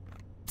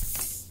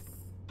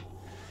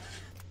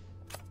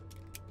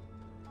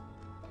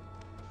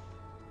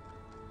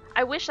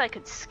wish I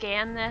could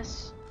scan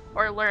this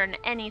or learn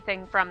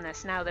anything from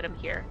this now that I'm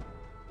here.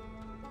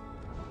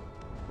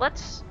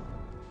 Let's...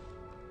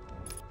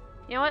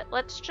 You know what?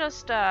 Let's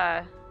just,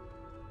 hang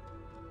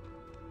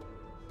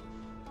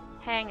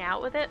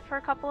out with it for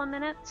a couple of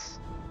minutes.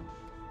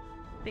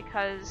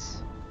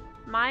 Because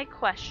my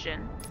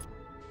question...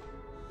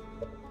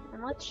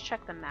 And let's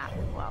check the map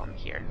while I'm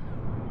here.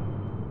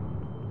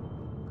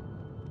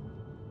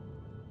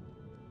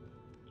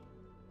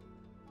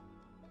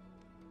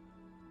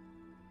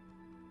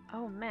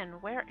 Oh man,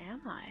 where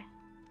am I?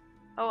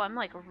 Oh, I'm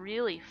like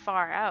really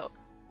far out.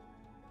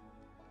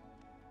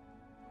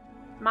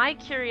 My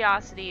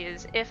curiosity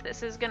is if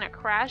this is gonna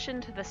crash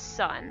into the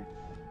sun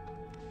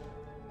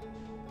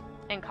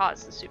and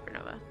cause the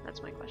supernova.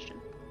 That's my question.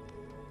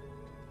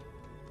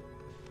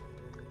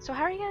 So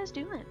how are you guys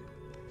doing?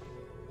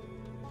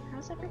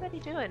 How's everybody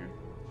doing?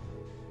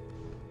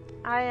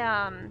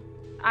 I'm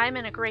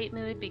in a great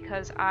mood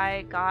because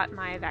I got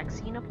my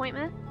vaccine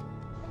appointment.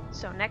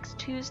 So next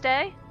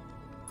Tuesday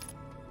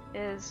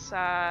is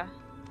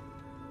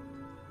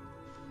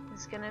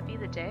gonna be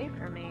the day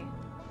for me.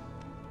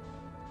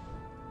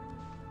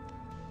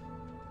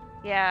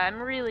 Yeah,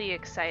 I'm really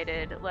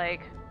excited.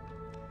 Like,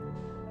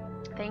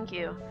 thank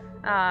you.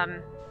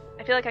 I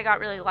feel like I got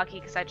really lucky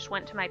because I just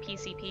went to my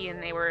PCP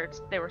and they were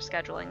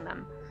scheduling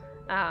them.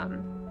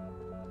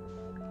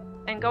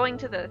 And going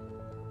to the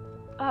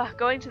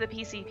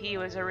PCP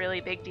was a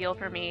really big deal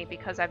for me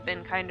because I've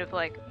been kind of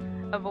like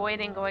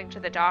avoiding going to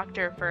the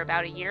doctor for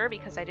about a year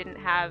because I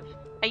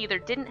either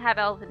didn't have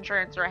health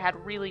insurance or I had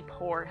really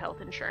poor health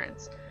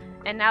insurance.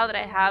 And now that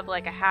I have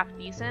like a half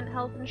decent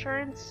health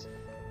insurance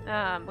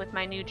with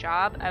my new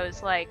job, I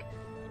was like,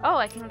 oh,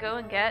 I can go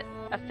and get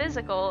a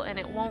physical and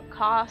it won't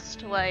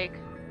cost like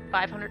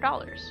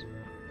 $500.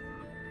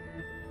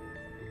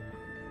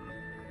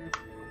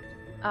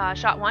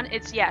 Shot 1?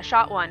 Yeah,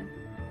 shot 1.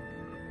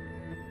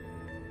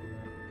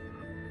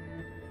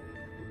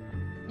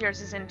 Yours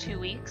is in 2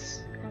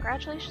 weeks.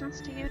 Congratulations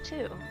to you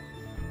too.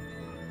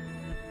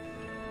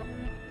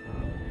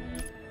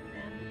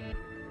 And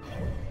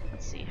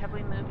let's see, have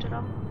we moved at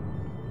all?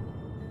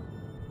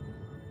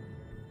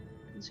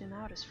 Zoom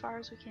out as far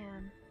as we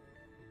can.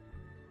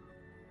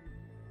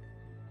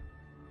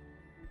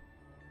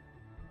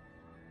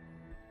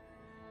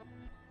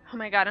 Oh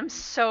my god, I'm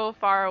so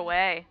far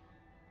away.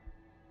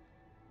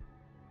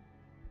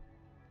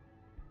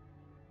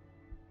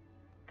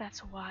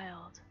 That's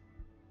wild.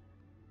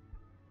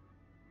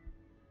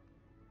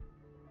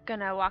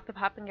 Gonna walk the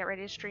pup and get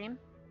ready to stream?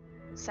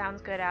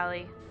 Sounds good,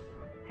 Allie.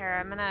 Here,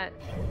 I'm gonna...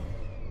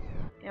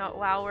 You know,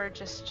 while we're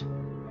just...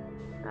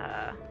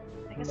 I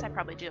guess I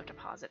probably do have to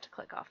pause it to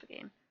click off the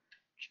game.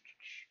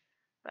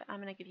 But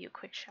I'm gonna give you a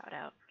quick shout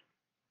out.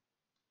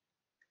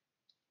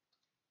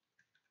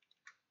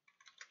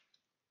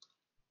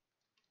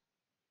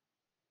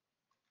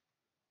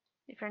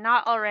 If you're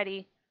not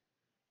already,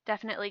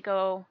 definitely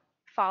go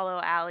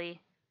follow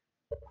Allie.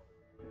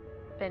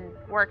 Been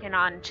working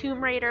on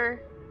Tomb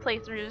Raider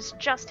playthroughs,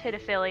 just hit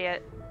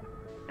affiliate,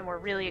 and we're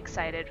really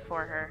excited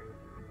for her.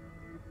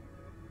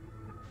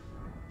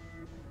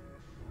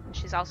 And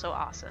she's also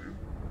awesome,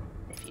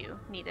 if you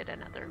needed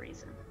another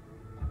reason.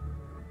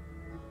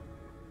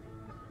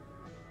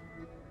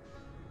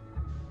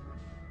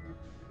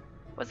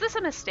 Was this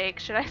a mistake?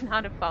 Should I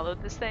not have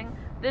followed this thing?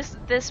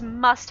 This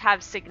must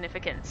have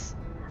significance.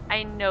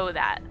 I know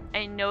that.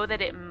 I know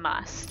that it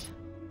must.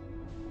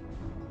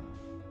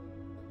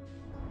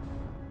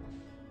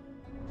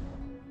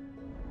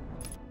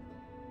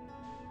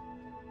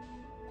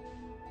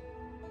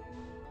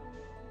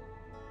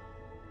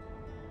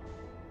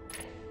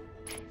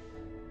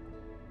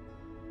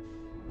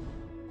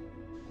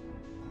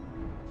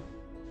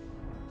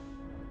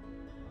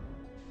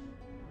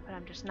 But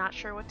I'm just not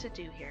sure what to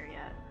do here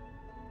yet.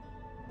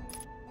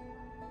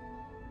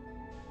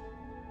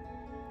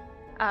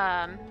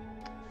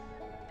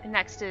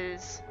 Next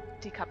is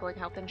decoupling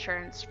health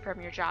insurance from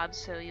your job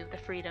so you have the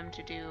freedom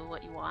to do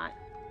what you want.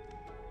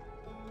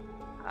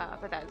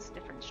 But that's a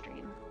different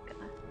stream.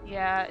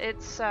 Yeah,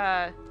 it's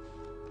I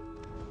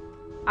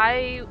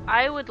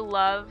would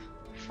love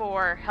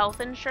for health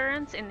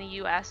insurance in the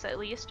US at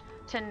least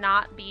to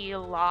not be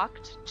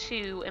locked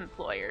to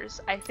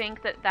employers. I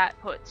think that that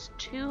puts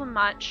too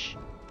much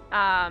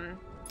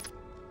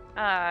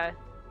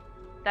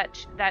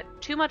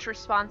too much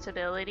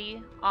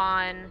responsibility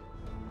on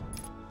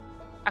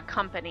a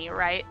company,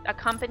 right? A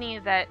company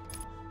that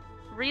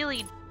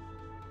really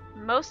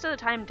most of the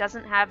time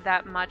doesn't have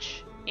that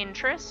much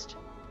interest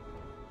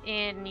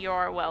in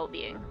your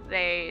well-being.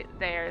 They're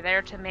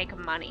there to make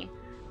money.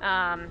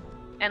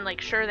 And like,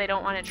 sure, they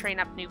don't want to train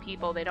up new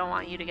people, they don't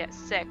want you to get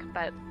sick,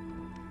 but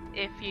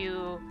if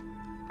you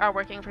are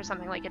working for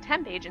something like a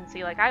temp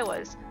agency like I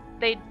was,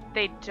 they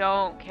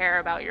don't care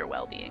about your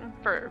well-being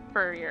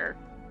for your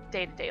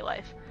day-to-day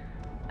life.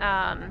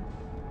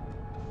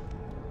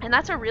 And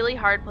that's a really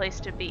hard place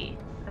to be.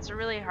 That's a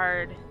really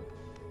hard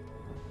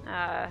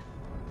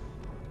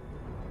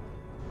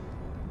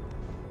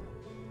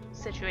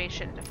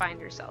situation to find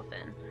yourself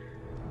in.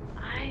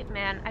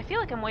 Man, I feel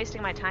like I'm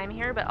wasting my time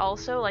here, but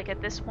also, like,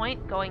 at this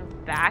point, going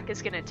back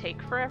is gonna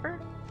take forever.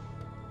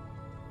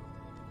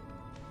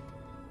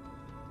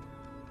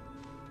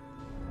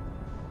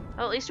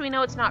 Well, at least we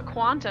know it's not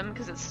quantum,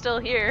 because it's still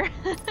here.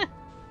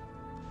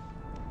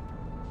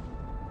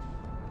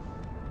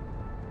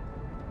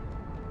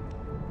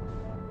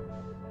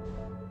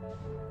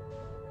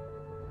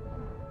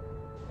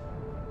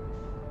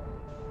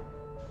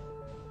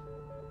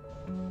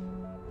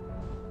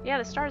 Yeah,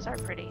 the stars are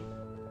pretty.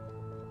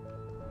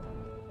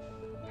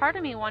 Part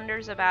of me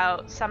wonders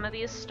about some of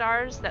these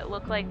stars that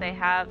look like they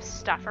have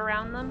stuff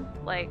around them,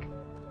 like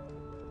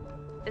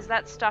Is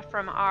that stuff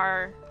from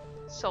our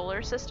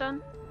solar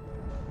system?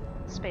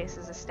 Space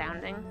is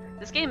astounding.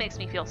 This game makes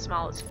me feel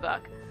small as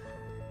fuck.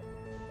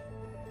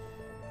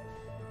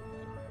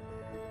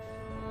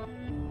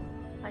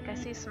 Like, I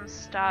see some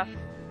stuff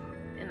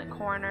in the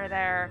corner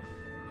there.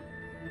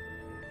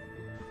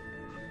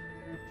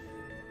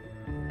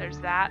 There's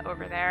that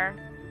over there.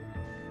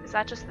 Is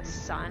that just the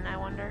sun, I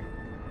wonder?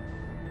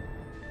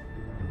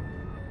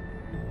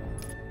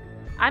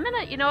 I'm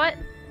gonna, you know what?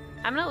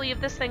 I'm gonna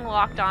leave this thing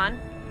locked on,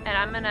 and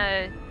I'm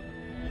gonna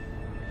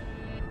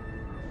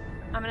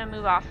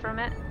move off from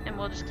it, and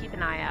we'll just keep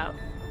an eye out.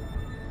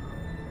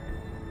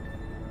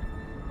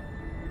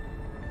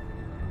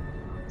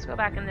 Let's go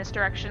back in this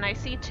direction. I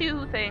see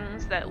two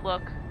things that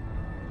look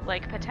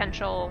like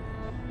potential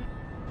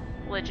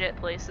legit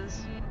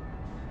places.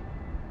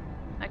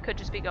 I could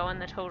just be going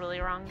the totally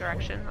wrong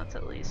direction. That's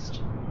at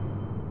least...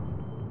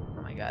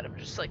 Oh my god, I'm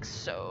just like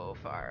so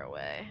far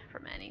away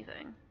from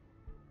anything.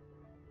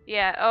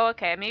 Yeah, oh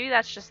okay, maybe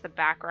that's just the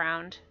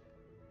background.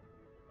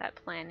 That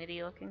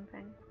planety looking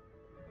thing.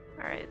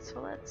 Alright,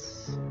 so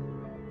let's...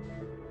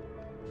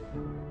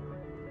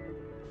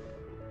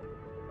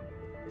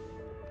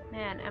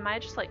 Man, am I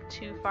just like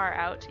too far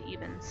out to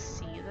even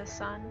see the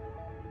sun?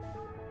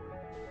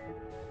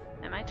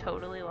 Am I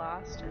totally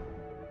lost?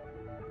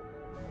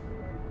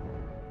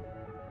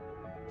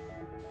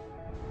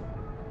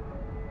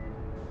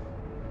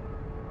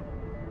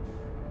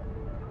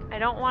 I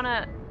don't want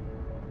to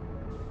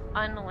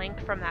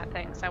unlink from that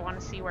thing, so I want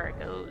to see where it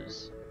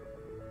goes.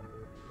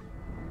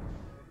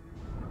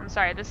 I'm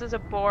sorry, this is a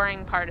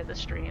boring part of the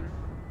stream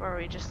where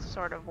we just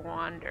sort of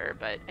wander,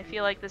 but I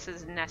feel like this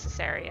is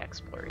necessary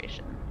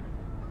exploration.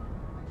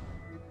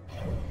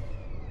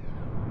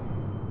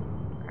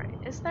 Alright,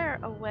 is there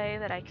a way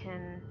that I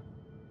can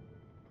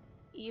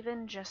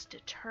even just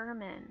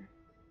determine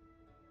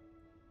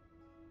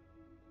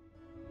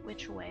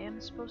which way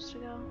I'm supposed to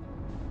go?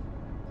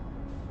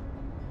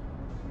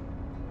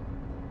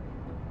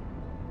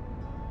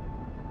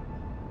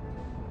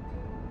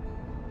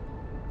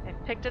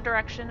 I've picked a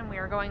direction and we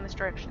are going this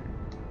direction.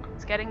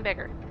 It's getting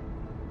bigger.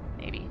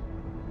 Maybe.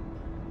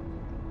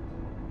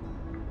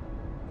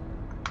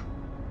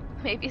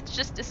 Maybe it's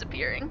just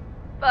disappearing.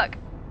 Fuck.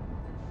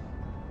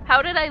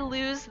 How did I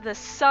lose the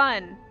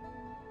sun?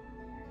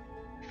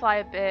 Fly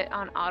a bit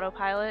on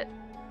autopilot.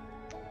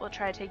 We'll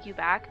try to take you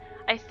back.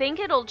 I think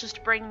it'll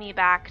just bring me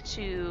back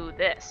to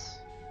this.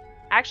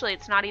 Actually,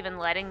 it's not even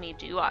letting me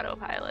do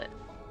autopilot.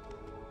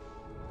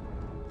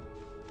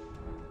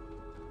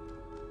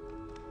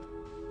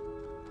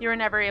 You were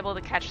never able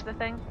to catch the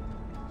thing?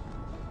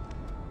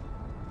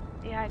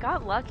 Yeah, I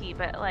got lucky,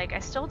 but like, I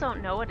still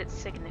don't know what its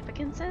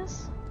significance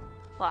is.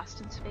 Lost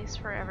in space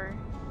forever.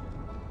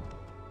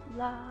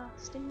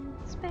 Lost in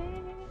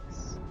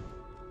space.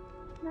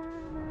 Na,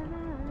 na,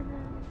 na, na.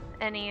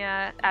 Any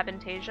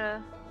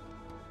Avantasia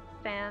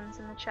fans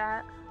in the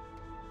chat?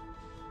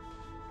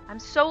 I'm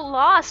so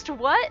lost.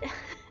 What?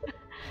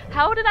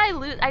 How did I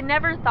lose? I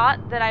never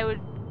thought that I would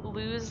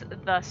lose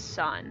the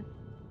sun.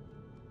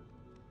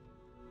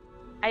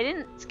 I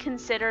didn't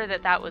consider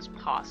that that was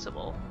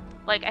possible.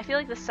 Like, I feel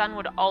like the sun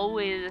would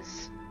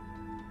always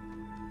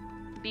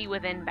be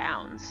within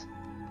bounds.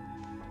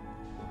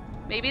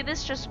 Maybe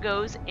this just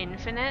goes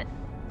infinite.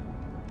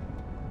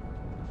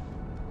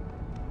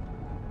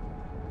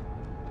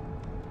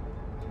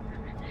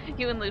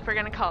 You and Loop are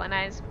gonna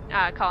colonize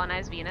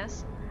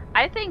Venus.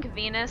 I think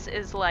Venus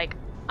is like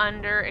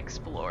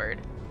underexplored.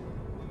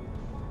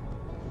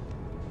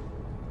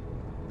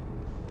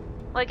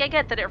 Like, I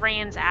get that it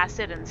rains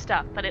acid and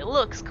stuff, but it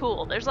looks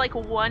cool. There's like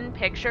one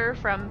picture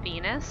from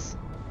Venus,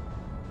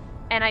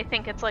 and I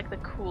think it's like the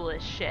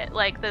coolest shit.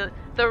 Like the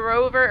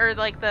rover, or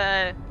like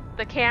the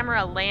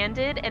camera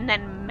landed and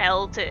then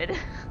melted,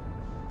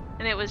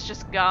 and it was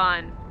just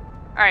gone.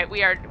 All right,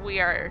 we are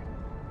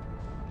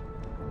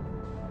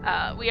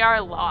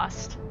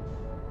lost,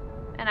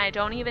 and I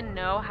don't even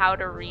know how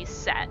to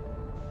reset.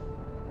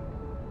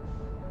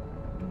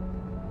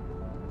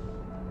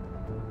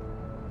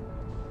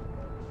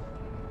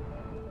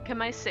 Can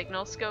my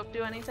signal scope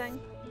do anything?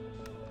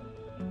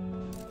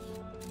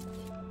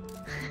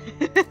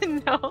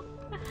 No.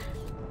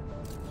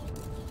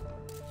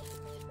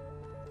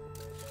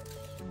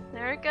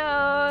 There it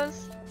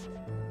goes.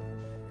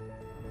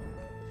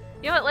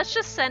 You know what, let's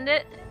just send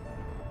it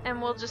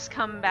and we'll just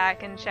come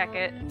back and check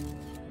it.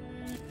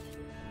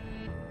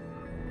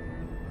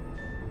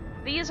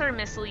 These are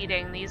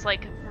misleading, these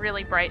like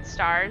really bright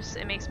stars.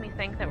 It makes me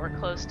think that we're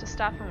close to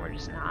stuff and we're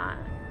just not.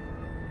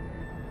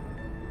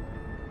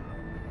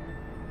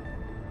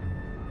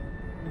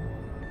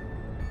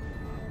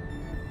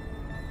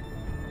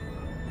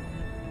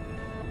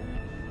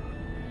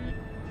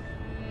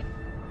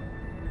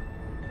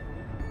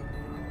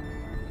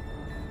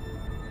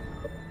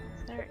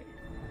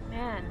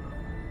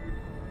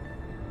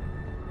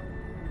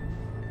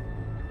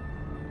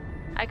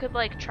 I could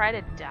like try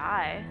to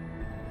die.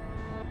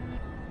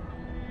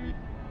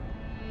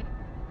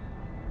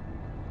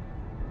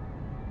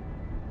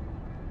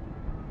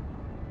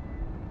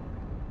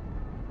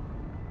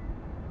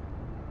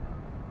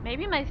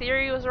 Maybe my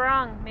theory was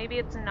wrong. Maybe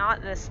it's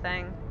not this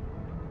thing.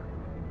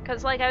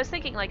 Because, like, I was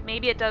thinking, like,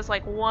 maybe it does,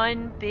 like,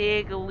 one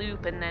big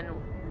loop and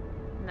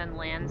then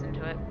lands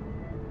into it.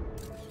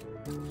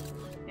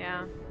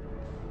 Yeah.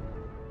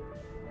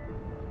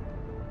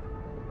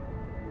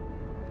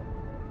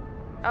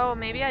 Oh,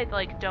 maybe I,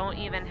 like, don't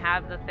even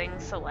have the thing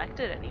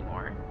selected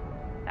anymore.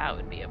 That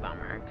would be a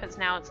bummer, because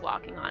now it's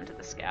locking onto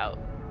the scout,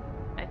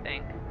 I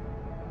think.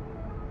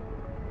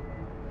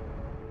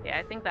 Yeah,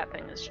 I think that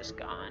thing is just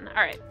gone.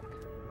 Alright.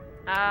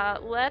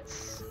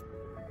 Let's...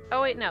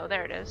 Oh, wait, no,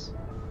 there it is.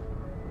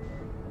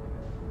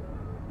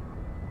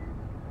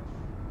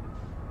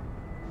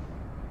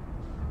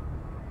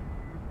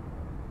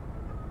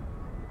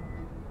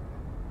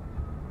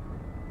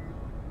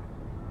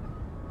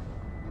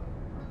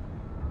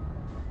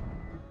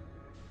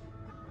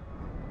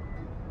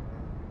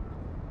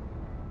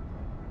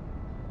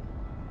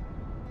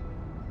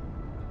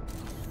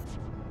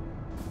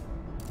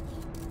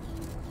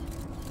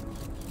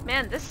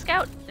 Man, this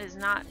scout is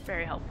not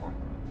very helpful.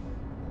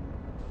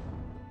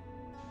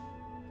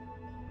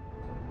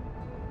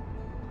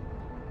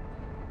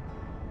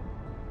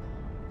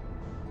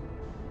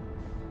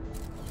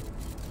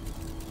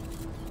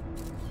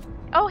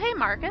 Oh, hey,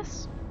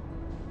 Marcus.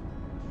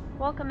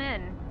 Welcome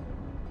in.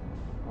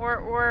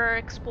 We're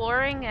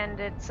exploring, and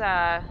it's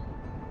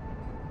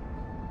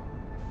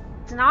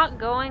not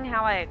going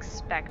how I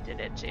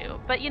expected it to.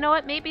 But you know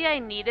what? Maybe I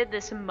needed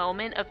this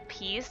moment of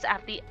peace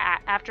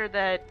after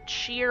the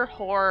sheer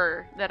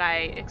horror that I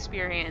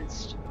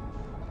experienced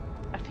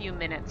a few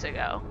minutes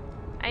ago.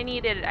 I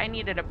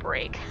needed a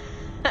break.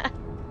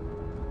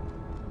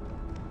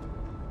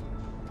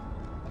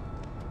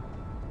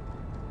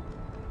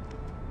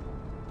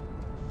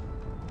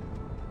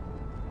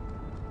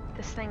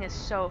 This thing is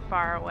so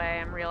far away,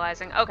 I'm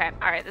realizing. Okay,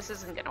 alright, this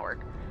isn't gonna work.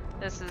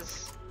 This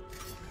is...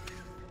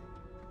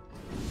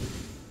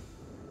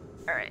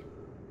 Alright.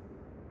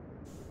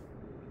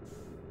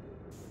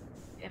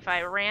 If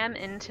I ram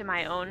into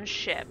my own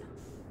ship,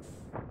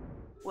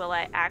 will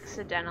I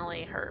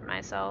accidentally hurt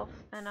myself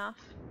enough?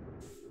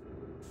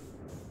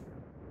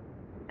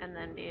 And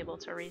then be able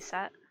to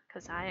reset?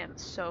 Because I am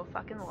so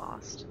fucking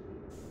lost.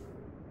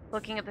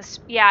 Looking at this,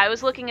 yeah, I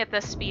was looking at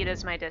the speed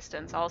as my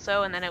distance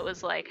also, and then it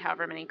was like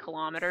however many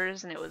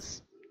kilometers, and it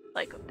was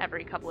like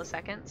every couple of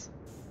seconds.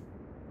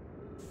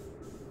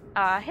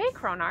 Hey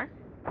Kronar.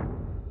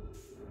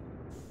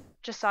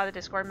 Just saw the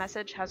Discord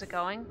message. How's it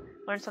going?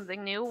 Learned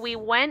something new. We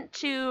went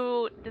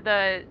to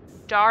the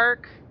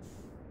dark,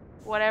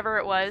 whatever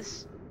it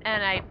was,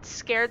 and I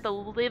scared the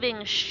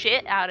living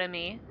shit out of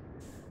me.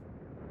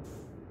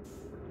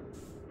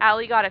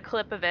 Allie got a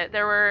clip of it.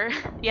 There were,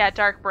 yeah,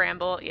 Dark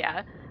Bramble,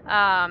 yeah.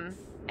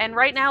 And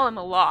right now I'm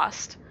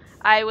lost.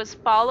 I was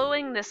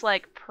following this,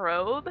 like,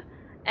 probe,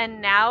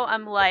 and now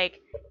I'm,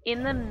 like,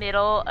 in the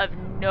middle of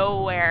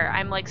nowhere.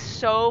 I'm, like,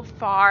 so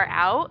far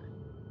out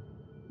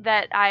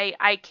that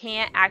I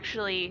can't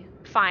actually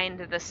find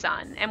the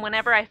sun. And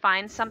whenever I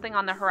find something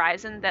on the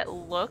horizon that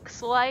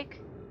looks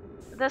like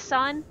the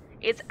sun,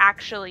 it's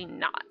actually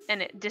not.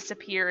 And it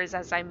disappears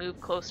as I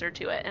move closer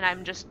to it, and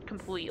I'm just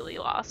completely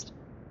lost.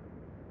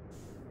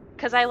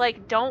 Because I,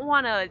 like, don't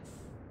want to...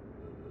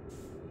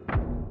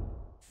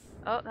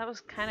 Oh, that was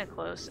kind of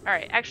close.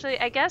 Alright, actually,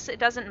 I guess it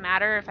doesn't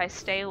matter if I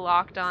stay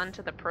locked on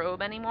to the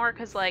probe anymore,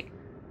 because, like...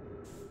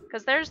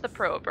 Because there's the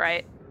probe,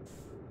 right?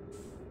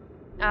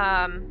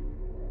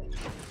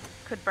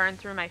 Could burn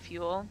through my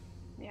fuel.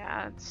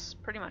 Yeah, that's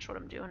pretty much what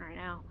I'm doing right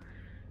now.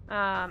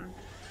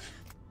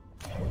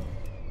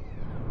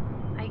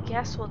 I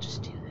guess we'll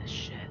just do this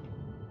shit.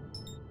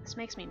 This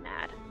makes me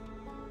mad.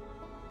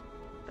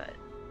 But...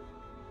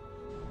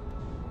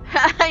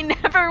 I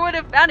never would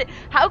have found it.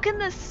 How can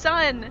the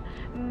sun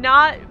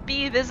not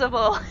be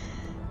visible?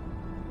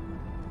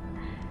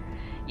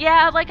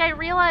 Yeah, like I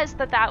realized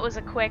that that was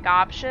a quick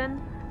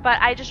option, but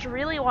I just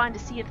really wanted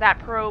to see if that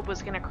probe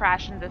was going to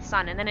crash into the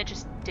sun, and then it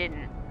just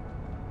didn't.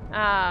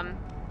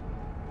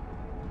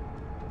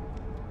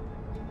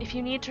 If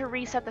you need to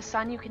reset the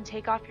sun, you can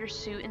take off your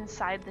suit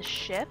inside the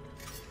ship.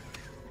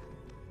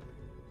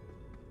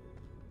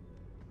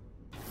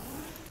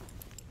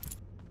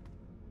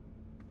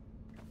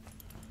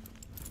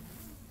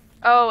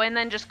 Oh, and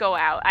then just go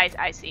out.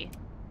 I see.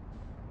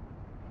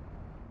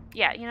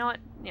 Yeah, you know what?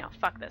 You know,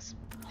 fuck this.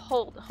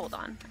 Hold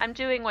on. I'm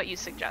doing what you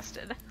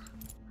suggested.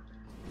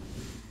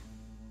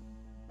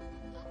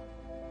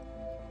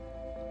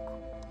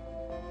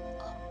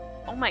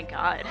 Oh my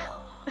god.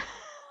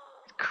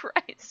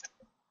 Christ.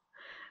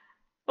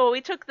 Well,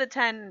 we took the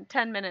 10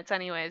 minutes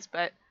anyways,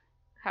 but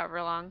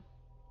however long.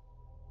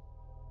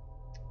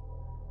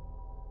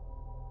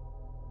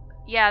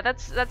 Yeah,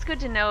 that's good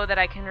to know that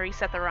I can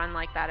reset the run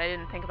like that. I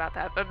didn't think about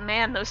that, but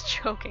man, those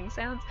choking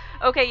sounds.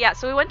 Okay, yeah,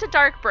 so we went to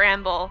Dark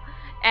Bramble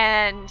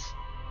and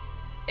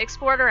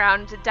explored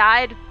around,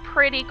 died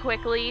pretty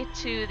quickly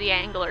to the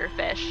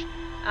anglerfish.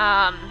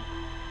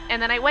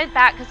 And then I went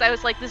back because I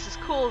was like, this is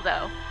cool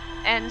though.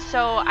 And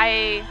so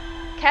I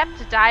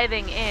kept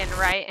diving in,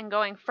 right, and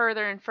going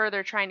further and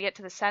further trying to get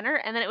to the center,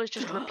 and then it was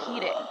just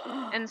repeating.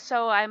 And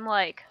so I'm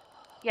like,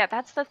 Yeah,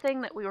 that's the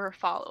thing that we were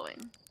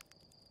following.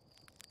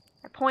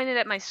 I pointed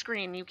at my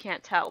screen, you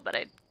can't tell, but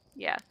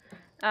yeah.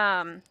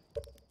 And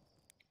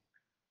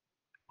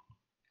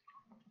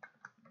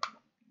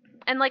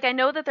like I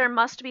know that there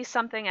must be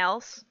something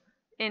else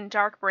in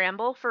Dark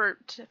Bramble for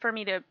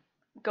me to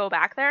go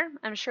back there.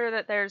 I'm sure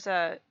that there's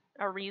a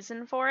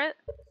reason for it,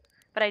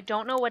 but I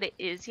don't know what it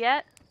is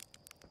yet.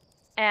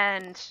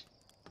 And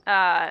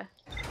I'm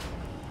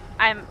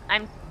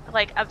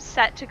like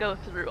upset to go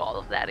through all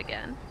of that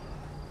again.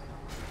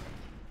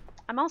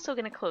 I'm also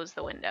gonna close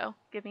the window.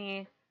 Give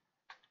me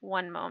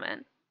one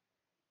moment.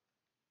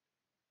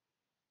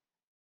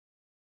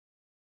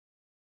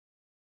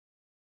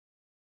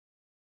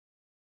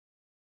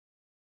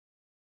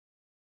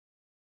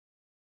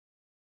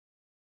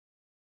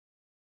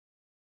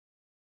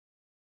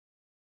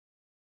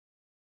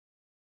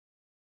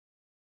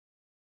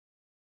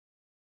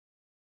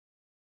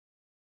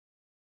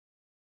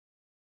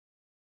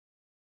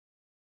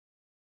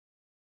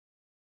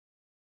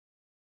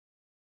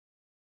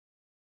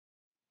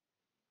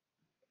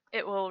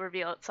 It will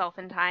reveal itself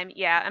in time.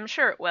 Yeah, I'm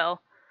sure it will.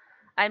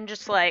 I'm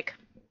just like,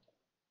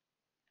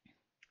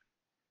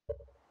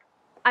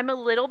 I'm a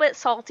little bit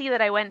salty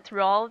that I went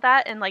through all of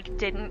that and like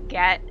didn't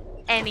get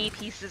any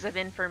pieces of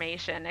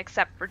information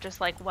except for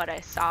just like what I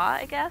saw,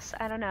 I guess.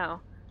 I don't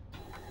know.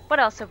 What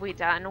else have we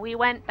done? We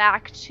went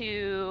back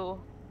to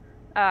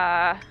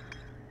where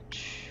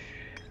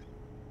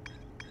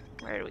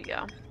did we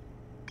go?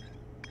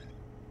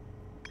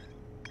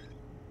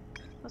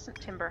 It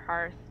wasn't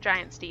Timberhearth,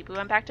 Giant Steep. We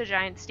went back to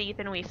Giant Steep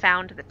and we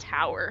found the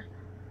tower.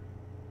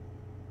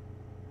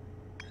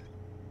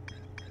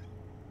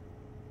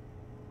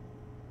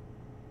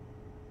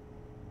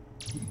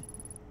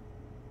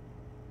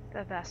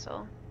 The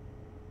vessel.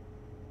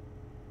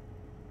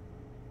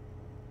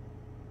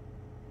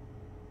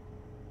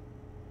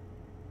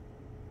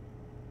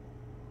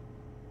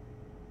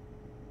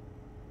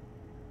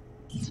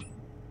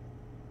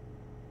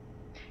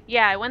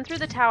 Yeah, I went through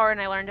the tower and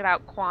I learned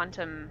about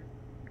quantum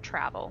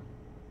travel.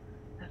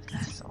 The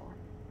vessel.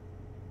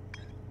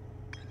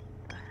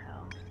 What the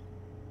hell?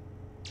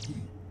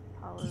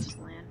 Apollo's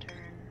lantern.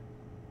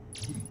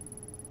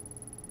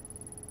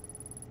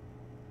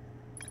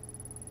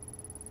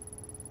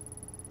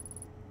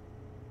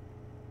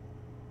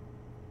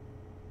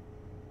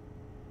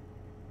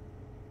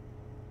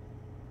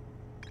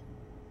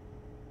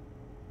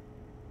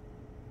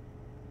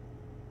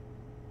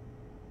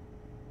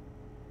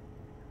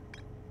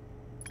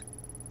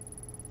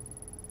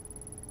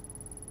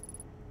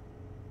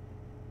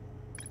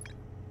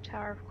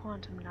 Tower of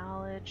Quantum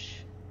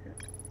Knowledge.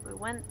 We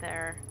went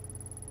there.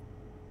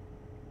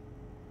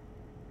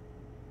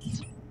 You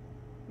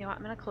know what?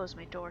 I'm gonna close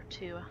my door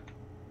too.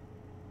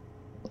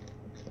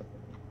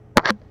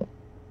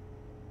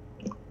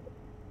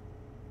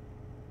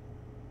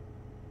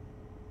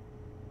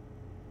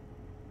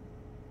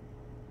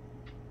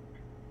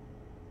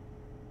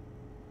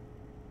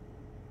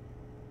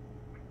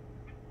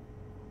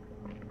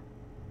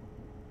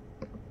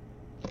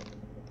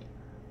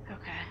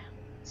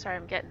 Sorry,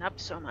 I'm getting up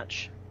so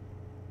much.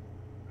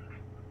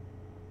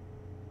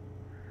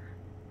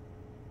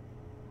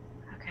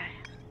 Okay.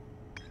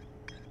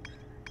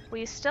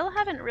 We still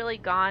haven't really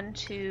gone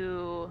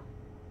to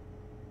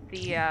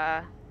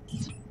the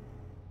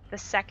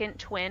second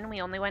twin.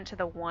 We only went to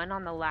the one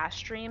on the last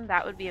stream.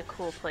 That would be a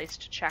cool place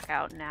to check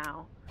out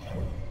now.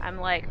 I'm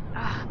like,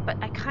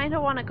 but I kind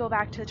of want to go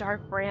back to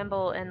Dark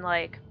Bramble and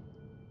like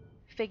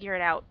figure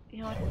it out.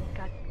 You know what?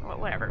 God,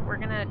 whatever. We're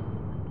gonna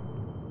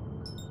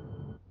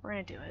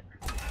do it.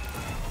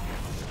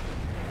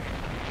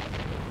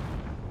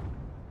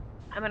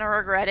 I'm gonna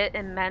regret it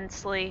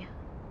immensely.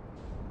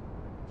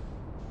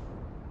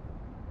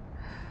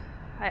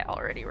 I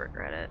already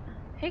regret it.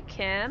 Hey,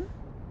 Kim.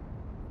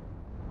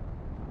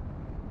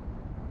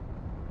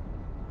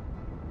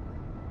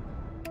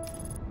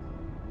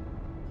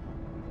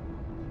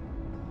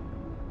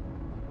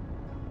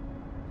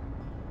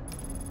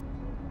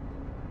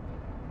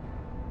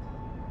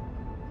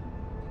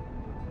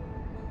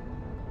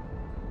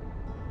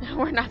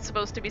 We're not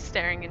supposed to be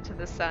staring into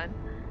the sun.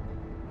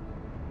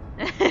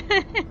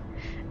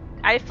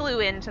 I flew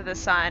into the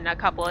sun a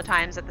couple of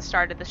times at the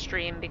start of the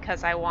stream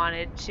because I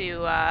wanted to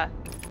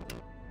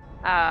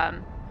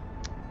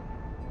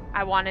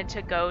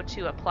go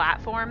to a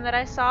platform that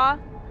I saw,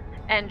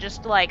 and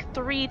just like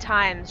 3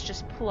 times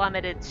just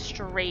plummeted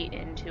straight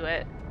into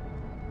it.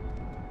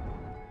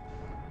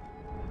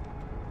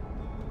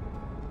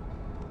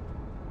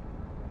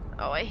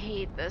 Oh, I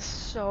hate this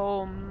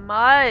so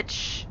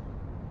much.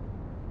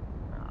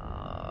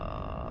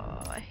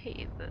 I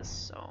hate this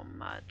so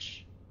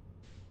much.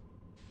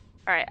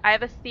 Alright, I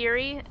have a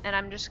theory, and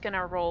I'm just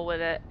gonna roll with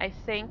it. I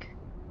think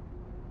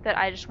that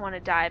I just want to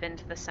dive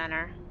into the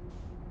center.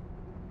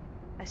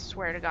 I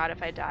swear to God,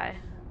 if I die,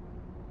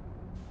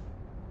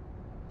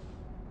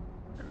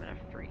 I'm gonna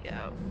freak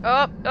out.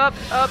 Oh, nope,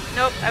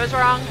 I was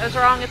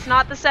wrong. It's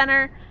not the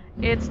center.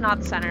 It's not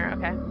the center,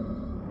 okay.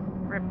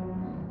 Rip.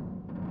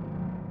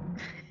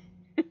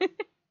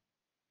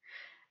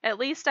 At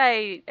least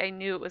I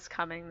knew it was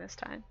coming this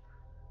time.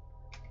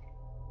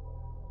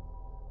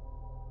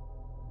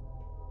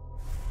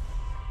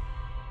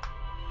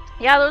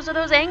 Yeah, those are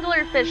those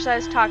anglerfish I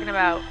was talking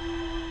about.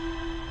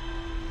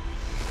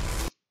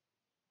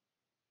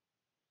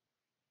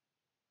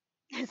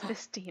 Is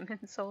this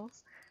Demon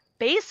Souls?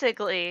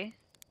 Basically.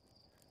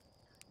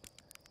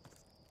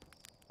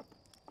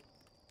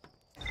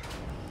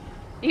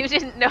 You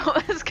didn't know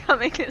it was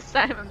coming this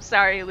time. I'm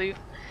sorry, Luke.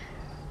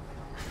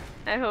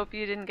 I hope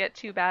you didn't get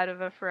too bad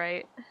of a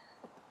fright.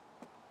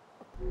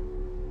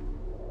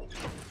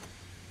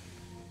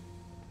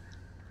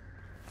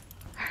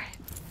 Alright.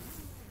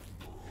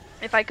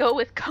 If I go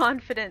with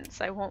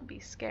confidence, I won't be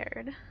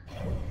scared.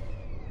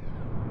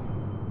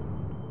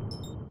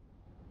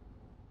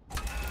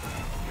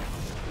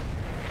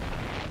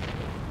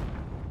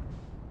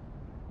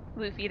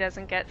 Luffy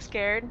doesn't get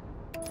scared.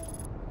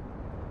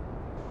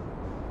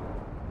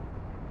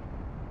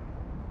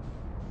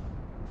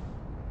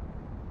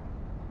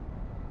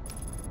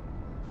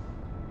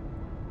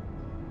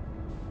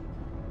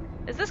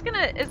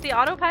 Is the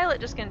autopilot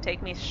just gonna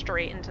take me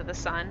straight into the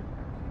sun?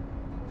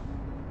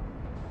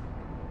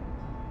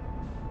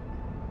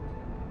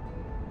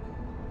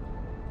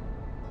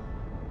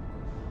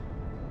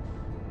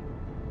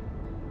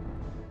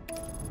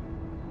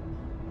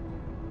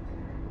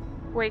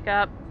 Wake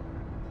up.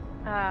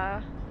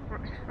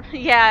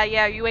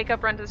 Yeah, you wake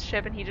up, run to the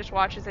ship, and he just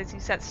watches as you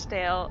set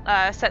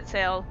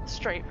sail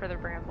straight for the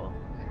Bramble.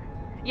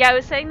 Yeah, I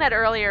was saying that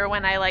earlier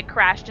when I, like,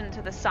 crashed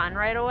into the sun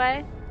right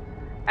away.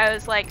 I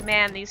was like,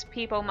 man, these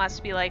people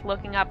must be, like,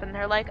 looking up and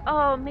they're like,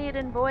 oh,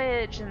 maiden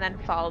voyage, and then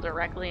fall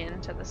directly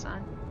into the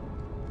sun.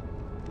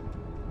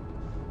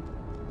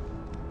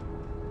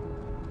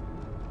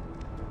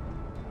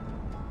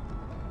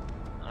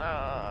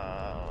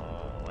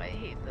 Oh, I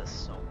hate this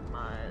so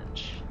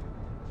much.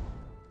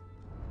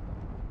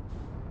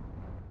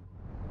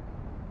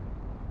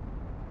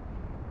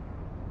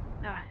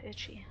 Ah,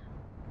 itchy.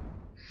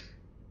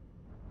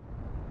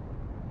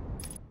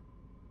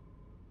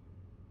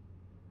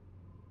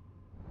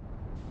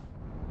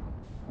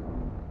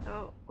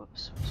 Oh,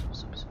 whoops.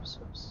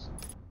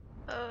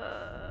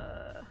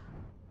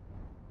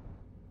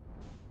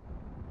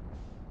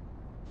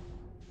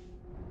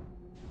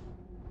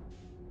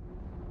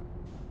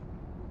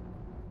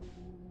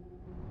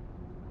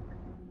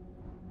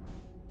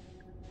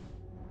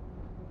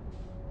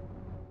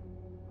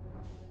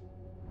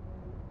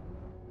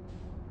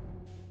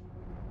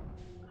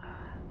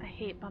 I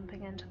hate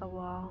bumping into the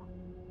wall.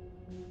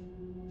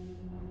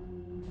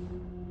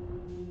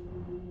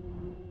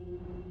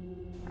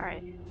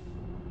 Alright,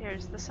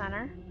 here's the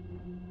center.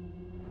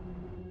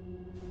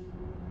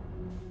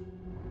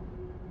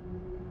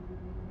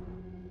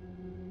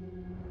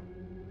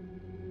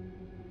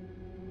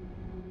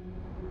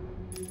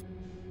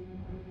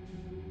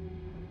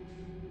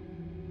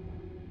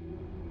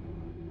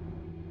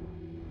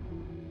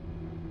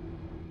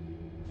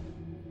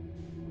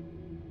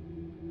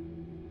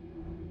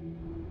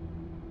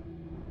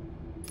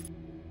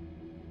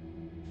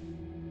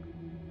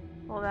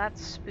 Well,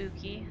 that's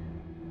spooky.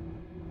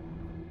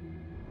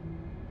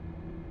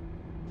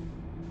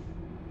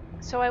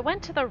 So I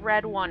went to the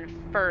red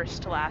one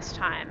first last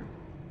time,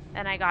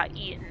 and I got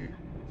eaten.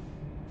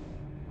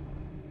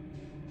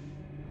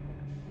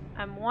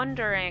 I'm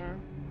wondering,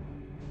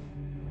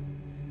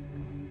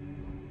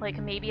 like,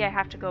 maybe I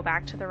have to go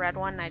back to the red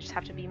one and I just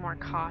have to be more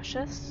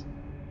cautious?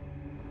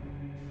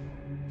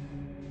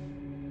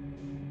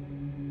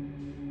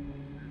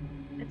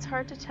 It's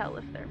hard to tell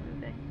if they're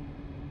moving.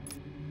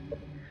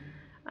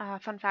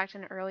 Fun fact,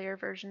 in earlier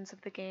versions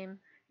of the game,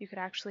 you could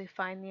actually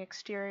find the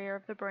exterior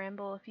of the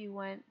Bramble if you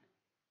went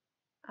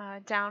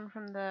down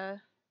from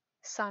the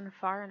sun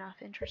far enough.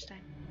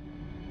 Interesting.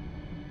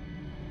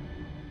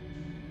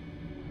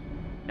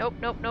 Nope.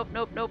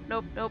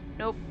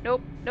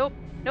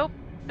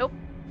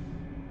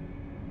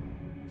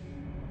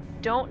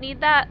 Don't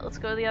need that. Let's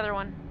go to the other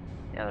one.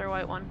 The other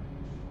white one.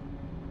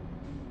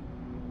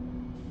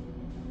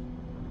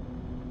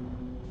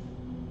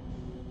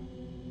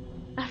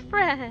 A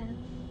friend!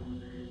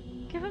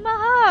 Give him a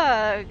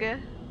hug!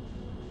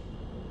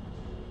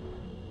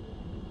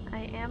 I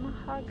am a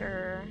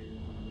hugger.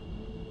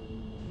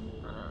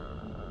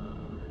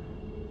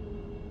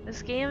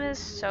 This game is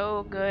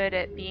so good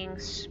at being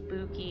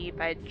spooky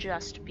by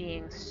just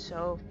being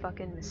so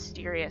fucking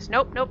mysterious.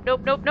 Nope.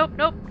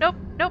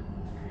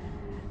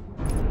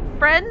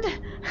 Friend?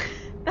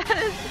 That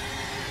is...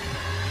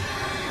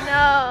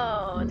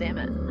 No, damn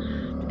it.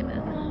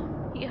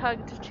 He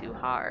hugged too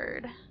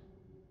hard.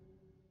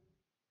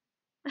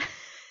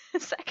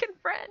 Second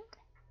friend.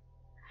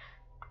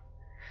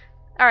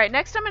 Alright,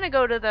 next I'm gonna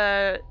go to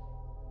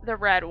the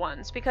red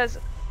ones, because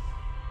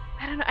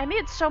I don't know, I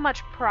made so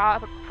much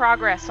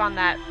progress on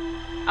that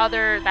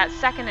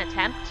second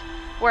attempt,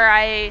 where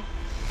I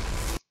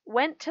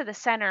went to the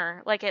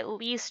center like at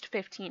least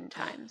 15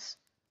 times.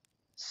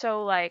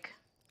 So, like,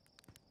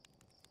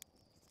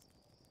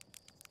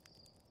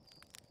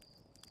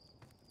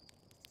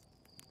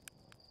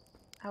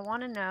 I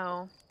want to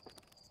know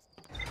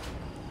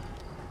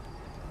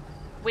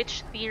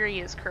which theory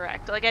is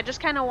correct. Like, I just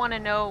kind of want to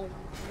know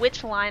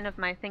which line of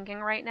my thinking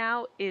right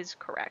now is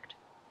correct.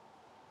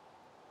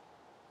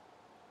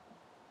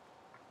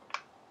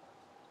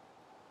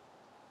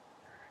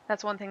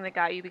 That's one thing that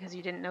got you because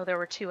you didn't know there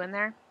were 2 in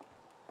there.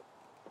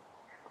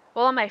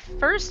 Well, on my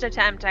first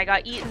attempt, I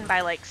got eaten by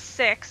like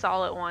 6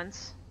 all at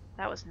once.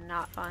 That was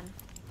not fun.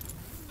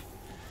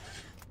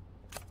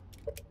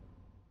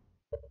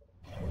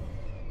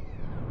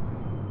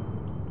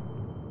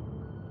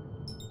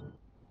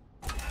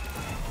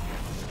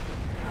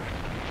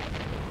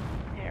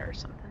 Hair or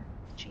something.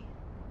 Gee.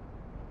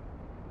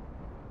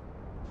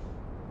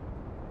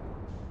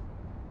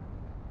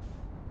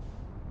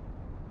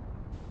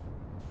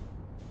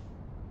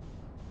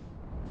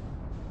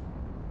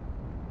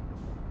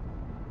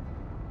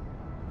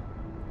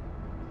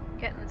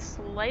 Getting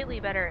slightly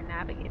better at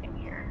navigating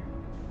here.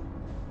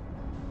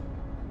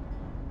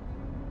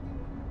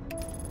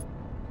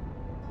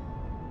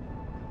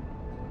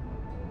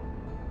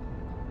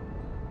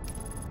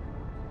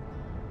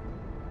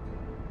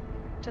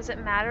 Does it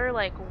matter,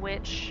 like,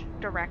 which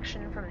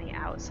direction from the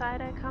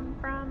outside I come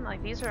from?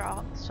 Like, these are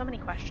all so many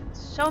questions.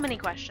 So many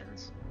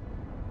questions.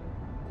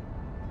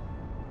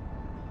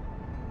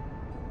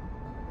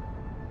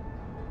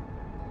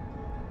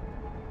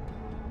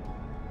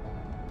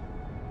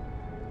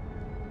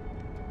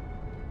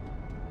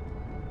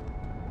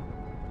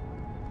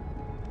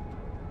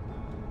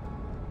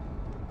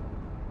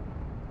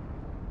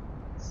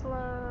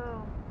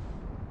 Slow.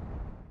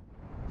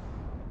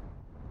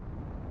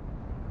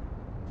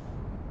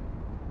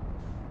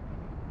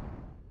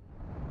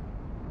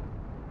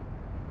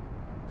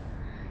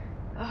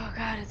 Oh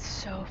god, it's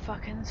so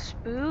fucking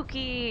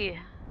spooky.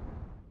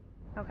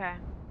 Okay.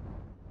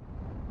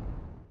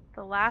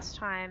 The last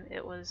time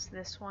it was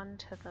this one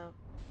to the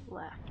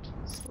left.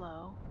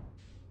 Slow.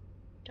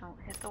 Don't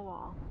hit the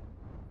wall.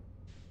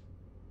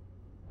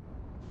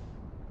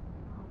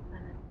 Oh,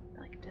 then it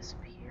like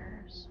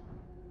disappears.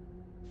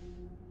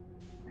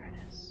 There it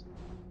is.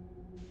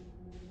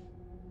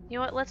 You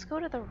know what? Let's go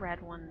to the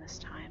red one this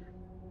time.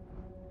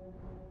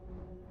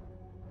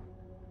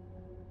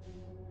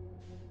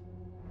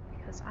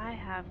 Because I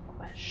have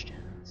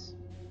questions.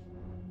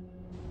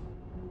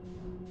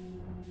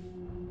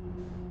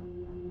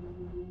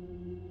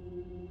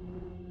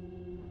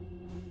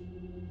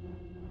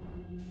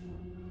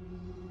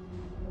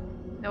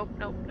 Nope,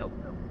 nope, nope,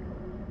 nope.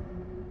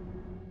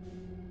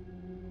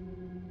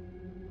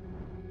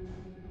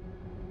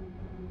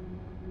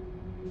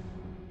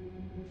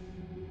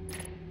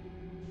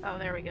 Oh,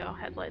 there we go.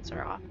 Headlights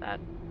are off. That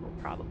will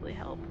probably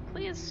help.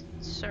 Please,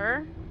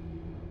 sir.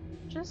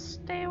 Just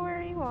stay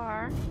where you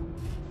are.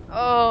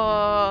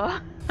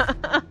 Oh,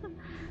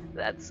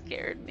 that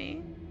scared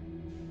me.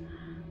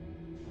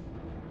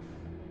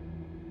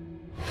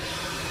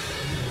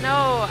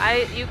 No,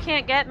 you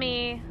can't get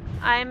me.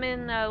 I'm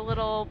in a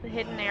little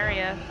hidden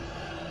area.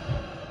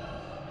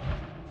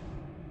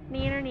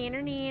 Neener,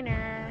 neener,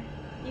 neener.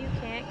 You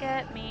can't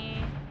get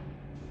me.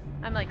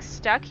 I'm like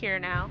stuck here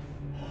now.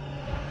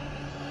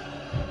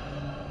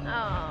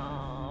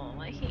 Oh,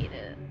 I hate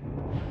it.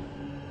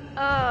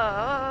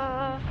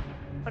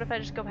 What if I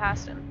just go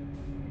past him?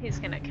 He's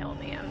gonna kill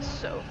me. I'm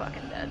so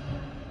fucking dead.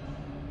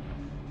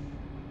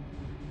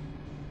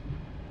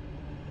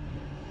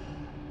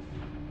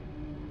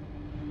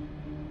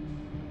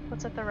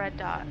 What's at the red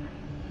dot?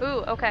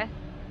 Ooh, okay.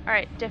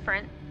 Alright,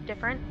 different.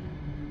 Different.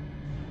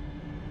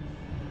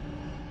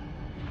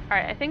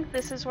 Alright, I think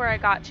this is where I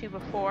got to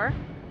before.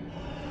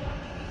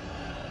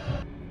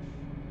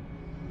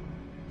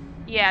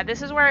 Yeah,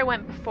 this is where I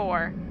went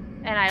before.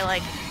 And I,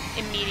 like,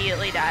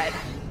 immediately died.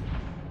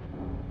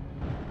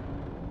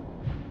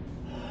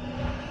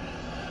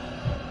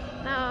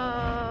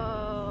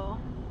 No.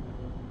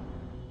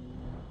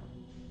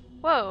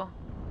 Whoa.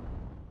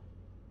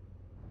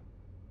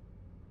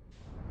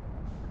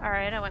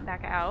 Alright, I went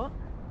back out.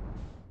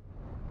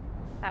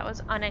 That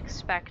was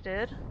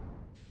unexpected.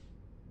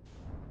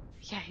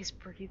 Yeah, he's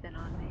breathing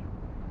on me.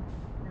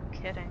 No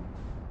kidding.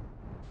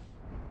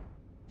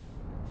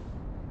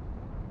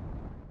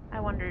 I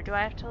wonder, do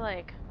I have to,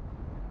 like...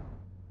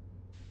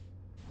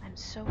 I'm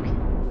so...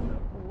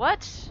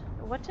 What?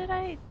 What did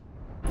I...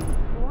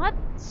 What?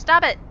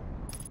 Stop it!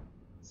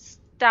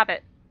 Stop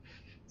it.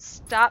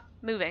 Stop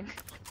moving.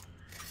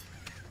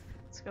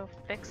 Let's go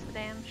fix the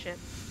damn ship.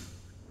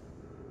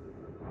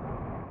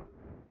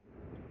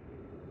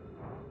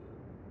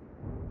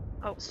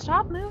 Oh,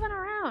 stop moving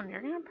around.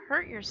 You're gonna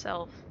hurt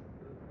yourself.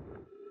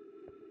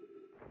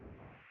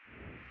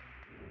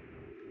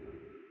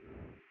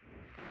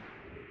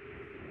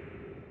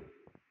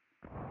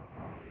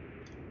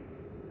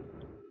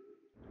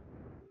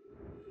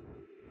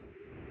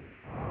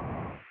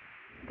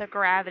 The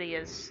gravity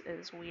is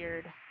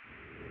weird.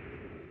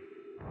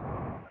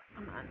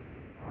 Come on.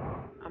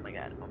 Oh my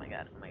god, oh my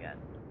god, oh my god.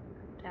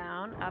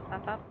 Down, up,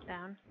 up, up,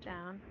 down,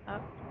 down,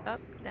 up,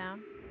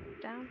 down,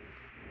 down.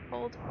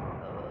 Hold.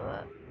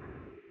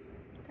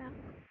 Down.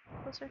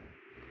 Closer.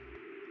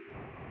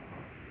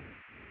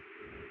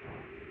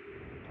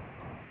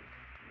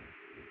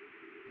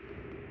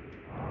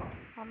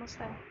 Almost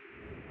there.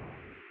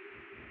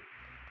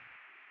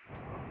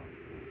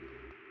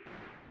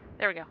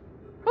 There we go.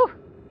 Whew!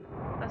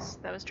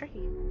 That was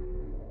tricky.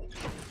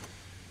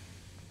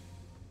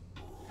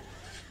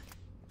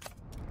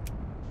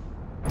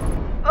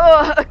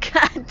 Oh,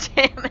 god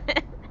damn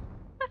it.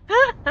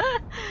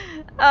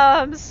 Oh,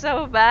 I'm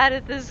so bad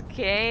at this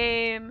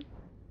game.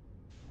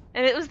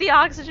 And it was the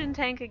oxygen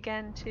tank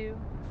again, too.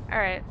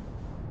 Alright.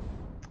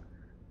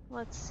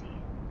 Let's see.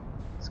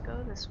 Let's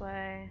go this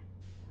way.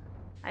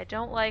 I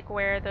don't like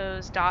where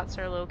those dots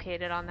are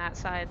located on that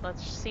side.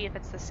 Let's see if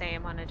it's the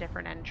same on a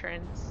different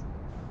entrance.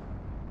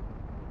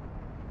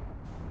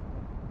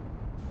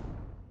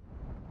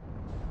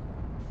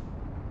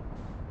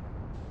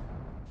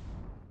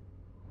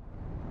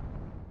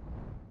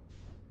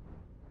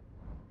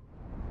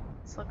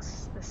 This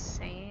looks the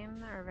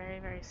same or very,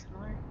 very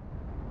similar.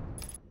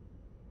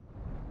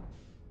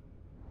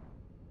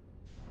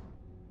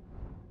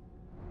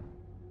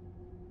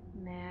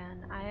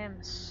 Man, I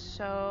am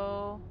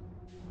so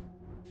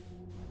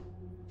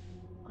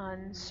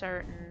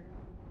uncertain.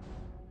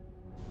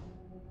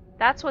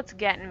 That's what's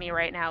getting me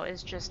right now,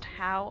 is just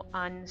how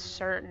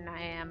uncertain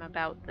I am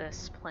about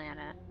this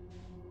planet.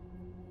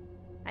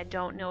 I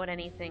don't know what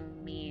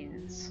anything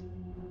means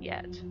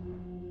yet.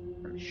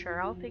 I'm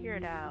sure I'll figure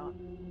it out.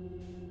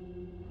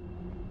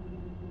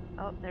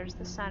 Oh, there's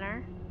the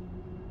center.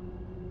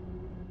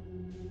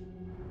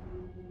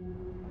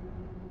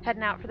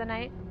 Heading out for the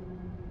night.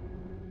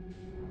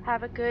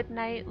 Have a good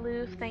night,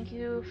 Loof. Thank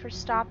you for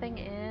stopping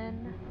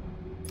in.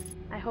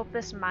 I hope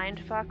this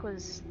mindfuck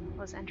was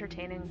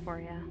entertaining for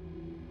you.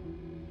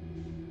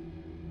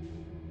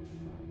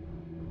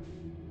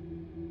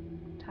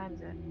 What time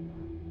is it?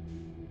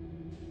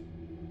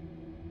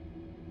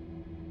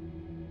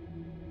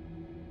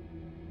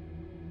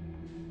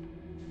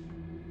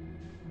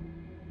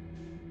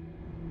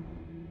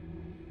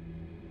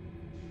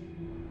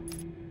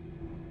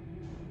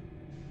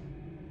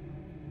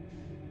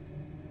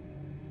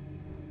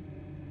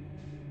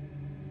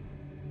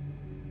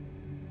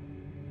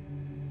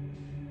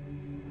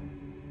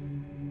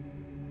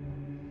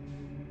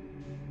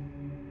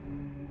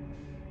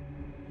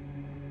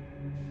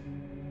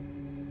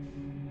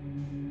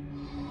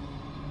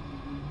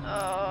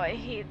 Oh, I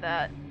hate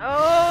that.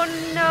 Oh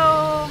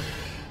no!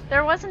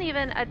 There wasn't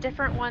even a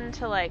different one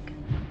to, like,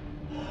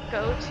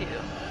 go to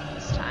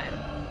this time.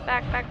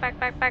 Back, back, back,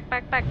 back, back,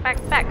 back, back,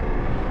 back, back!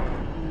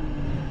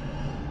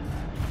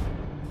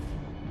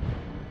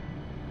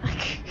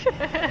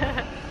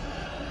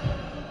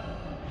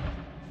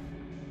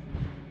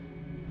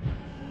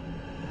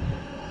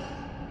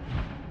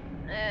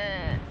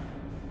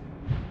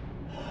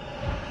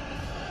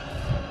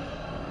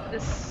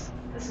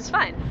 This is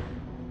fine,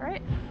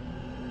 right?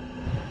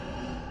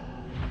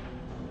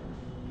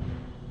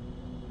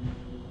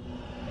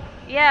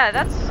 Yeah,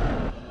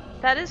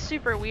 that is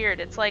super weird.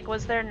 It's like,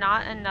 was there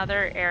not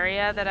another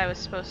area that I was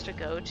supposed to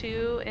go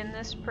to in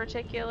this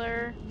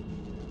particular?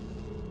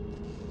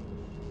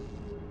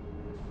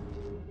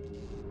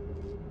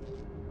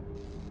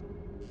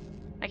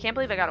 I can't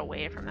believe I got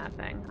away from that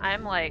thing.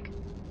 I'm like,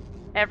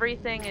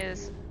 everything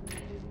is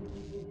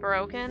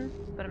broken,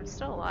 but I'm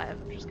still alive,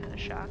 which is kind of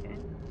shocking.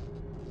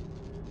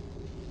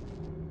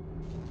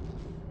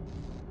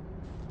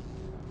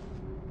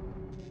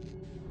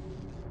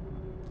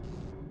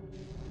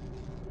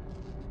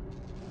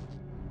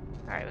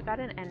 Alright, we got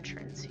an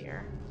entrance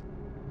here.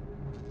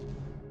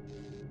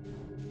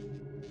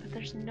 But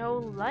there's no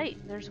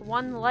light. There's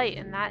one light,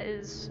 and that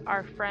is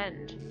our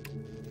friend.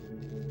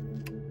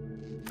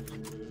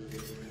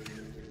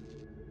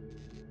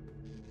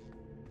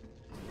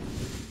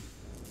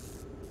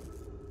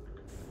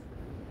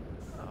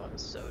 Oh, I'm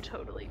so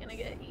totally gonna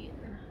get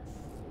eaten.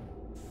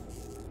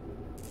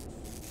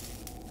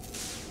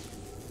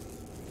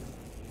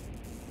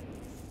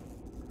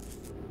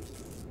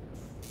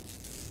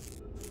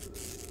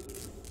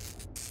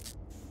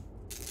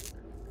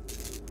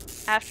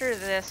 After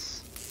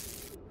this,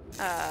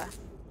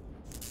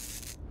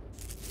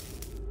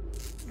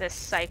 this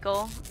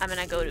cycle, I'm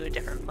gonna go to a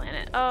different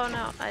planet. Oh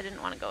no, I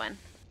didn't want to go in.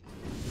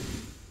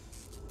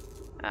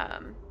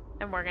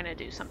 And we're gonna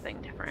do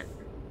something different,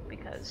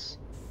 because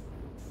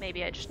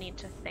maybe I just need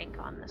to think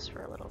on this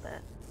for a little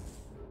bit.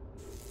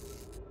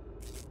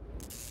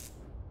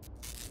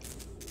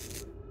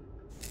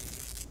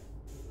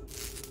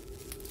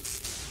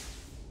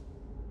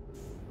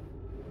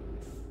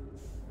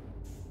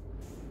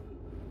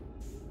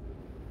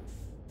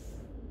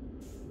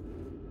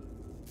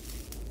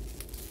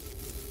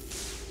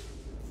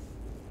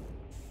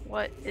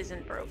 What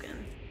isn't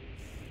broken?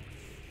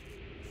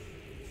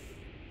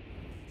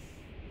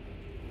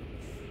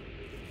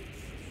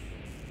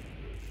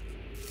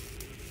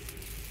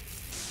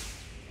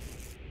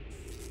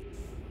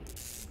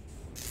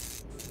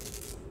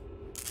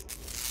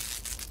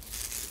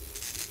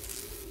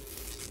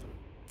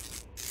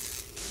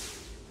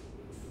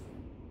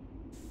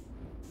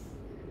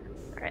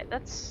 Alright,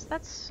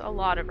 that's a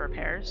lot of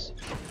repairs.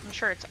 I'm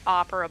sure it's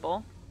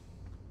operable.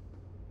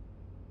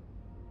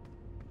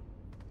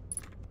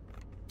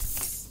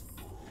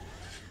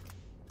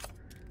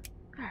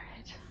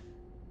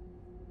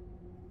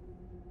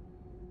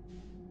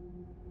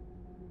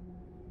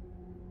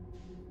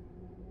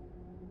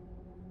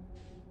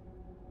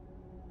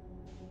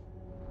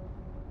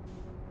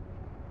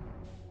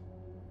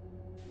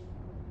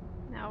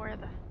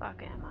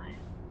 am I?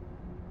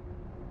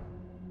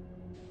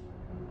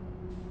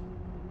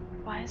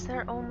 Why is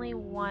there only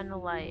one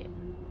light?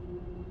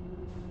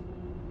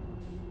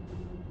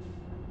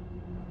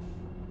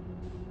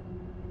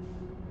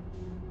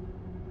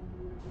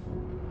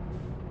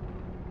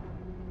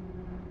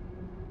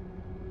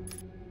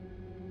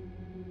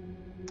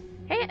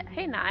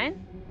 Hey,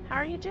 Nine. How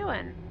are you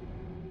doing?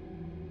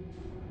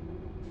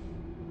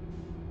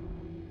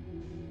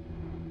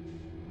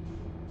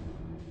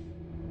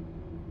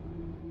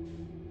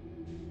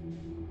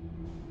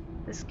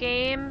 This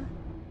game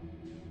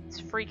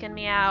is freaking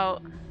me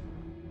out.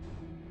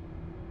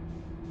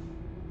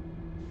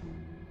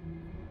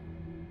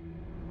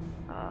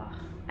 Ugh,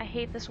 I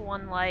hate this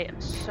one light.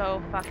 I'm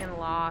so fucking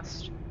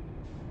lost.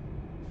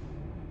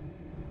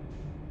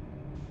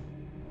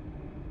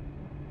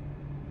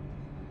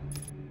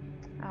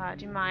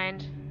 Do you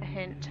mind a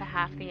hint to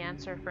half the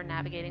answer for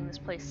navigating this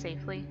place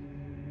safely?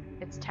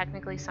 It's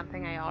technically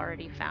something I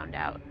already found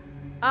out.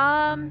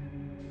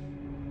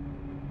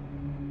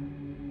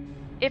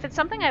 If it's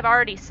something I've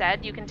already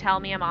said, you can tell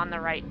me I'm on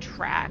the right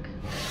track.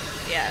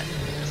 Yeah,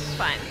 this is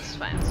fine, this is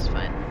fine, this is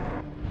fine.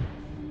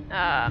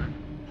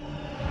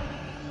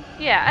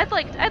 Yeah,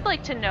 I'd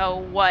like to know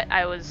what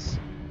I was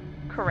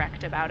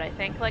correct about, I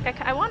think. Like,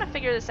 I want to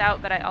figure this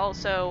out, but I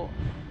also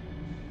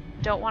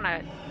don't want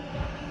to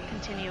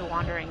continue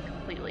wandering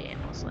completely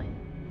aimlessly.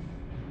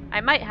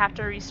 I might have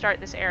to restart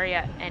this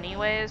area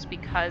anyways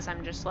because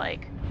I'm just,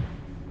 like,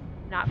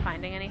 not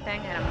finding anything,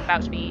 and I'm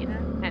about to be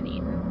eaten and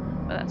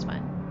eaten, but that's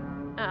fine.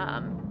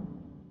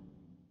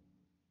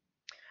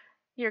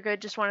 You're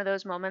good, just one of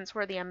those moments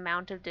where the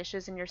amount of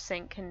dishes in your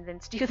sink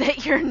convinced you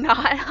that you're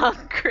not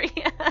hungry.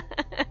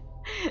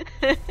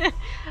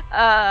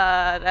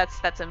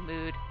 That's a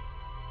mood.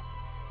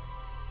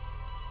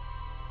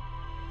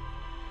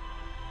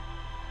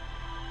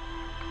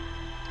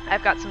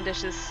 I've got some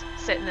dishes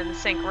sitting in the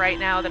sink right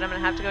now that I'm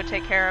gonna have to go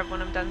take care of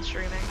when I'm done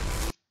streaming.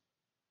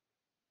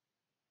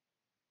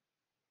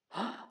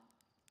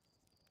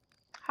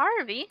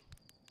 Harvey?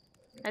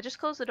 I just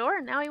closed the door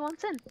and now he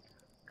wants in.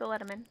 Go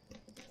let him in.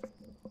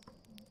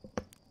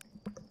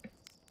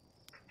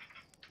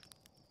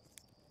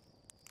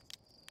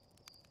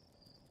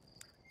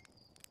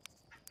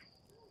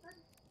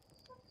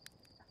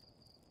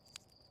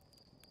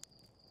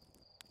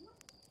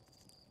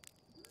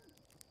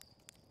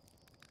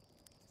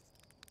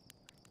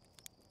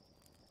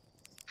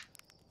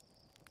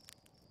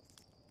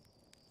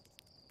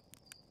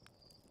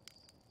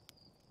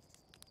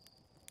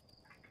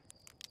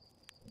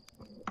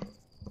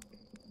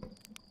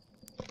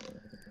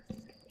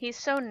 He's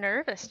so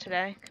nervous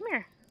today. Come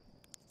here.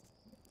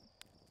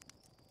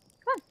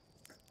 Come on.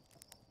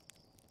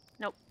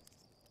 Nope.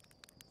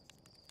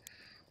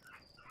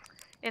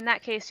 In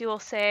that case, you will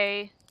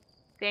say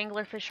the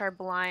anglerfish are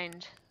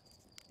blind.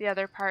 The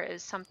other part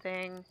is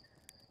something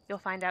you'll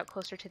find out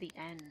closer to the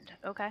end.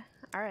 Okay,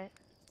 alright.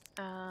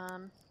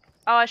 Oh,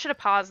 I should have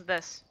paused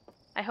this.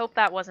 I hope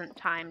that wasn't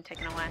time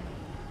taken away.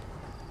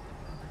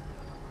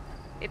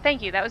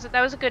 Thank you, that was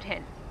a good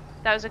hint.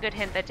 That was a good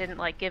hint that didn't,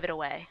 like, give it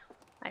away.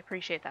 I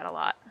appreciate that a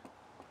lot.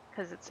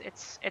 Because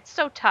it's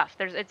so tough.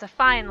 It's a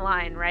fine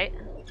line, right?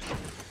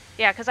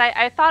 Yeah, because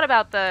I thought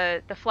about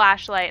the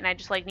flashlight and I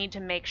just, like, need to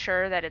make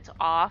sure that it's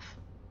off.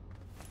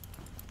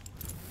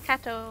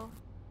 Kato.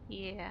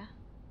 Yeah.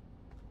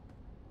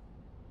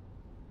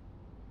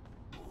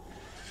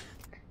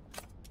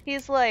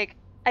 He's like,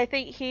 I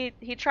think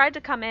he tried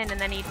to come in and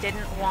then he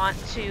didn't want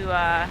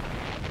to,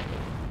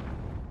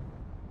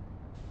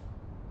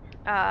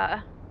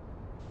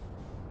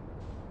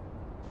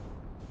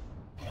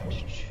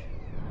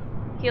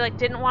 he, like,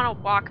 didn't want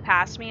to walk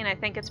past me, and I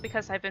think it's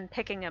because I've been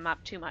picking him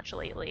up too much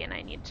lately, and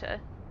I need to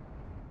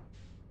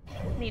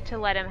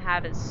let him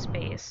have his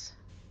space.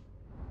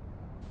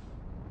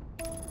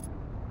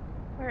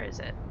 Where is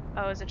it?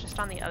 Oh, is it just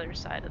on the other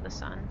side of the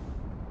sun?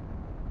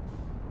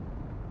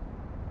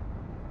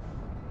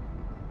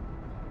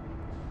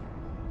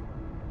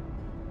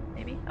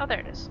 Maybe? Oh, there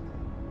it is.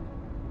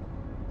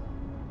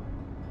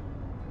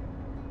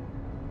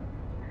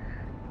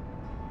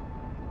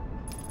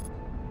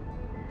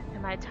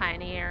 Am I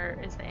tiny or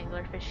is the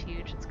anglerfish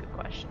huge? It's a good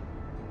question.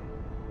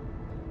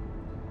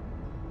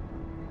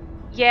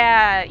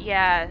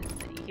 Yeah,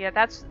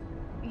 that's...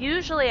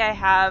 Usually I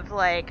have,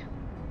 like...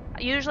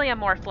 Usually I'm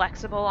more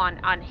flexible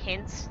on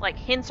hints. Like,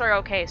 hints are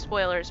okay,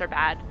 spoilers are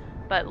bad.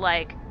 But,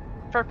 like,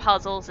 for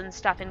puzzles and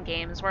stuff in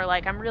games where,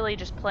 like, I'm really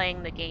just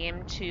playing the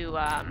game to,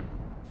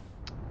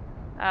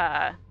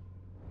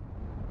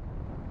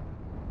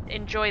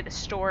 enjoy the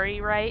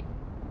story, right?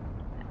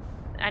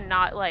 And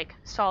not, like,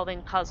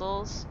 solving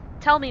puzzles.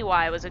 Tell Me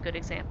Why was a good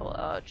example.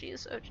 Oh,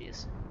 jeez, oh,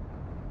 jeez.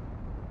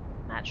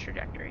 Match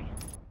trajectory.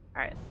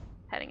 Alright,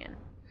 heading in.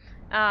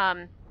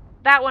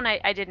 That one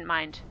I didn't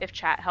mind if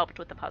chat helped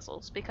with the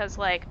puzzles, because,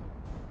 like,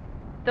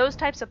 those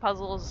types of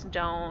puzzles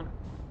don't,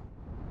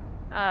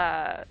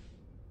 they're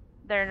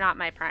not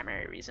my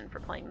primary reason for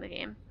playing the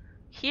game.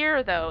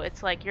 Here, though,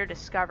 it's like your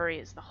discovery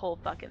is the whole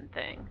fucking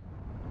thing.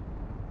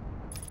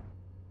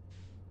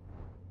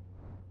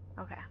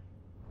 Okay.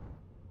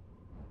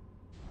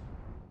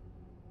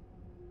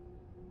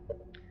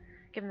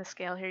 Given the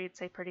scale here, you'd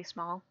say pretty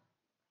small.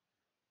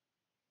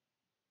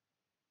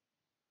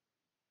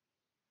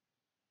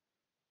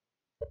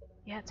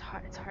 Yeah, it's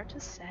hard to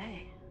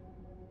say.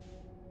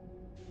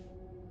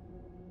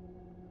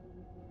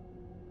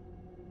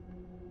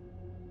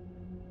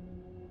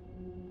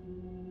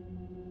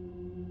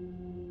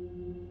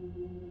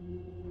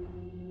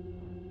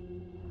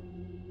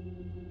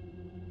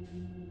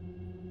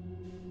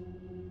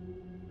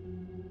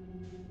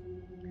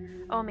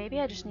 Oh, maybe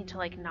I just need to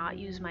like not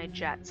use my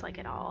jets like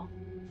at all.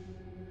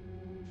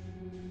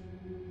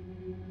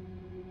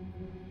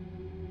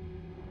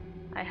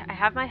 I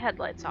have my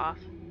headlights off.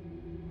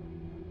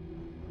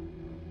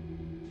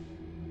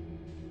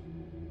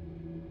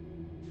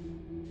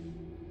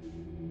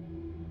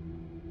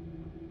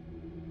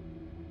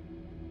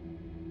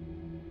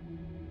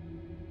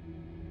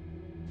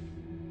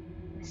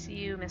 I see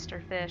you,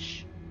 Mr.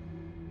 Fish.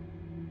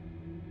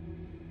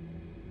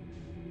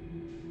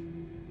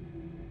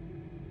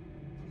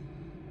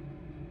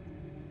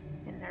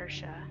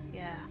 Inertia,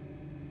 yeah.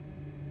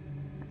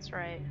 That's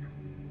right.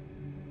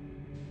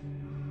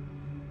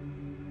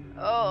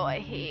 Oh, I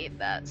hate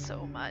that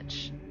so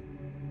much.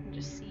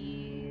 Just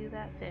see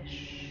that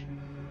fish.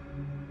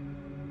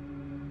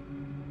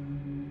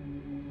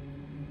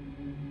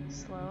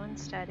 Slow and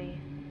steady.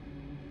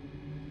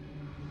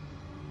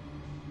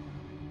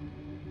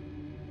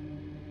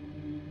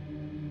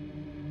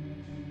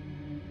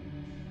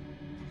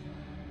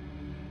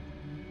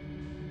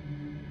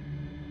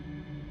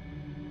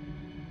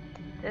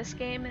 This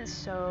game is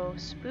so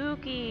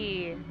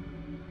spooky.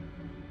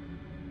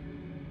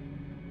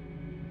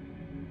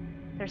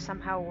 They're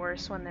somehow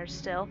worse when they're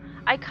still.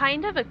 I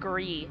kind of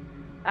agree.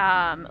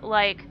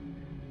 Like,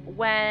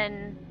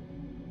 when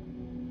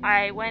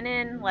I went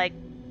in, like,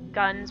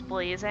 guns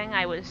blazing,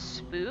 I was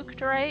spooked,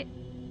 right?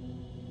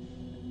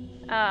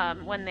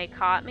 When they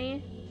caught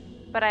me.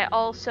 But I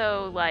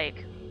also,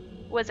 like,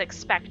 was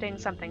expecting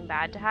something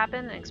bad to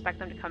happen and expect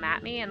them to come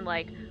at me, and,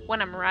 like,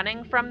 when I'm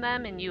running from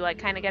them and you, like,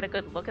 kind of get a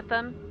good look at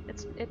them,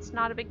 it's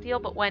not a big deal.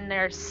 But when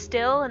they're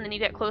still and then you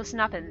get close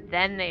enough and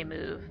then they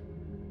move.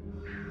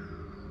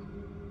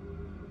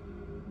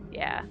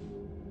 Yeah.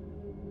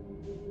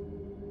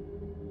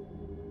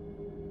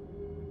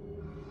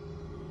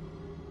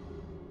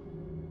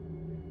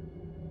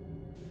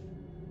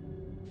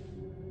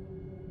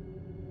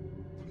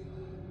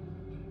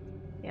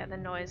 Yeah, the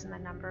noise and the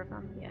number of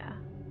them, yeah.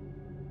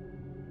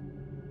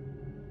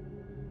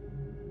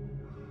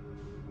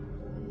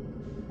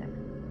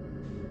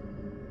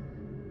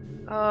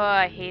 Oh,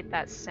 I hate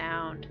that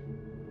sound.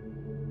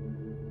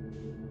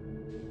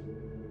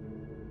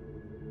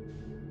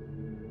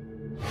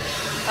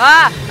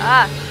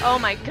 Oh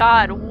my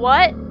god,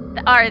 what?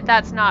 Alright,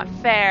 that's not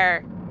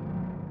fair.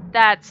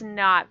 That's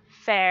not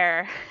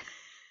fair.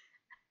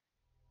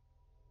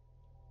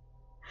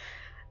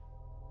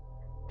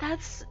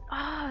 That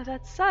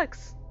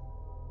sucks.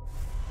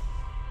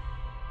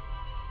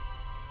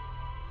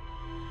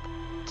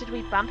 Did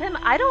we bump him?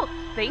 I don't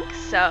think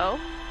so.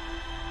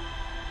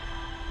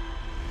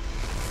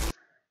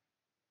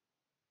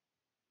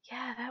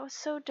 Yeah, that was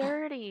so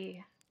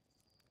dirty.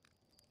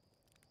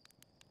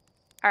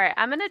 Alright,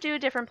 I'm gonna do a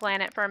different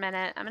planet for a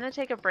minute. I'm gonna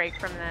take a break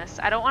from this.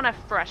 I don't want to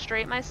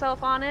frustrate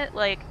myself on it.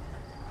 Like,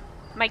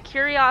 my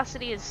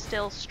curiosity is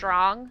still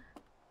strong,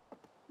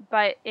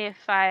 but if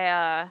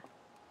I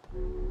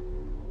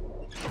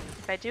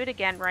do it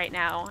again right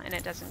now and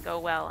it doesn't go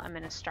well, I'm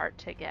gonna start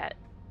to get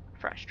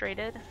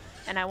frustrated,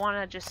 and I want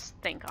to just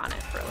think on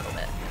it for a little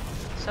bit.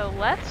 So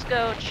let's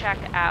go check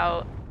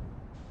out.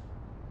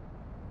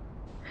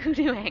 Who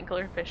knew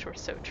anglerfish were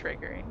so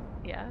triggering?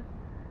 Yeah.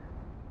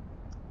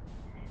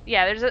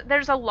 Yeah,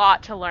 there's a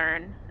lot to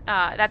learn.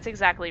 That's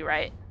exactly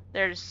right.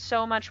 There's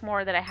so much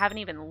more that I haven't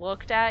even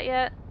looked at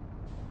yet.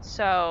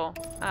 So,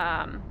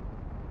 I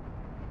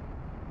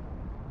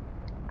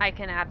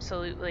can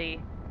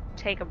absolutely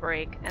take a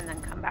break and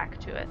then come back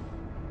to it.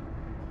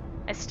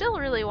 I still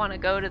really want to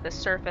go to the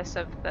surface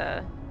of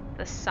the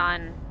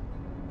sun.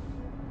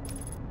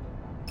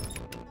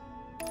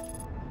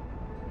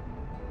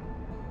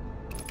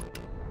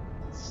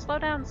 Slow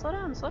down, slow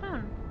down, slow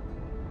down.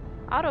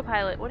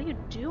 Autopilot, what are you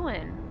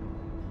doing?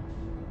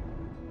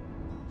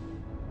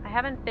 I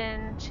haven't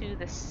been to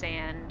the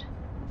sand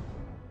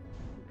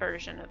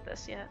version of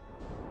this yet.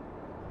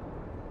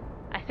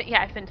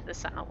 Yeah, I've been to the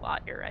sun a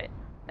lot, you're right.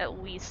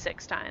 At least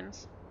 6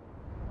 times.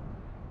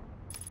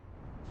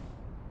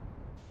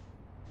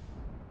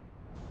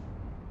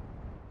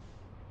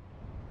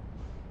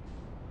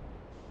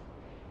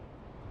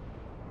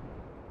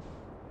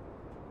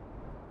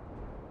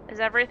 Is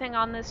everything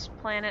on this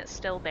planet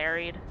still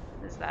buried?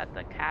 Is that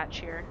the catch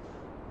here?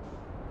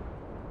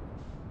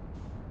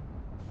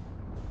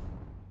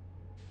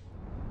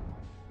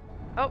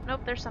 Oh,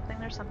 nope, there's something,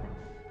 there's something.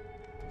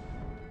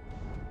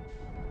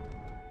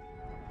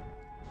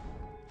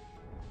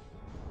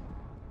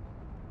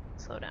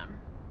 Slow down.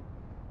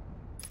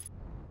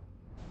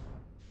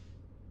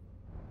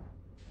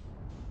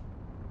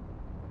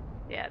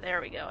 Yeah,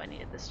 there we go. I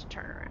needed this to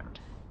turn around.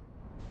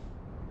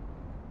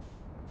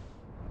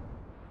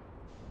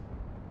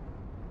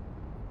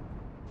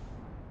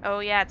 Oh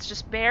yeah, it's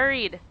just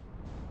buried.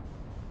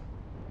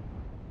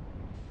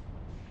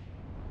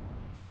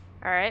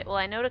 Alright, well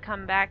I know to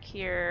come back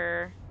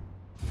here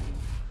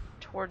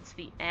towards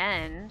the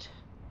end.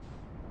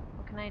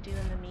 What can I do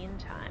in the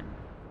meantime?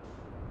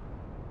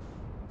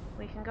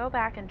 We can go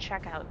back and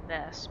check out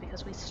this,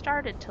 because we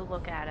started to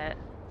look at it.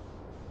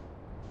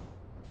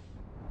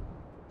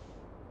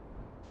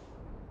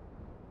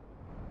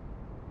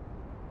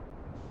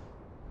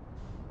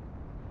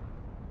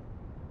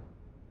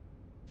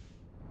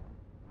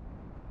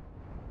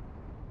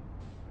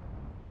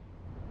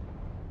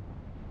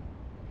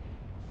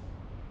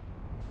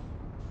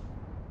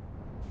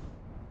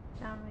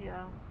 Down we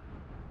go.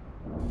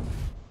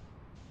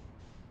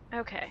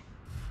 Okay.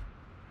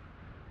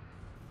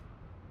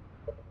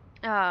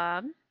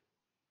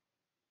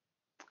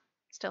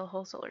 Still a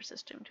whole solar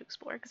system to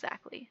explore,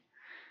 exactly.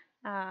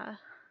 Do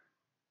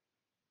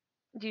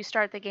you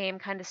start the game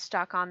kind of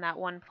stuck on that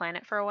one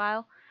planet for a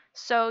while?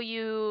 So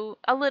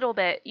a little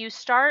bit. You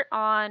start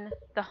on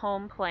the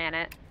home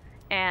planet,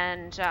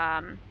 and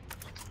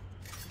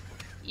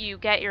you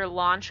get your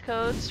launch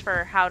codes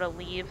for how to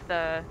leave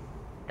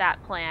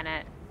that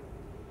planet.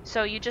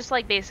 So you just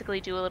like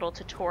basically do a little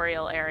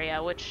tutorial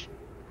area, which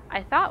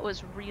I thought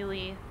was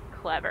really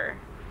clever.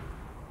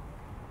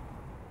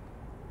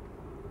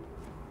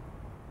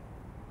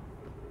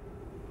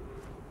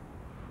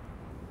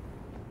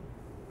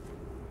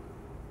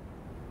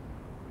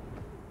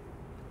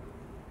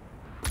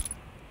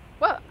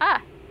 Whoa,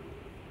 ah!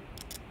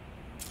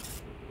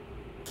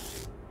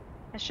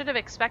 I should have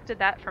expected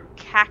that from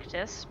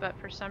Cactus, but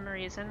for some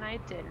reason I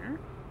didn't.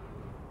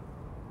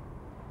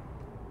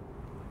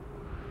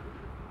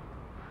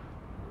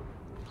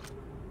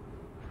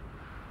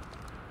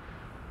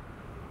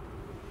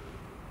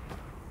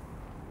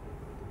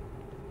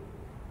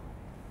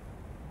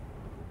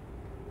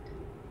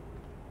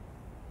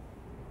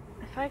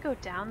 If I go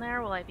down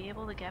there, will I be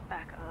able to get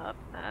back up?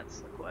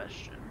 That's the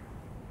question.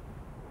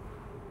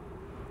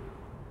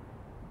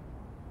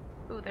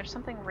 Ooh, there's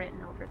something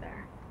written over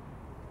there.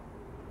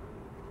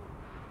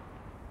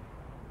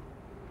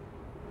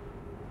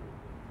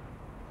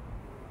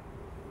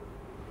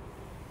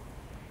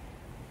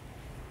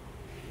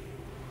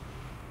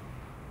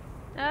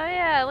 Oh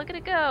yeah, look at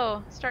it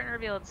go! It's starting to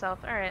reveal itself.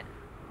 Alright.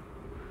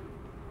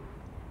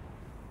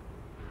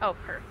 Oh,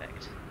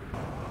 perfect.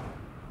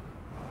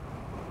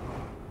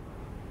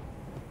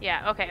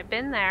 Yeah, okay, I've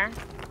been there.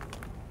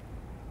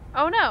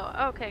 Oh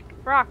no! Okay,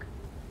 rock.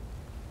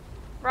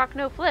 Rock,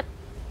 no flip.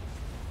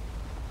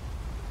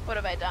 What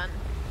have I done?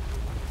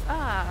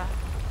 Ah.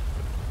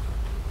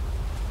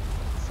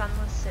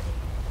 Sunless City.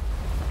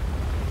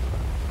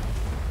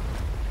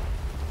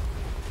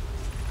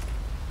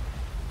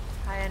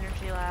 High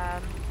energy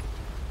lab.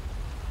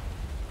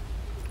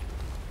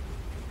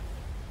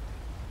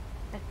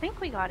 I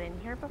think we got in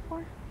here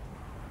before.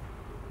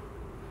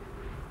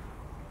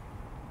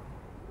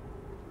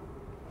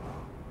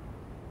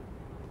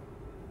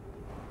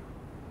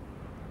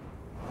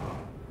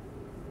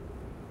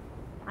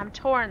 I'm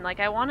torn.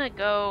 Like, I want to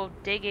go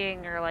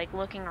digging or like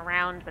looking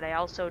around, but I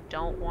also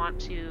don't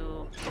want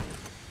to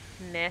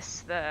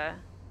miss this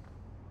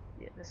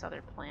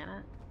other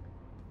planet.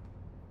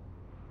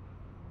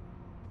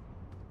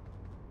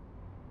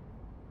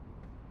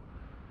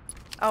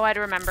 Oh, I'd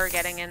remember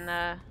getting in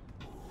the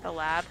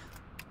lab.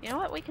 You know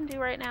what we can do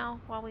right now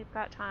while we've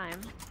got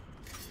time?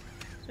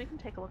 So we can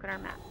take a look at our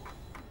map.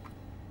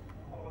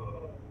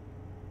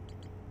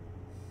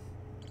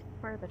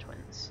 Where are the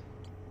twins?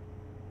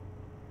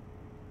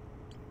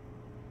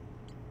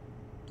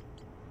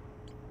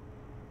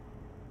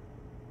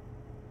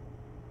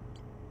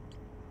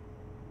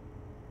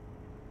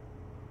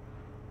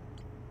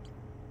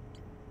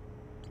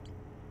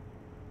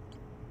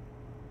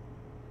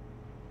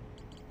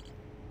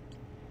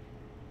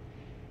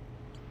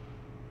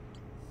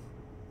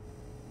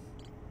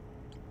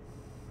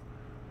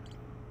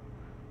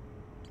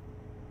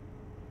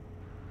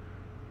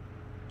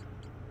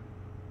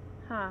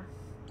 Huh.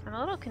 I'm a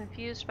little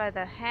confused by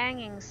the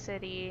hanging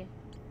city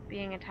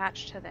being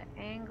attached to the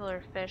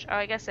anglerfish. Oh,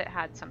 I guess it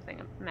had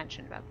something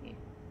mentioned about the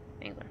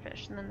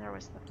anglerfish. And then there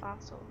was the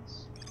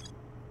fossils.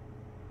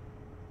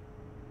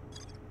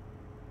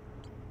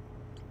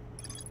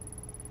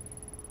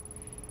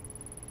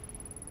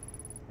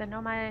 The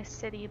Nomai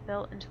city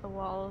built into the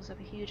walls of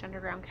a huge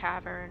underground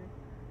cavern.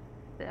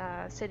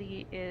 The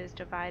city is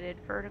divided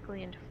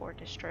vertically into 4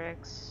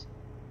 districts.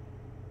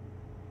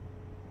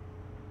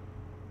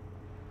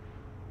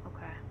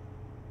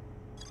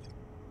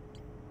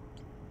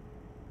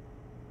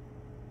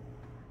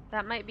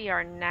 That might be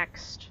our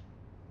next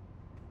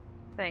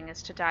thing,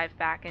 is to dive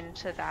back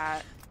into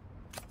that,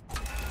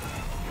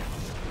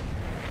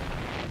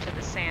 into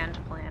the sand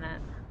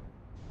planet,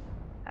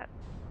 that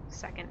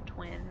second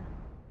twin.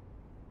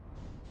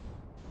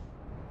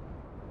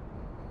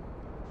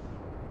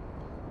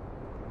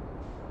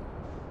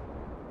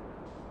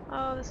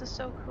 Oh, this is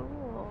so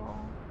cool.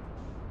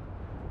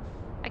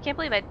 I can't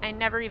believe I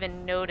never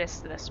even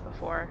noticed this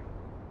before.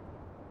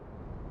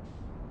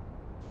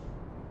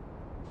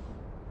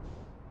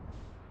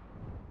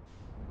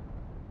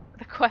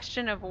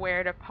 question of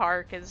where to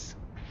park is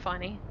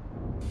funny.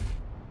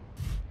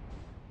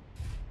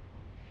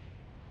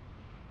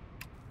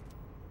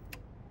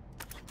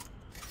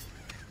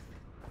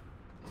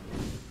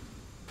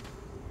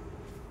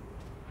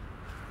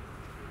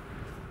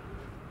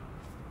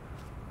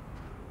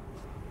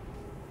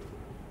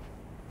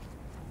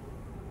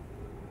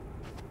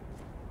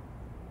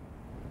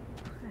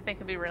 I think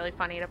it'd be really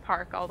funny to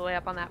park all the way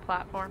up on that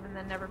platform and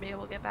then never be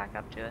able to get back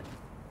up to it.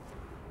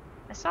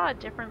 I saw a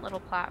different little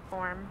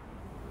platform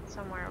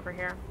somewhere over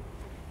here.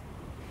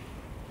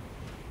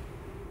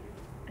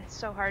 It's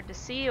so hard to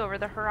see over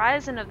the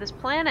horizon of this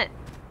planet.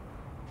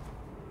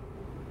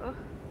 Ugh.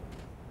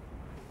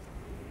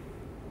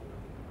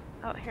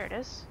 Oh, here it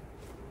is.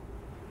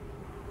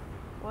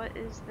 What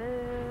is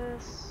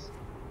this?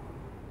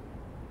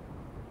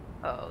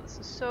 Oh, this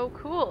is so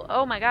cool.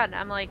 Oh my god,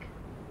 I'm like...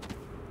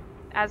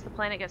 As the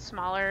planet gets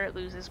smaller, it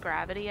loses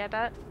gravity, I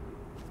bet.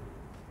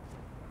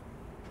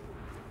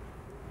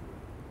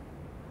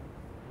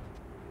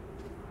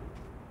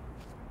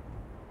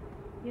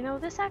 You know,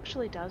 this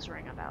actually does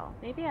ring a bell.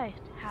 Maybe I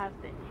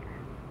have been here.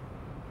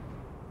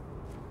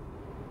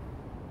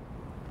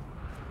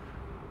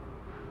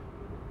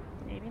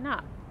 Maybe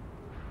not.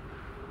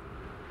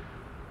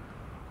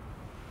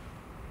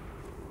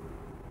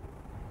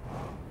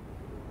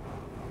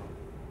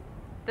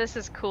 This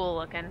is cool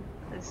looking.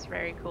 This is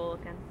very cool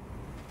looking.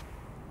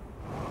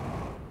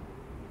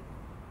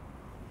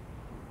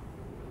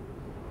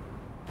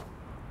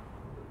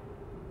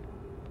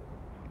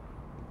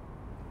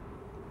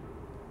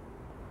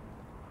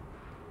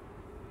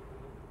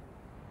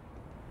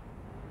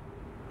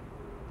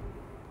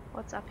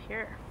 What's up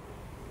here?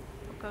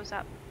 What goes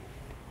up?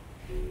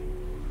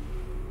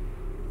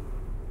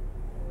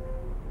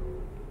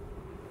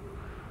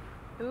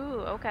 Ooh,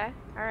 okay.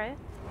 Alright.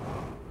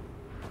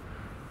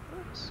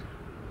 Oops.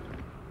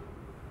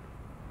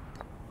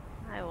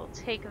 I will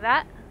take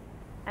that.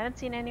 I haven't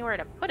seen anywhere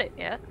to put it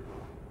yet.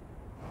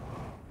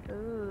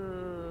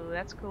 Ooh,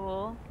 that's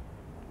cool.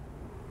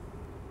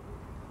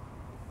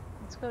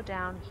 Let's go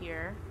down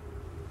here.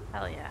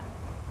 Hell yeah.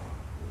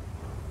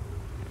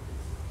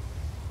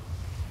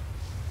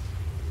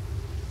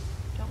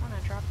 Don't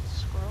want to drop the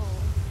scroll.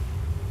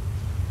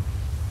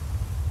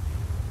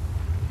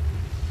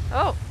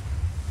 Oh!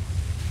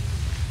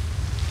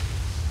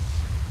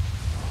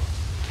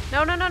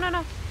 No, no, no, no,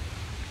 no!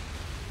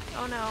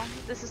 Oh no,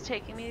 this is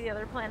taking me to the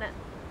other planet.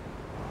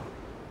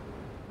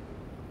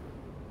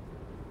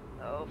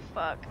 Oh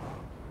fuck.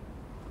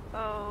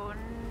 Oh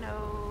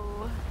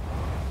no.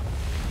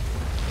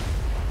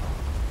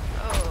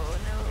 Oh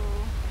no.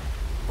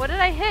 What did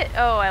I hit?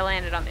 Oh, I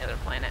landed on the other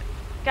planet.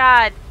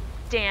 God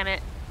damn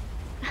it.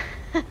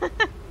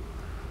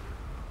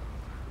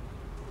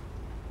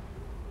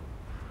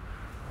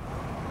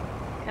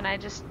 Can I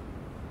just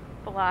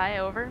fly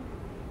over?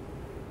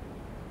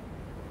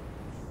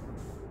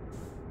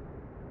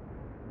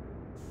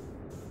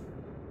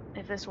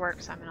 If this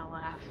works, I'm gonna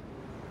laugh.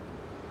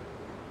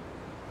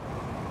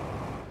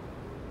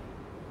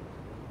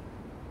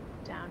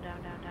 Down,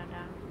 down, down, down,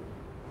 down.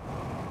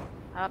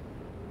 Up,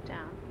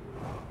 down,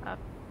 up.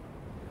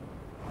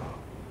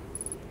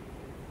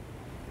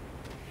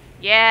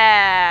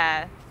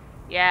 Yeah!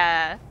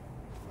 Yeah.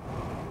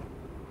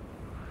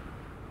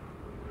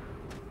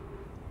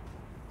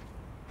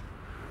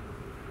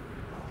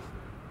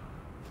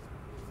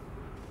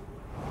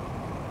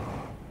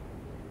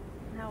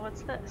 Now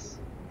what's this?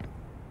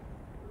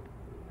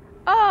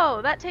 Oh,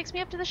 that takes me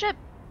up to the ship.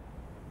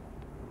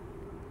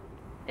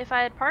 If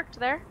I had parked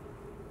there.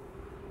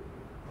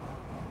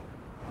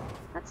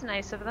 That's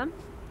nice of them.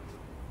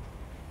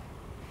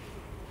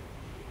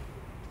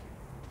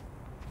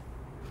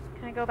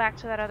 Can I go back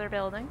to that other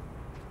building?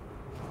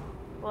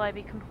 Will I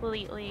be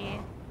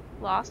completely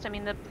lost? I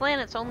mean, the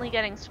planet's only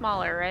getting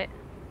smaller, right?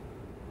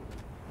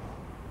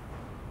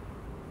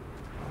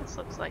 This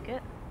looks like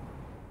it.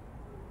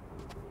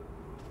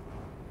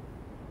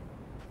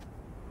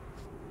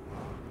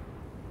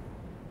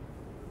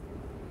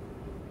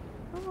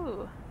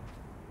 Ooh.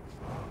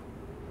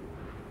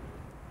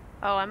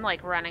 Oh, I'm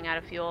like running out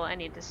of fuel. I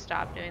need to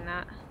stop doing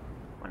that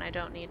when I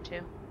don't need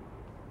to.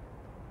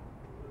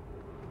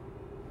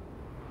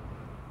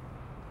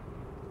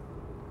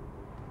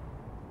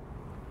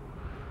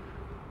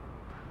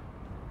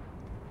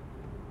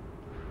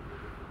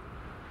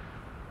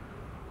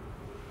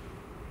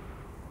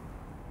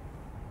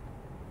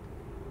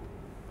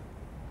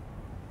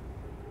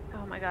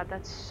 Oh my god,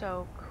 that's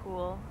so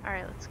cool.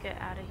 Alright, let's get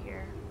out of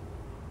here.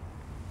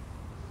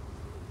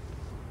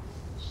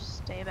 Just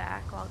stay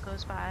back while it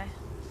goes by.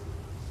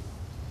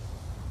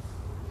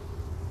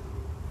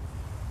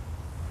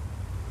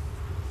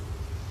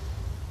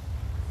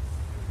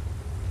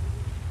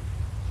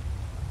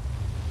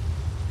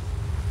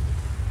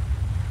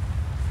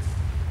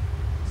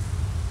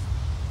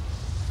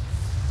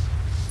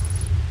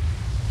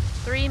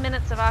 Three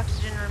minutes of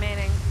oxygen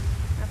remaining.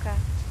 Okay.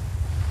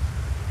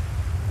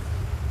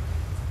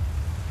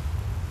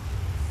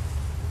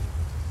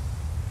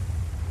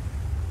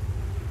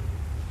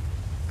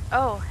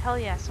 Oh, hell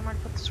yeah, somewhere to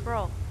put the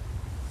scroll.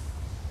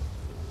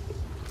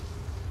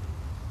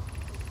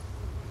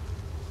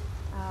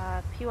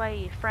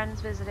 PYE,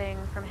 friends visiting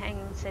from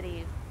Hanging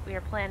City. We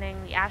are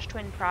planning the Ash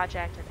Twin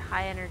project at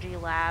High Energy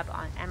Lab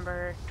on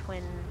Ember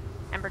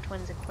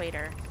Twin's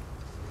equator.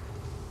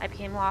 I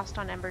became lost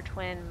on Ember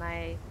Twin,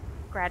 my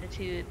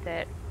gratitude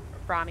that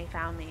Rami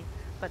found me,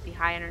 but the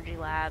High Energy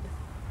Lab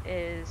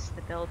is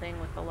the building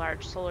with the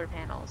large solar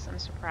panels. I'm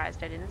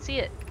surprised I didn't see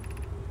it.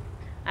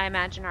 I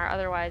imagine our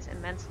otherwise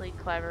immensely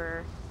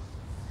clever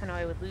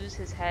Hanoi would lose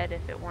his head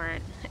if it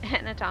weren't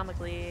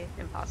anatomically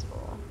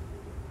impossible.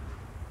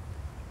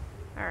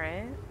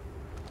 Alright.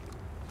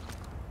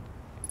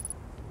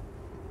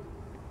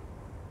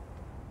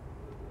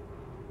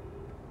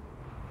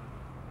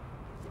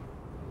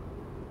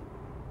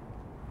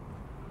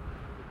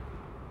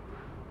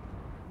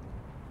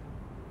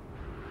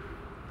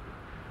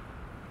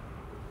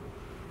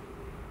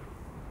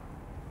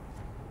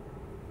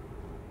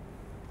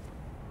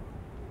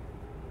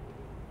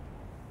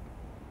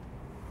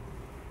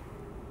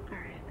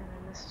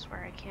 This is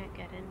where I can't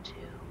get into.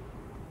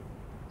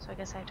 So I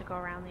guess I have to go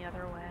around the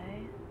other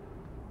way.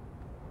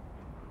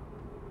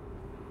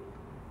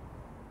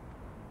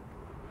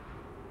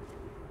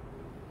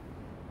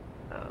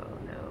 Oh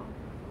no.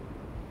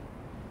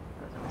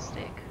 That was a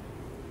mistake.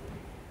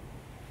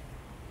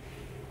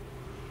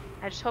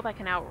 I just hope I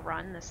can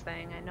outrun this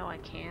thing. I know I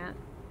can't.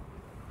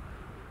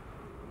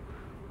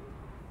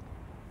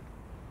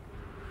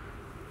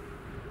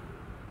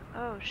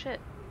 Oh shit,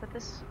 but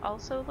this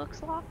also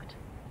looks locked?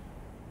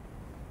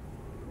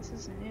 This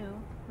is new.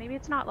 Maybe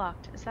it's not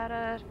locked. Is that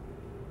a...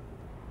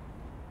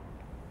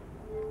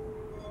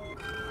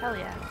 Hell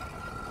yeah.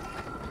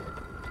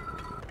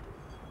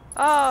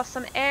 Oh,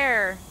 some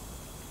air!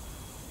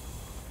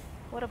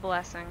 What a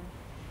blessing.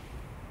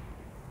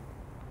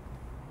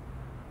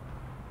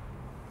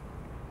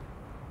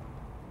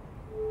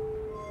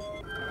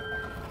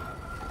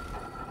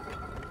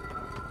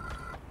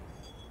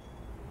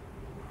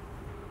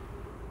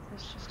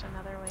 Is this just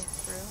another way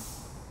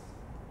through?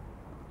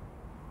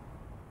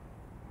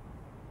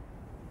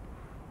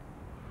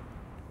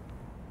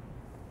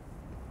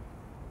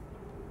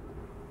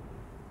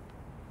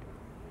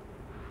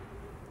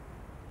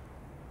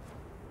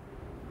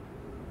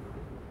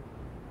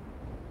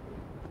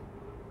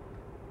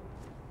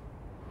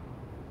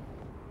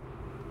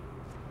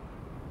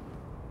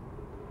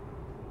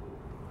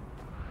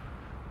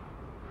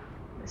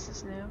 This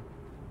is new.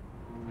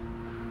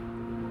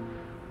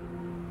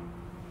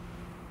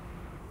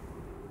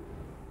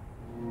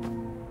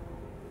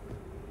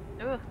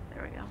 Ooh,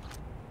 there we go.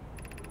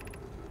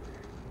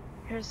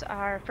 Here's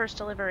our first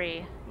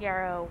delivery.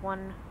 Yarrow,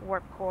 1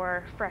 warp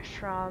core, fresh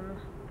from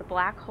the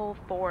Black Hole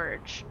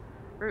Forge.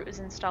 Root is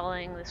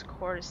installing this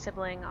core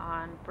sibling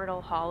on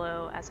Brittle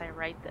Hollow as I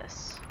write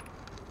this.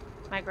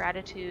 My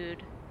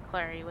gratitude,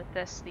 Clary. With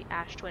this, the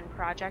Ash Twin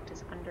project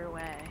is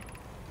underway.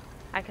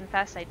 I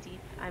confess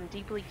I'm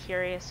deeply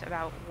curious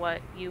about what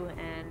you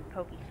and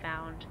Pokey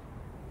found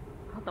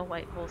on the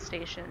White Hole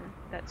Station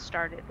that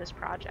started this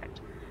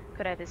project.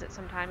 Could I visit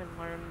sometime and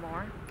learn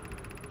more?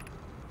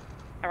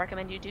 I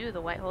recommend you do. The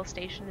White Hole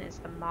Station is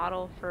the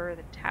model for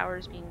the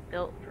towers being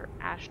built for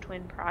Ash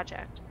Twin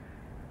project,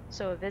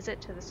 so a visit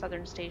to the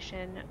southern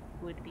station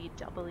would be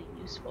doubly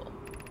useful.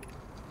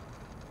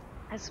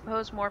 I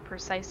suppose more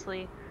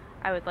precisely,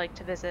 I would like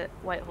to visit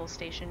White Hole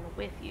Station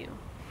with you,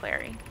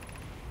 Clary.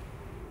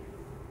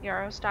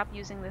 Yarrow, stop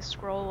using this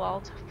scroll wall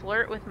to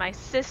flirt with my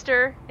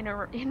sister.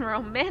 In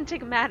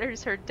romantic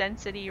matters, her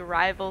density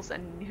rivals a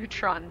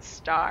neutron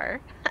star.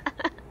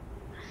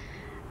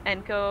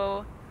 And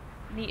go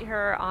meet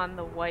her on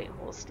the White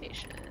Hole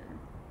Station.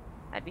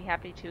 I'd be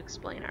happy to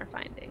explain our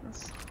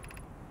findings.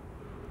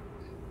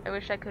 I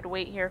wish I could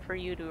wait here for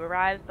you to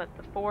arrive, but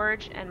the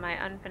forge and my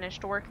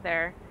unfinished work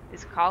there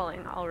is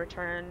calling. I'll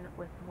return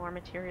with more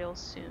materials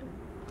soon.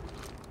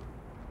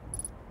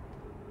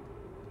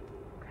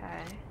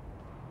 Okay.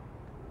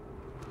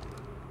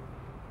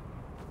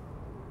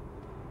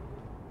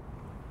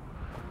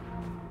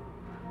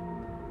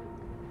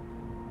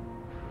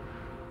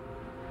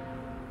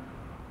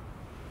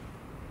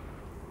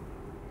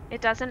 It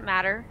doesn't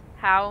matter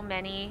how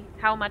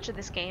much of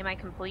this game I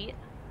complete,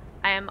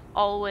 I am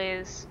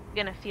always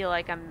gonna feel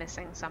like I'm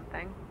missing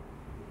something.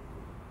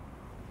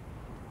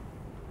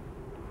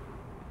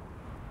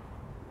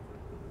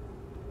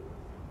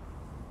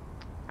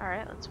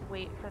 Alright, let's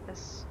wait for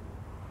this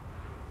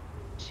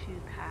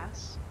to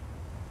pass.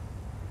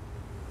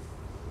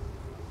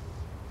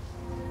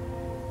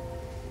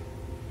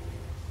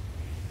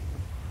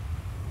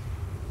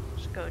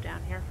 Just go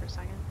down here for a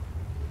second.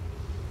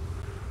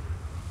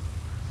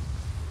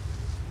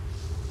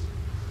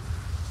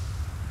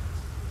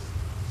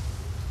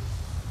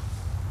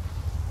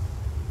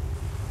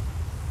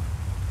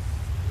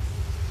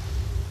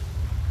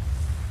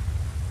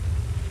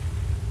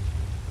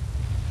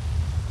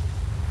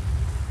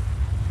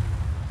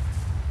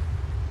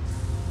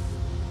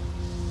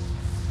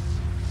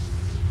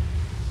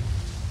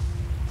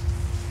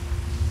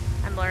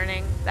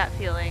 Learning that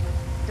feeling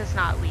just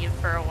not leave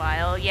for a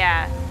while.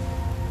 Yeah.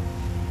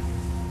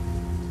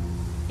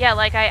 Yeah,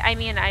 like I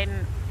mean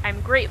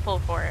I'm grateful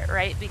for it,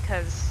 right?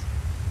 Because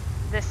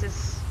this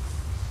is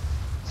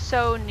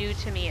so new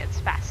to me, it's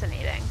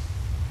fascinating.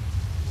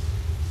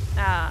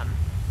 I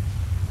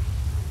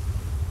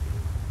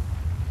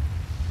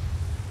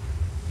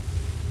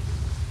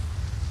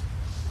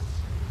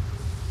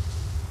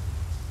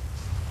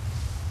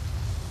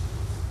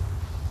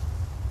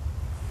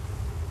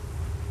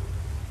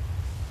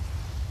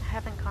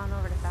haven't gone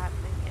over to that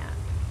thing yet.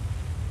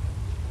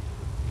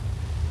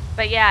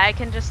 But yeah, I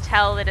can just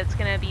tell that it's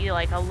gonna be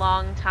like a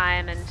long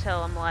time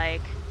until I'm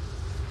like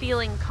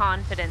feeling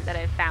confident that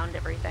I've found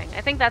everything.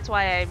 I think that's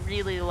why I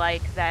really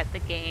like that the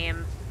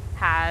game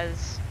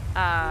has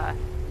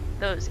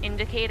those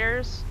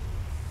indicators.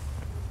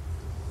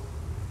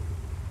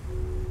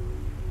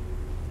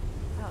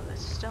 Oh, there's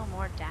still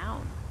more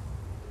down.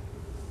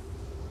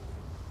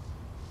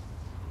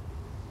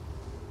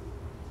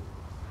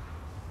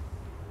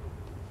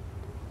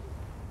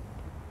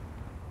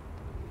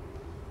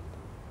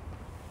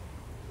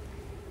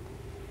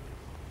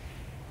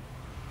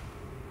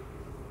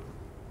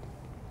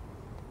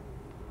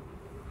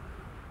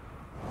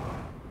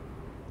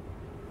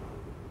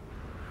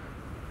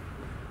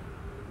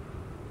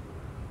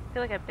 I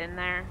feel like I've been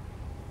there.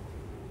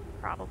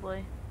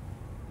 Probably.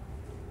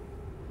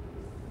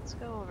 Let's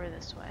go over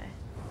this way.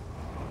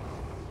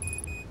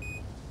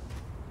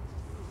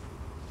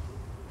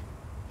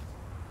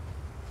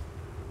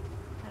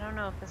 I don't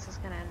know if this is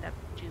gonna end up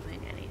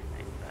doing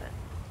anything, but...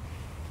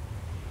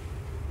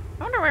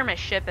 I wonder where my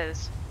ship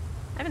is.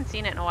 I haven't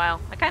seen it in a while.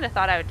 I kind of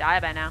thought I would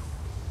die by now.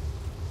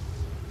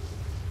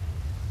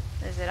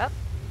 Is it up?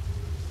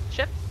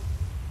 Ship?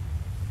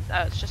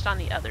 Oh, it's just on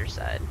the other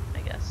side,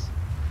 I guess.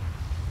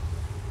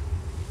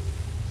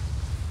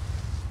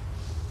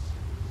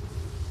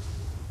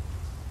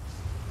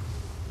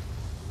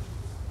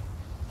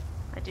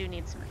 I do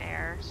need some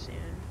air soon.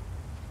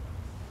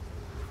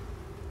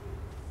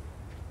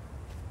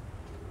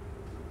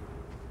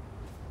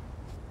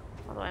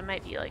 Although I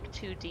might be like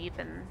too deep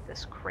in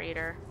this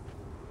crater.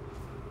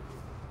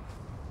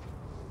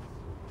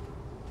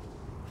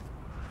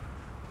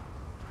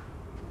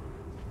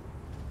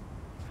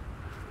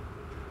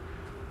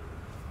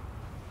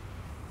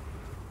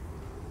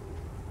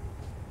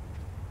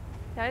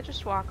 Did I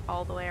just walk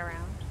all the way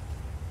around?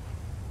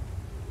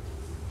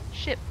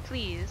 Ship,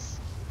 please.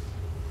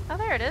 Oh,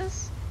 there it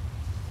is.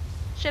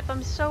 Ship,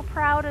 I'm so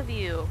proud of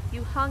you.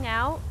 You hung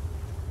out.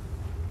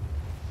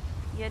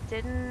 You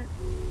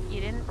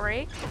didn't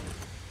break.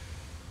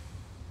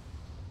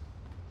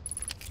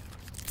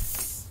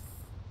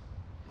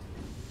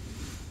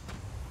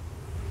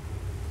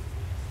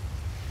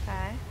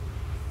 Okay.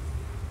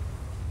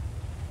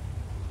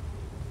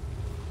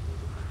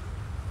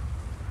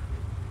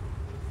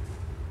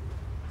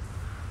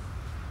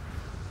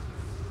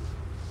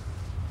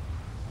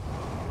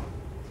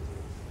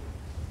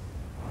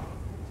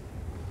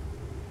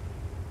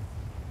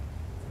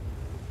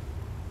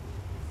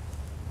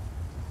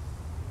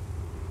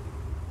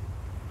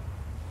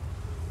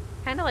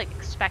 Kind of like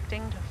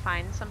expecting to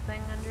find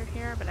something under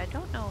here, but I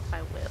don't know if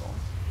I will.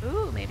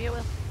 Ooh, maybe it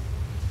will.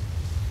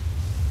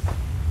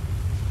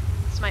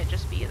 This might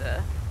just be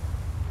the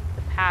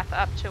path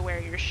up to where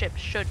your ship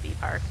should be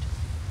parked.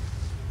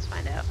 Let's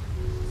find out.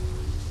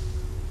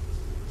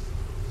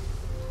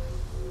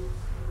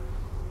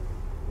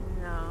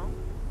 No.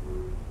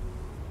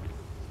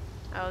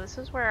 Oh, this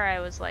is where I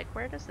was like,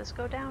 where does this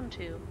go down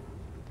to?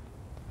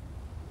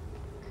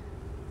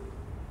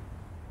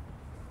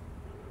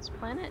 This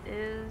planet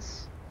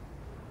is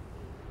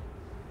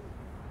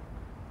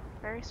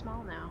very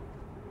small now.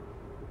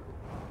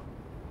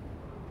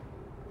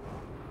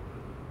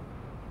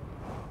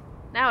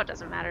 Now it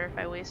doesn't matter if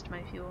I waste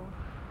my fuel.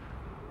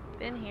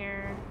 Been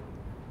here.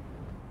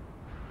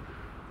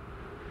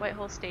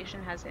 Whitehole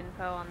Station has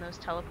info on those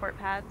teleport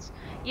pads.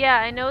 Yeah,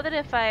 I know that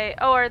if I...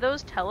 Oh, are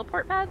those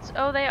teleport pads?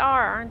 Oh, they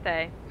are, aren't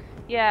they?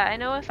 Yeah, I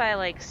know if I,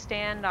 like,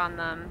 stand on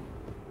them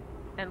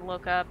and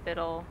look up,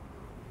 it'll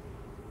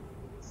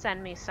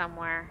send me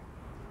somewhere.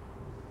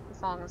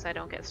 As long as I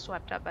don't get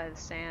swept up by the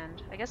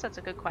sand. I guess that's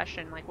a good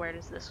question, like, where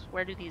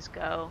do these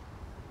go?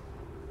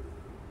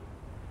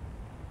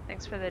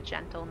 Thanks for the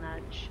gentle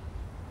nudge.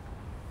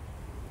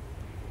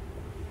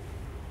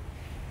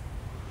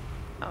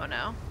 Oh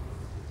no.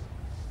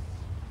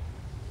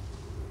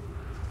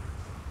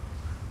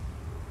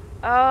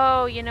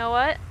 Oh, you know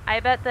what?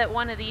 I bet that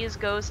one of these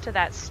goes to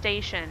that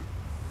station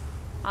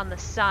on the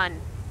sun.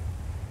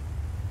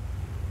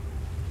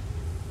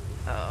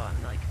 Oh,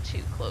 I'm like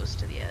too close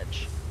to the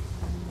edge.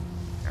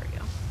 There we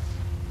go.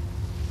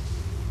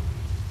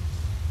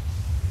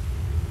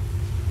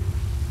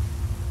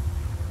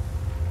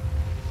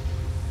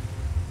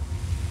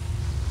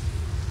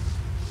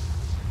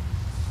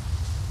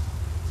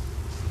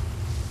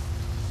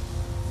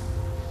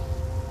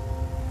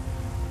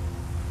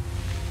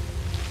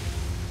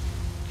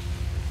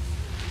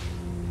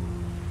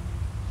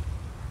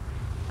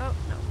 Oh,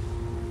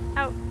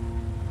 no. Out.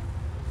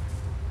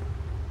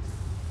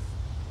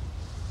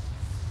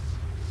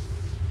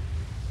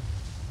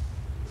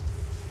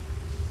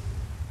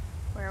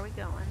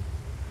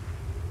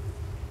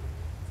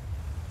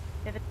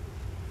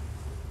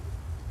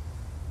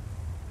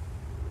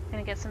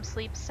 Gonna get some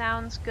sleep.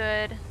 Sounds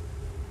good.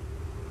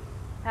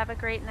 Have a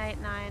great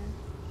night, 9.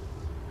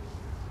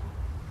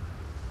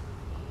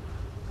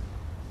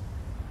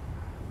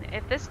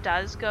 If this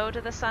does go to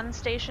the sun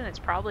station, it's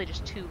probably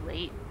just too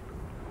late.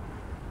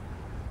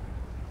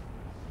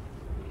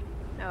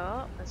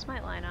 Oh, this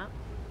might line up.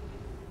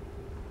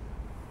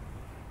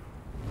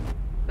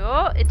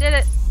 Oh, it did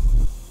it!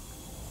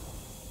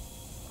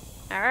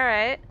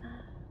 Alright.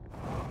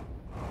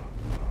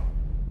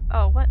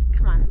 Oh, what?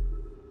 Come on.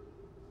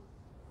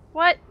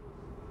 What?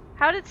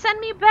 How did it send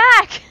me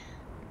back?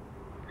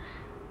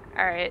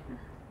 Alright.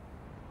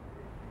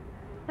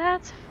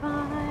 That's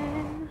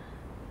fine.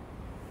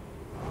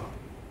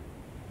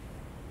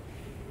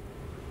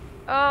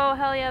 Oh,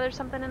 hell yeah, there's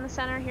something in the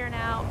center here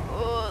now.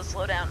 Oh,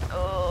 slow down.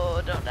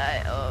 Oh, don't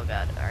die. Oh,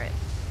 God. Alright.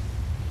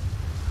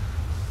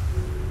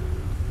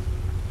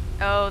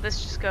 Oh,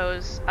 this just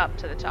goes up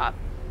to the top.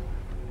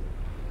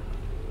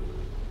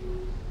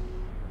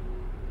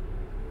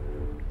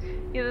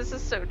 Yeah, this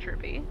is so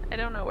trippy. I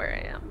don't know where I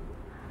am.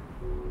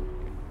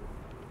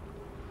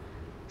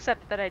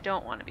 Except that I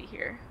don't want to be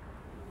here.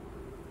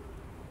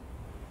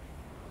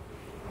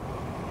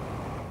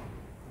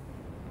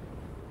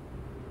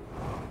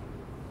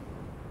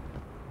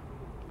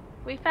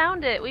 We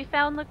found it! We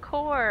found the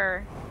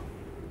core!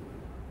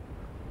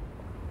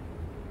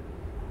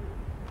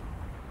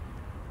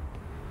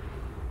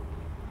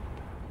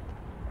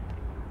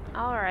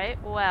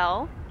 Alright,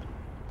 well...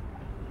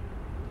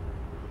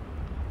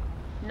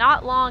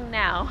 Not long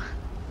now.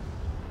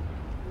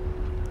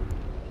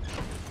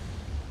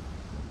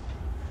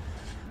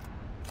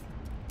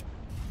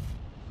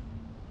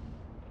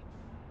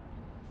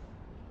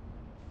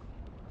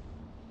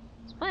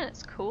 This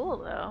planet's cool,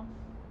 though.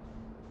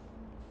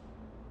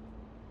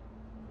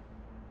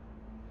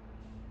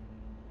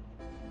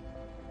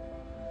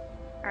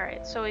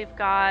 Alright, so we've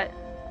got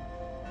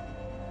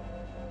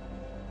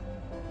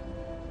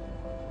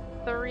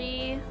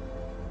 3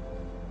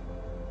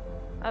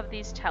 of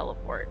these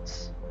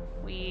teleports.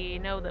 We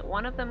know that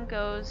one of them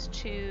goes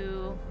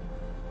to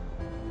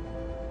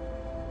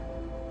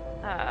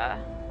the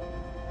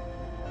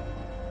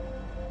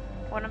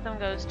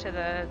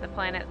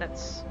planet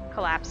that's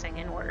collapsing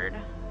inward.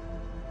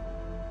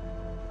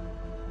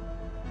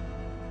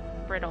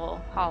 Brittle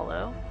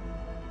Hollow.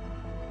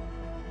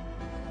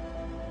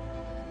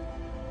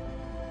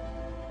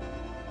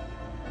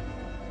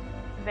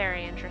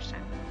 Very interesting.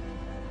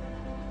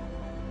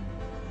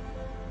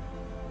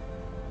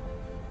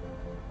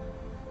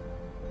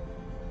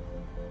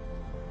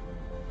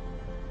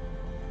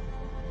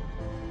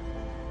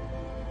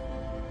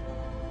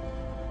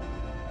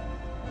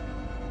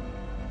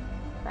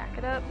 Back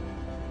it up.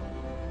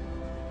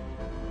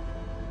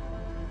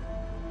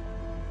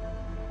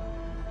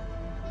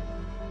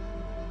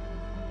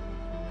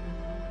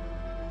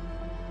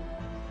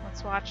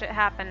 Let's watch it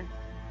happen.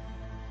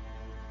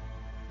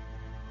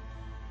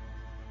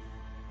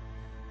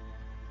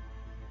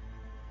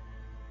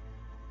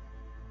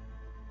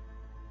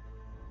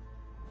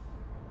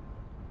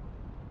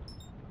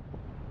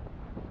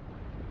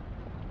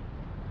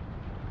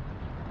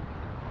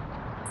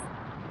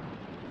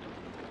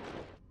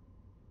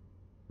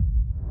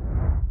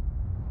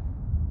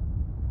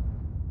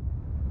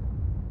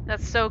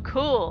 That's so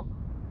cool.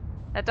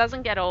 That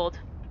doesn't get old.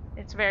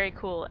 It's very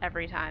cool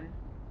every time.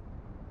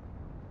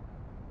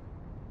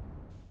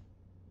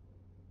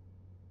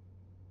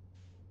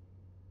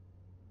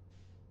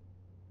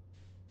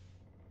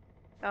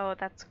 Oh,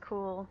 that's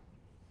cool.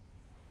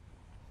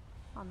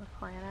 On the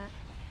planet.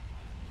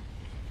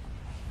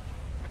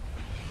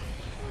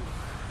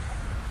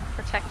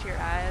 Protect your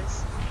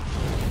eyes.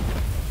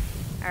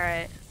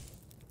 Alright.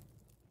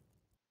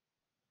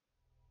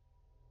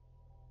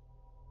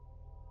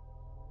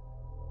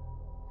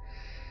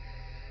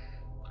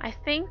 I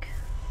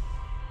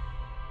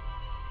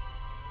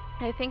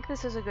think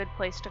this is a good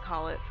place to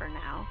call it for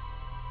now.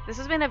 This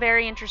has been a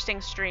very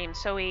interesting stream.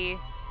 So we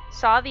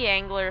saw the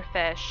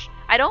anglerfish.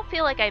 I don't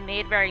feel like I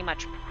made very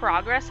much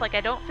progress. Like,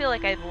 I don't feel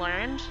like I've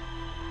learned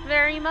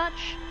very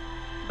much,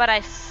 but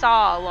I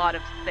saw a lot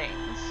of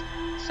things.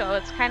 So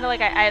it's kind of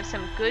like I have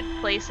some good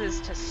places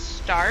to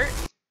start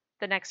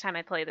the next time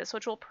I play this,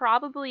 which will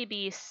probably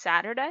be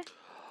Saturday.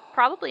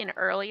 Probably an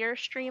earlier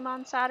stream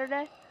on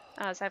Saturday,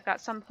 so I've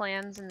got some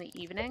plans in the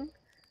evening.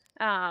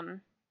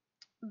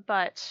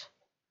 But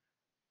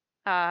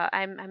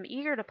I'm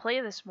eager to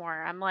play this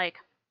more. I'm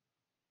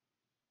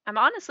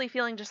honestly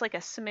feeling just like a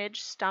smidge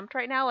stumped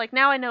right now. Like,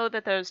 now I know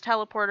that those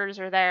teleporters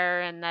are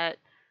there, and that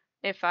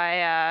if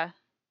I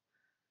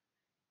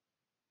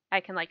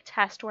can like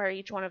test where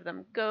each one of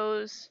them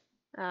goes.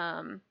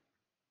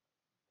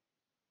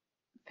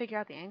 Figure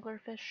out the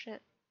anglerfish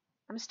shit.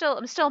 I'm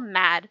still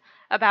mad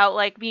about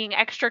like being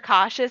extra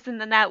cautious, and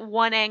then that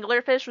one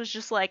anglerfish was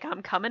just like,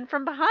 I'm coming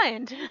from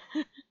behind.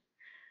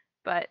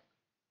 But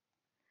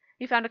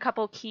you found a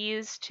couple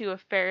keys to a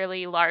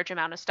fairly large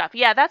amount of stuff.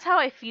 Yeah, that's how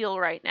I feel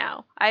right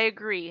now. I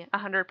agree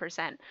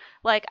 100%.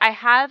 Like, I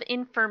have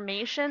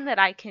information that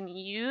I can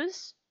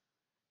use,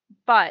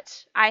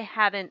 but I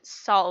haven't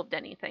solved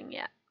anything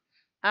yet.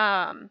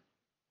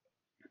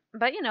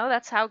 But you know,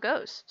 that's how it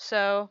goes.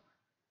 So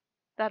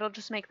that'll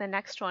just make the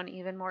next one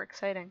even more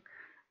exciting.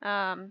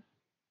 Um,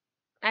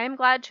 I am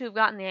glad to have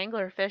gotten the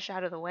anglerfish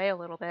out of the way a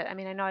little bit. I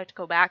mean, I know I have to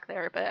go back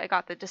there, but I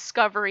got the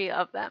discovery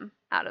of them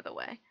out of the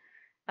way.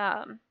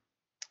 Um,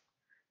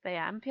 but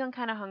yeah, I'm feeling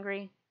kind of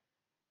hungry.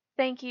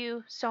 Thank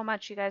you so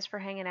much, you guys, for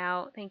hanging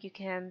out. Thank you,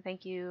 Kim.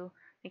 Thank you,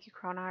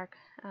 Chronarch.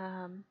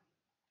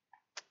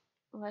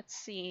 Let's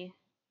see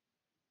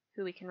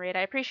who we can raid.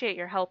 I appreciate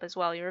your help as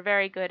well. You were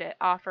very good at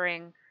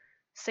offering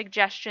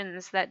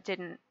suggestions that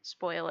didn't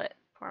spoil it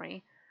for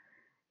me.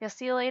 Yeah,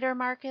 see you later,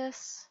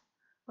 Marcus.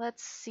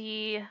 Let's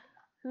see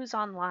who's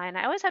online.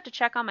 I always have to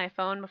check on my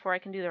phone before I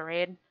can do the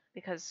raid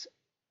because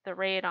the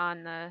raid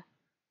on the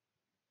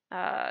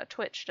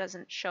Twitch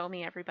doesn't show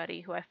me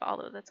everybody who I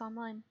follow that's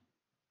online.